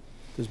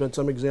 There's been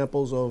some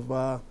examples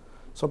of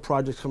some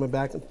projects coming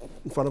back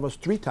in front of us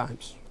 3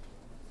 times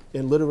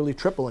and literally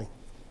tripling.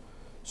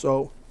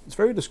 So it's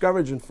very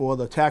discouraging for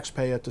the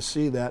taxpayer to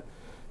see that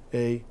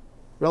a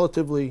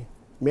relatively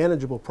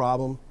manageable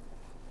problem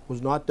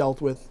was not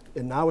dealt with,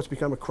 and now it's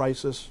become a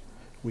crisis.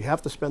 We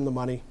have to spend the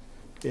money,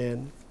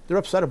 and they're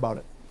upset about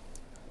it.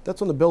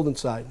 That's on the building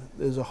side.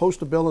 There's a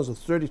host of buildings, there's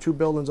 32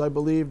 buildings, I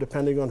believe,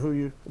 depending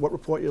on what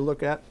report you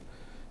look at.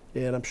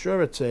 And I'm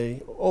sure it's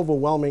a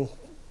overwhelming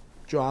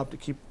job to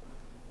keep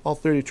all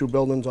 32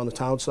 buildings on the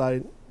town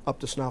side up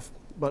to snuff.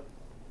 But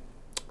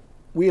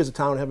we as a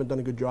town haven't done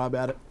a good job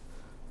at it.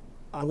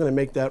 I'm going to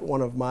make that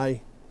one of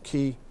my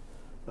key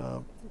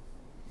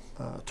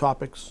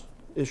topics,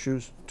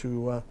 issues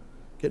to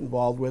get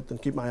involved with and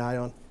keep my eye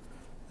on,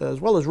 as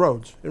well as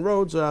roads. And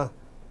roads,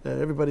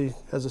 everybody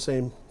has the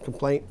same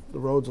complaint. The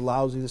roads are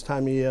lousy this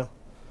time of year.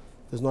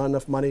 There's not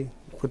enough money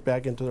put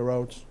back into the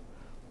roads.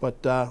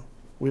 But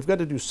we've got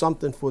to do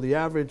something for the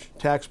average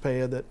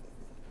taxpayer that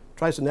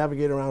tries to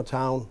navigate around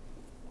town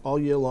all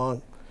year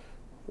long.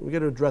 We've got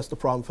to address the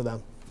problem for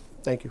them.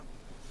 Thank you.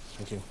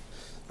 Thank you.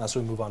 So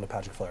we move on to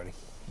Patrick Flaherty.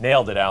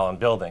 Nailed it, Alan.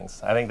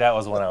 Buildings. I think that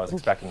was one I was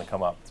expecting to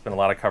come up. It's been a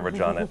lot of coverage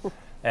on it.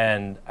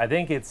 And I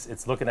think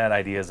it's looking at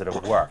ideas that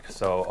have worked.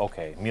 So,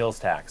 okay, meals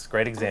tax,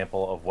 great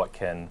example of what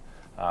can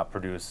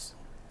produce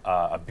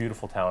a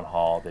beautiful town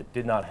hall that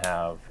did not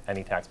have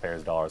any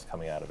taxpayers' dollars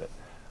coming out of it.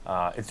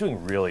 It's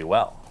doing really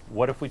well.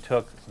 What if we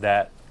took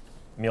that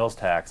meals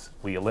tax,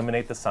 we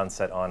eliminate the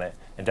sunset on it,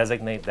 and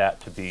designate that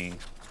to be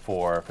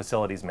for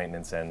facilities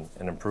maintenance and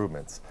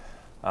improvements?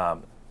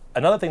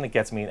 Another thing that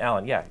gets me, and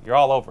Alan, yeah, you're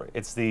all over it.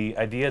 It's the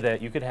idea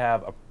that you could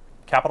have a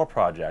capital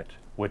project,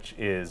 which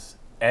is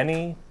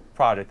any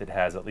project that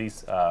has at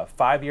least a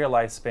 5-year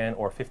lifespan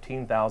or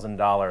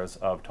 $15,000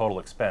 of total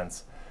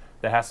expense,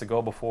 that has to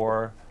go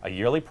before a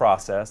yearly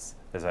process.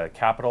 There's a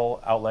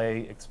capital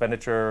outlay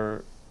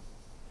expenditure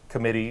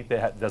committee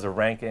that does a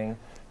ranking,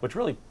 which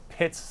really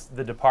pits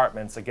the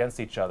departments against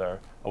each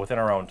other within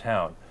our own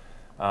town.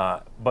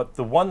 But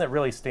the one that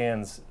really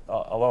stands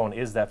alone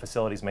is that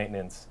facilities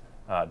maintenance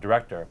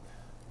director.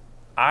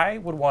 I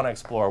would want to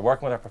explore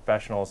working with our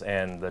professionals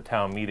and the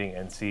town meeting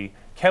and see,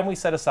 can we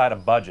set aside a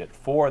budget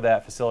for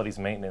that facilities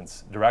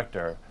maintenance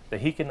director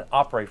that he can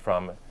operate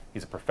from?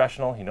 He's a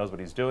professional, he knows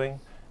what he's doing,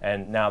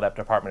 and now that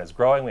department is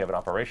growing, we have an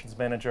operations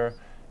manager,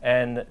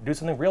 and do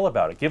something real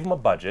about it. Give him a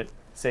budget.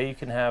 Say you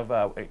can have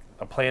a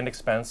planned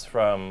expense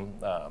from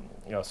a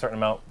certain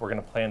amount. We're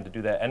going to plan to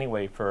do that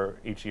anyway for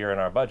each year in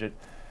our budget,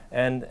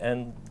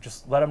 and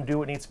just let him do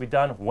what needs to be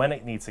done when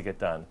it needs to get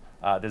done.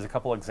 There's a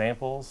couple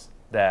examples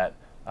that,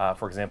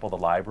 for example, the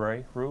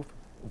library roof,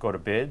 go to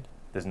bid,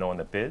 there's no one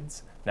that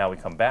bids. Now we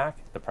come back,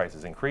 the price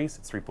has increased,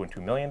 it's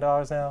 $3.2 million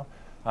now.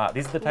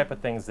 These are the type of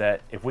things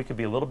that if we could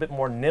be a little bit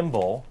more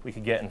nimble, we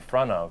could get in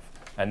front of,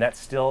 and that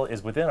still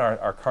is within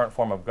our current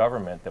form of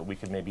government, that we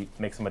could maybe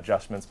make some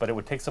adjustments, but it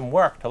would take some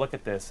work to look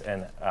at this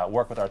and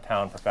work with our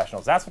town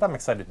professionals. That's what I'm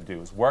excited to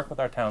do, is work with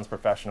our town's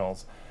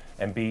professionals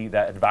and be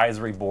that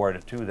advisory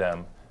board to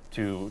them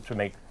to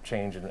make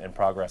change and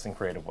progress in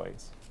creative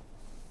ways.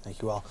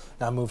 Thank you all.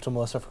 Now move to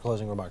Melissa for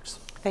closing remarks.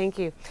 Thank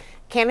you.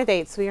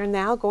 Candidates, we are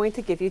now going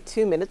to give you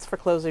 2 minutes for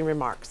closing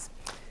remarks.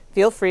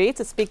 Feel free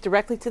to speak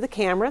directly to the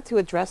camera to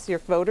address your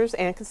voters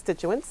and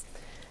constituents.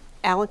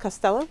 Alan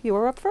Costello, you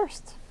are up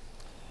first.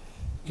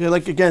 Okay, I'd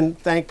like to again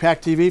thank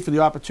PACTV for the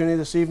opportunity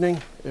this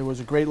evening. It was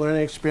a great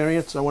learning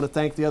experience. I want to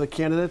thank the other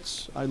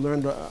candidates. I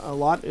learned a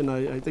lot, and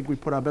I think we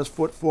put our best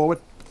foot forward.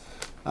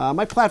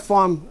 My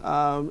platform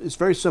is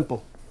very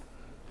simple.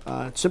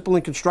 It's simple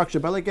in construction,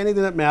 but like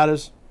anything that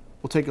matters,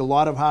 will take a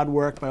lot of hard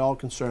work by all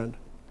concerned.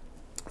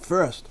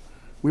 First,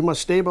 we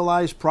must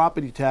stabilize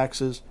property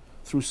taxes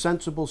through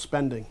sensible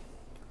spending.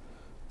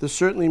 This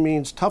certainly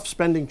means tough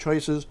spending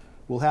choices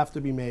will have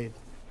to be made.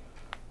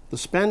 The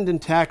spend and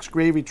tax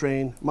gravy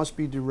train must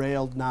be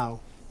derailed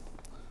now.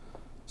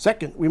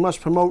 Second, we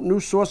must promote new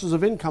sources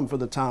of income for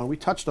the town. We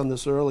touched on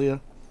this earlier.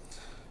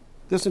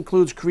 This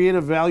includes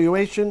creative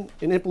valuation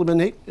and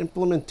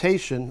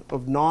implementation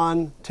of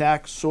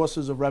non-tax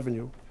sources of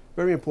revenue.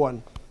 Very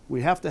important.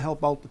 We have to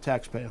help out the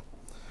taxpayer.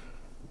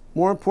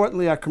 More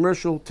importantly, our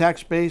commercial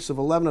tax base of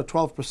 11 or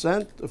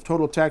 12% of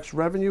total tax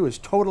revenue is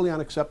totally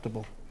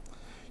unacceptable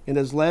and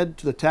has led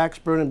to the tax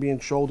burden being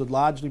shouldered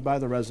largely by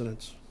the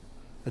residents.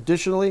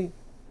 Additionally,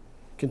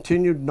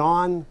 continued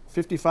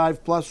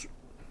non-55 plus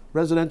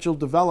residential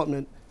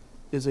development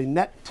is a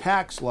net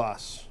tax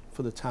loss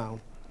for the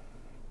town,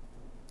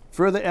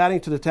 further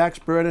adding to the tax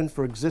burden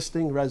for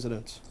existing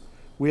residents.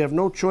 We have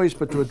no choice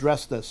but to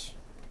address this.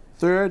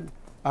 Third,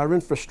 our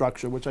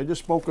infrastructure, which I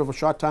just spoke of a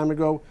short time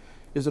ago,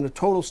 is in a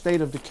total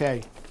state of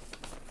decay.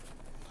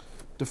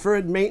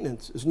 Deferred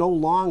maintenance is no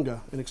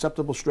longer an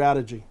acceptable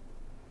strategy.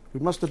 We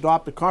must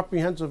adopt a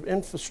comprehensive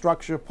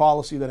infrastructure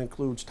policy that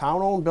includes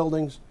town-owned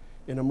buildings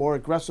and a more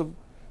aggressive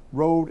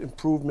road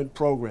improvement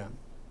program.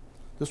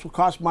 This will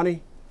cost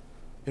money.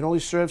 It only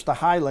serves to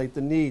highlight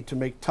the need to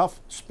make tough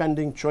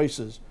spending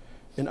choices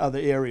in other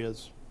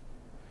areas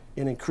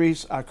and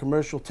increase our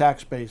commercial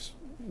tax base,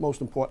 most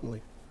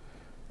importantly.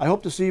 I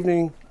hope this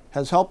evening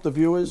has helped the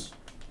viewers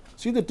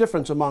see the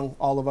difference among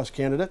all of us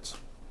candidates.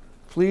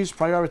 Please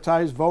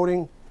prioritize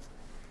voting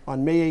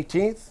on May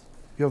 18th.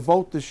 Your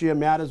vote this year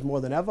matters more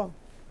than ever.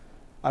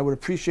 I would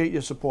appreciate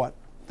your support.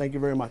 Thank you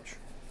very much.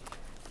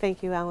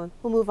 Thank you, Alan.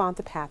 We'll move on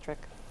to Patrick.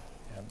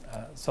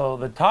 So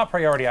the top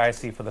priority I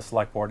see for the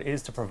Select Board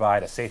is to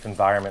provide a safe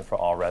environment for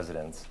all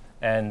residents.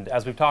 And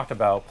as we've talked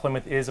about,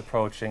 Plymouth is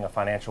approaching a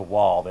financial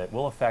wall that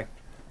will affect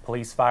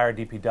police, fire,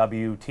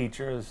 DPW,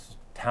 teachers,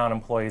 town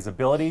employees'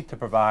 ability to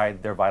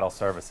provide their vital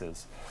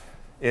services.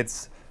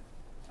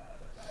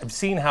 I've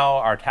seen how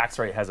our tax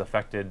rate has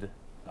affected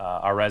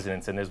our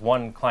residents, and there's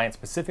one client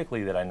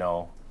specifically that I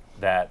know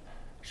that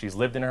she's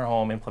lived in her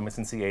home in Plymouth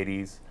since the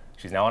 80s.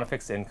 She's now on a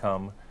fixed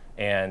income,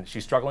 and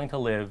she's struggling to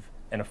live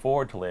and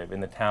afford to live in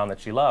the town that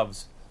she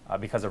loves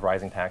because of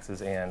rising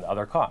taxes and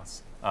other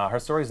costs. Her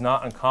story is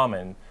not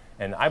uncommon,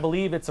 and I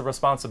believe it's a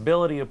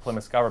responsibility of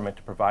Plymouth's government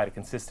to provide a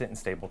consistent and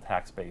stable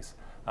tax base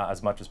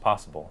as much as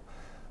possible.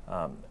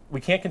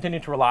 We can't continue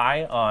to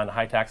rely on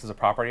high taxes of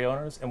property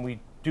owners, and we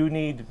do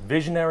need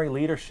visionary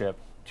leadership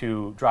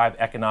to drive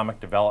economic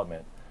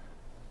development.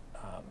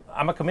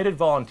 I'm a committed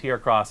volunteer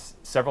across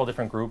several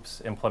different groups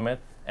in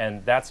Plymouth,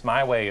 and that's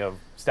my way of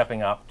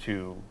stepping up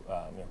to,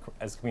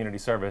 as community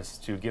service,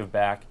 to give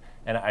back.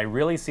 And I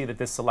really see that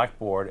this Select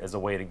Board is a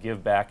way to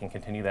give back and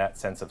continue that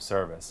sense of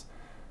service.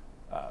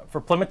 For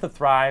Plymouth to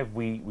thrive,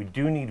 we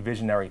do need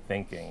visionary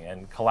thinking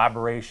and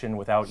collaboration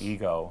without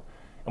ego.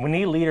 And we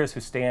need leaders who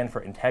stand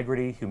for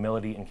integrity,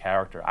 humility, and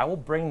character. I will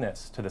bring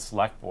this to the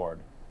Select Board,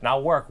 and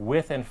I'll work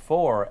with and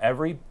for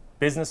every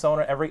business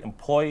owner, every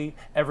employee,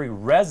 every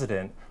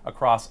resident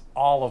across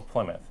all of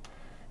Plymouth.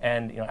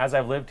 And as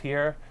I've lived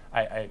here,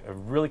 I've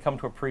really come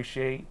to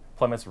appreciate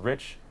Plymouth's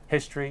rich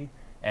history,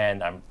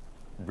 and I'm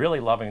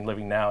really loving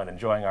living now and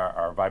enjoying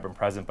our vibrant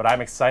present. But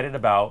I'm excited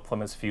about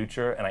Plymouth's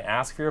future, and I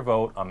ask for your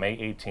vote on May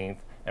 18th.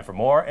 And for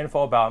more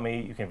info about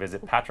me, you can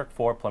visit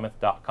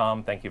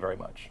patrick4plymouth.com. Thank you very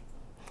much.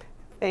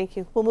 Thank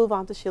you. We'll move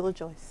on to Shelagh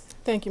Joyce.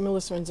 Thank you,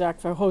 Melissa and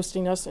Zach, for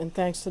hosting us, and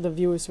thanks to the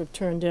viewers who have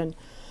turned in.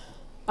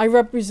 I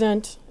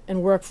represent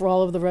and work for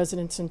all of the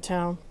residents in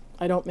town.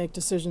 I don't make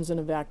decisions in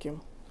a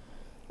vacuum.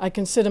 I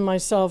consider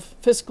myself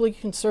fiscally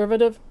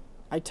conservative.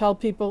 I tell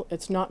people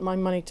it's not my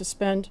money to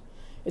spend,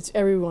 it's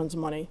everyone's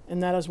money,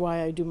 and that is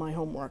why I do my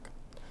homework.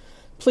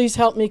 Please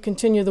help me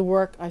continue the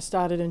work I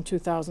started in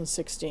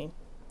 2016.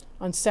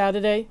 On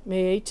Saturday,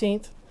 May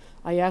 18th,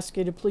 I ask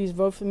you to please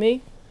vote for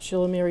me,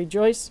 Shelagh Mary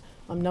Joyce.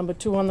 I'm number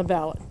 2 on the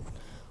ballot,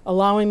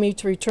 allowing me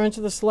to return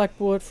to the Select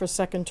Board for a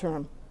second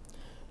term.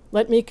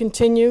 Let me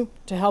continue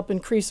to help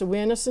increase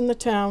awareness in the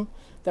town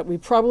that we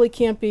probably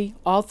can't be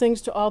all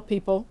things to all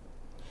people.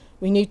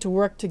 We need to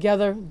work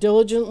together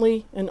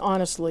diligently and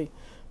honestly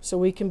so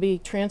we can be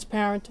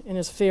transparent and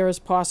as fair as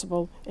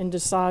possible in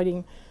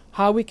deciding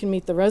how we can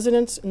meet the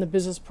residents and the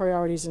business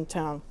priorities in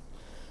town.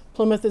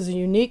 Plymouth is a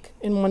unique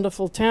and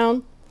wonderful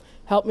town.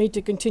 Help me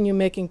to continue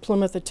making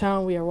Plymouth a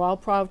town we are all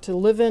proud to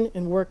live in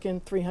and work in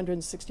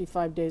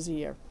 365 days a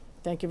year.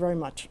 Thank you very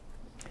much.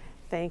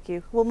 Thank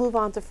you. We'll move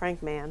on to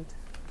Frank Mand.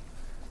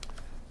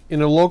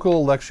 In a local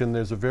election,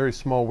 there's a very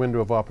small window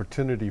of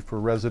opportunity for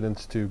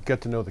residents to get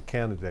to know the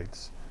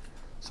candidates.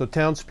 So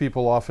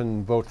townspeople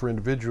often vote for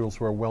individuals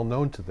who are well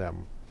known to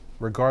them,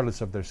 regardless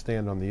of their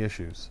stand on the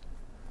issues.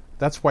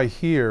 That's why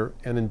here,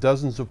 and in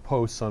dozens of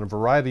posts on a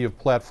variety of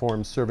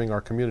platforms serving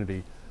our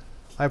community,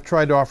 I've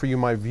tried to offer you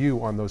my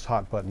view on those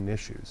hot-button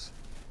issues.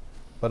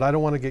 But I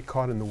don't want to get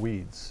caught in the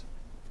weeds.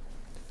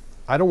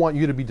 I don't want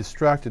you to be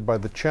distracted by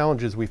the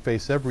challenges we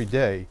face every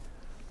day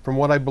from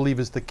what I believe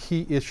is the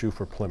key issue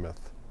for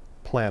Plymouth: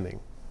 planning.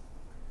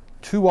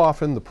 Too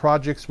often, the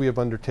projects we have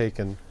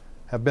undertaken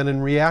have been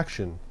in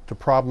reaction to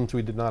problems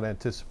we did not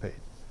anticipate.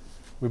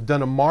 We've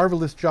done a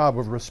marvelous job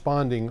of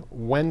responding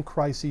when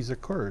crises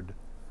occurred.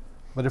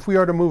 But if we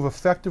are to move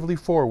effectively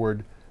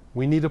forward,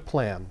 we need a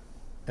plan.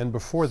 And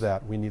before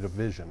that, we need a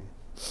vision.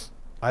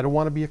 I don't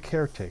want to be a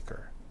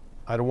caretaker.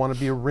 I don't want to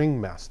be a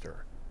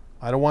ringmaster.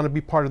 I don't want to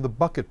be part of the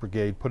bucket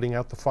brigade putting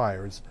out the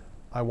fires.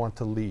 I want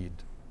to lead.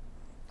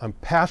 I'm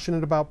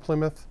passionate about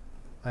Plymouth.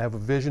 I have a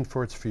vision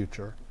for its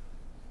future.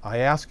 I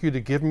ask you to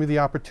give me the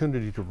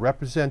opportunity to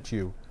represent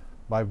you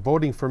by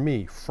voting for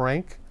me,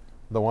 Frank,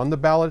 though on the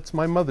ballot it's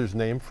my mother's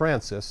name,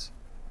 Francis,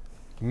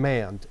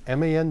 Mand,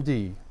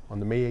 M-A-N-D, on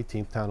the May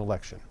 18th town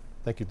election.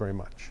 Thank you very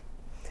much.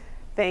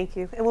 Thank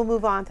you. And we'll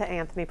move on to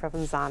Anthony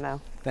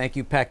Provenzano. Thank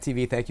you,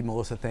 PACTV. Thank you,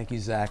 Melissa. Thank you,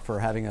 Zach, for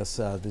having us.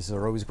 These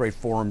are always great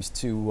forums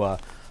to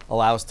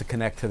allow us to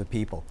connect to the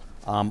people.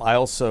 I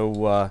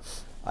also,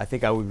 I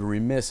think I would be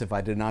remiss if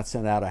I did not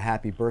send out a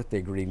happy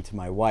birthday greeting to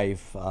my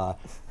wife.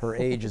 Her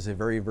age is a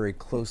very, very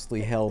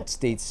closely held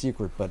state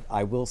secret, but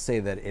I will say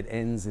that it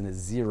ends in a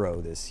 0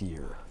 this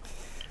year.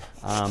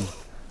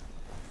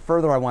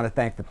 further, I want to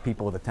thank the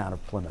people of the town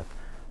of Plymouth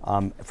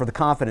for the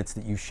confidence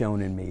that you've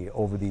shown in me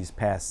over these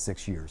past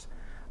 6 years.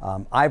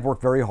 I've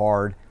worked very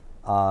hard,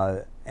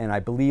 and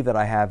I believe that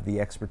I have the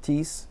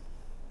expertise,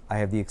 I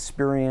have the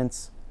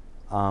experience,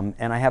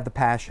 and I have the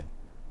passion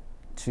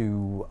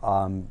to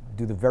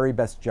do the very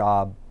best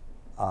job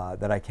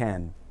that I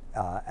can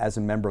as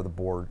a member of the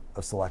Board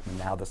of Selectmen,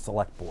 now the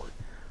Select Board.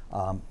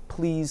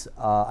 Please,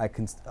 I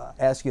can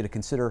ask you to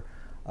consider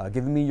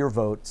giving me your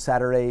vote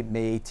Saturday,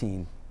 May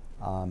 18.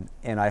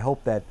 And I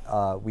hope that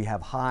we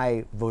have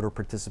high voter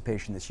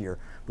participation this year,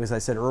 because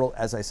as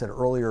I said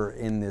earlier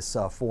in this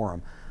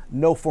forum,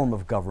 no form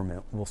of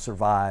government will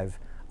survive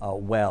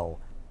well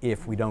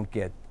if we don't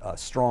get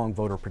strong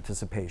voter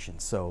participation.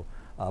 So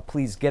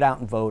please get out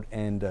and vote,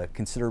 and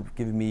consider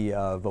giving me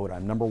a vote.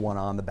 I'm #1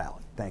 on the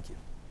ballot. Thank you.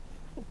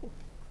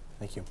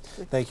 Thank you.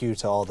 Thank you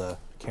to all the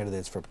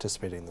candidates for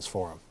participating in this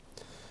forum.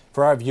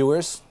 For our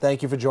viewers,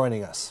 thank you for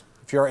joining us.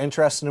 If you are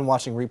interested in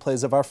watching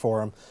replays of our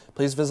forum,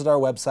 please visit our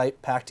website,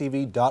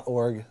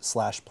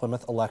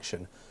 pactv.org/Plymouth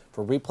election,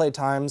 for replay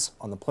times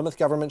on the Plymouth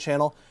Government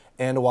Channel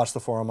and to watch the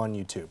forum on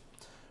YouTube.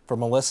 For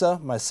Melissa,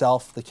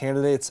 myself, the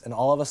candidates, and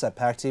all of us at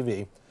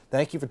PACTV,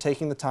 thank you for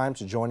taking the time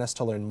to join us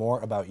to learn more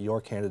about your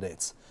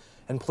candidates.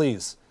 And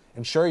please,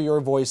 ensure your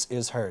voice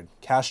is heard.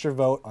 Cast your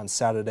vote on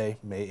Saturday,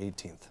 May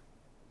 18th.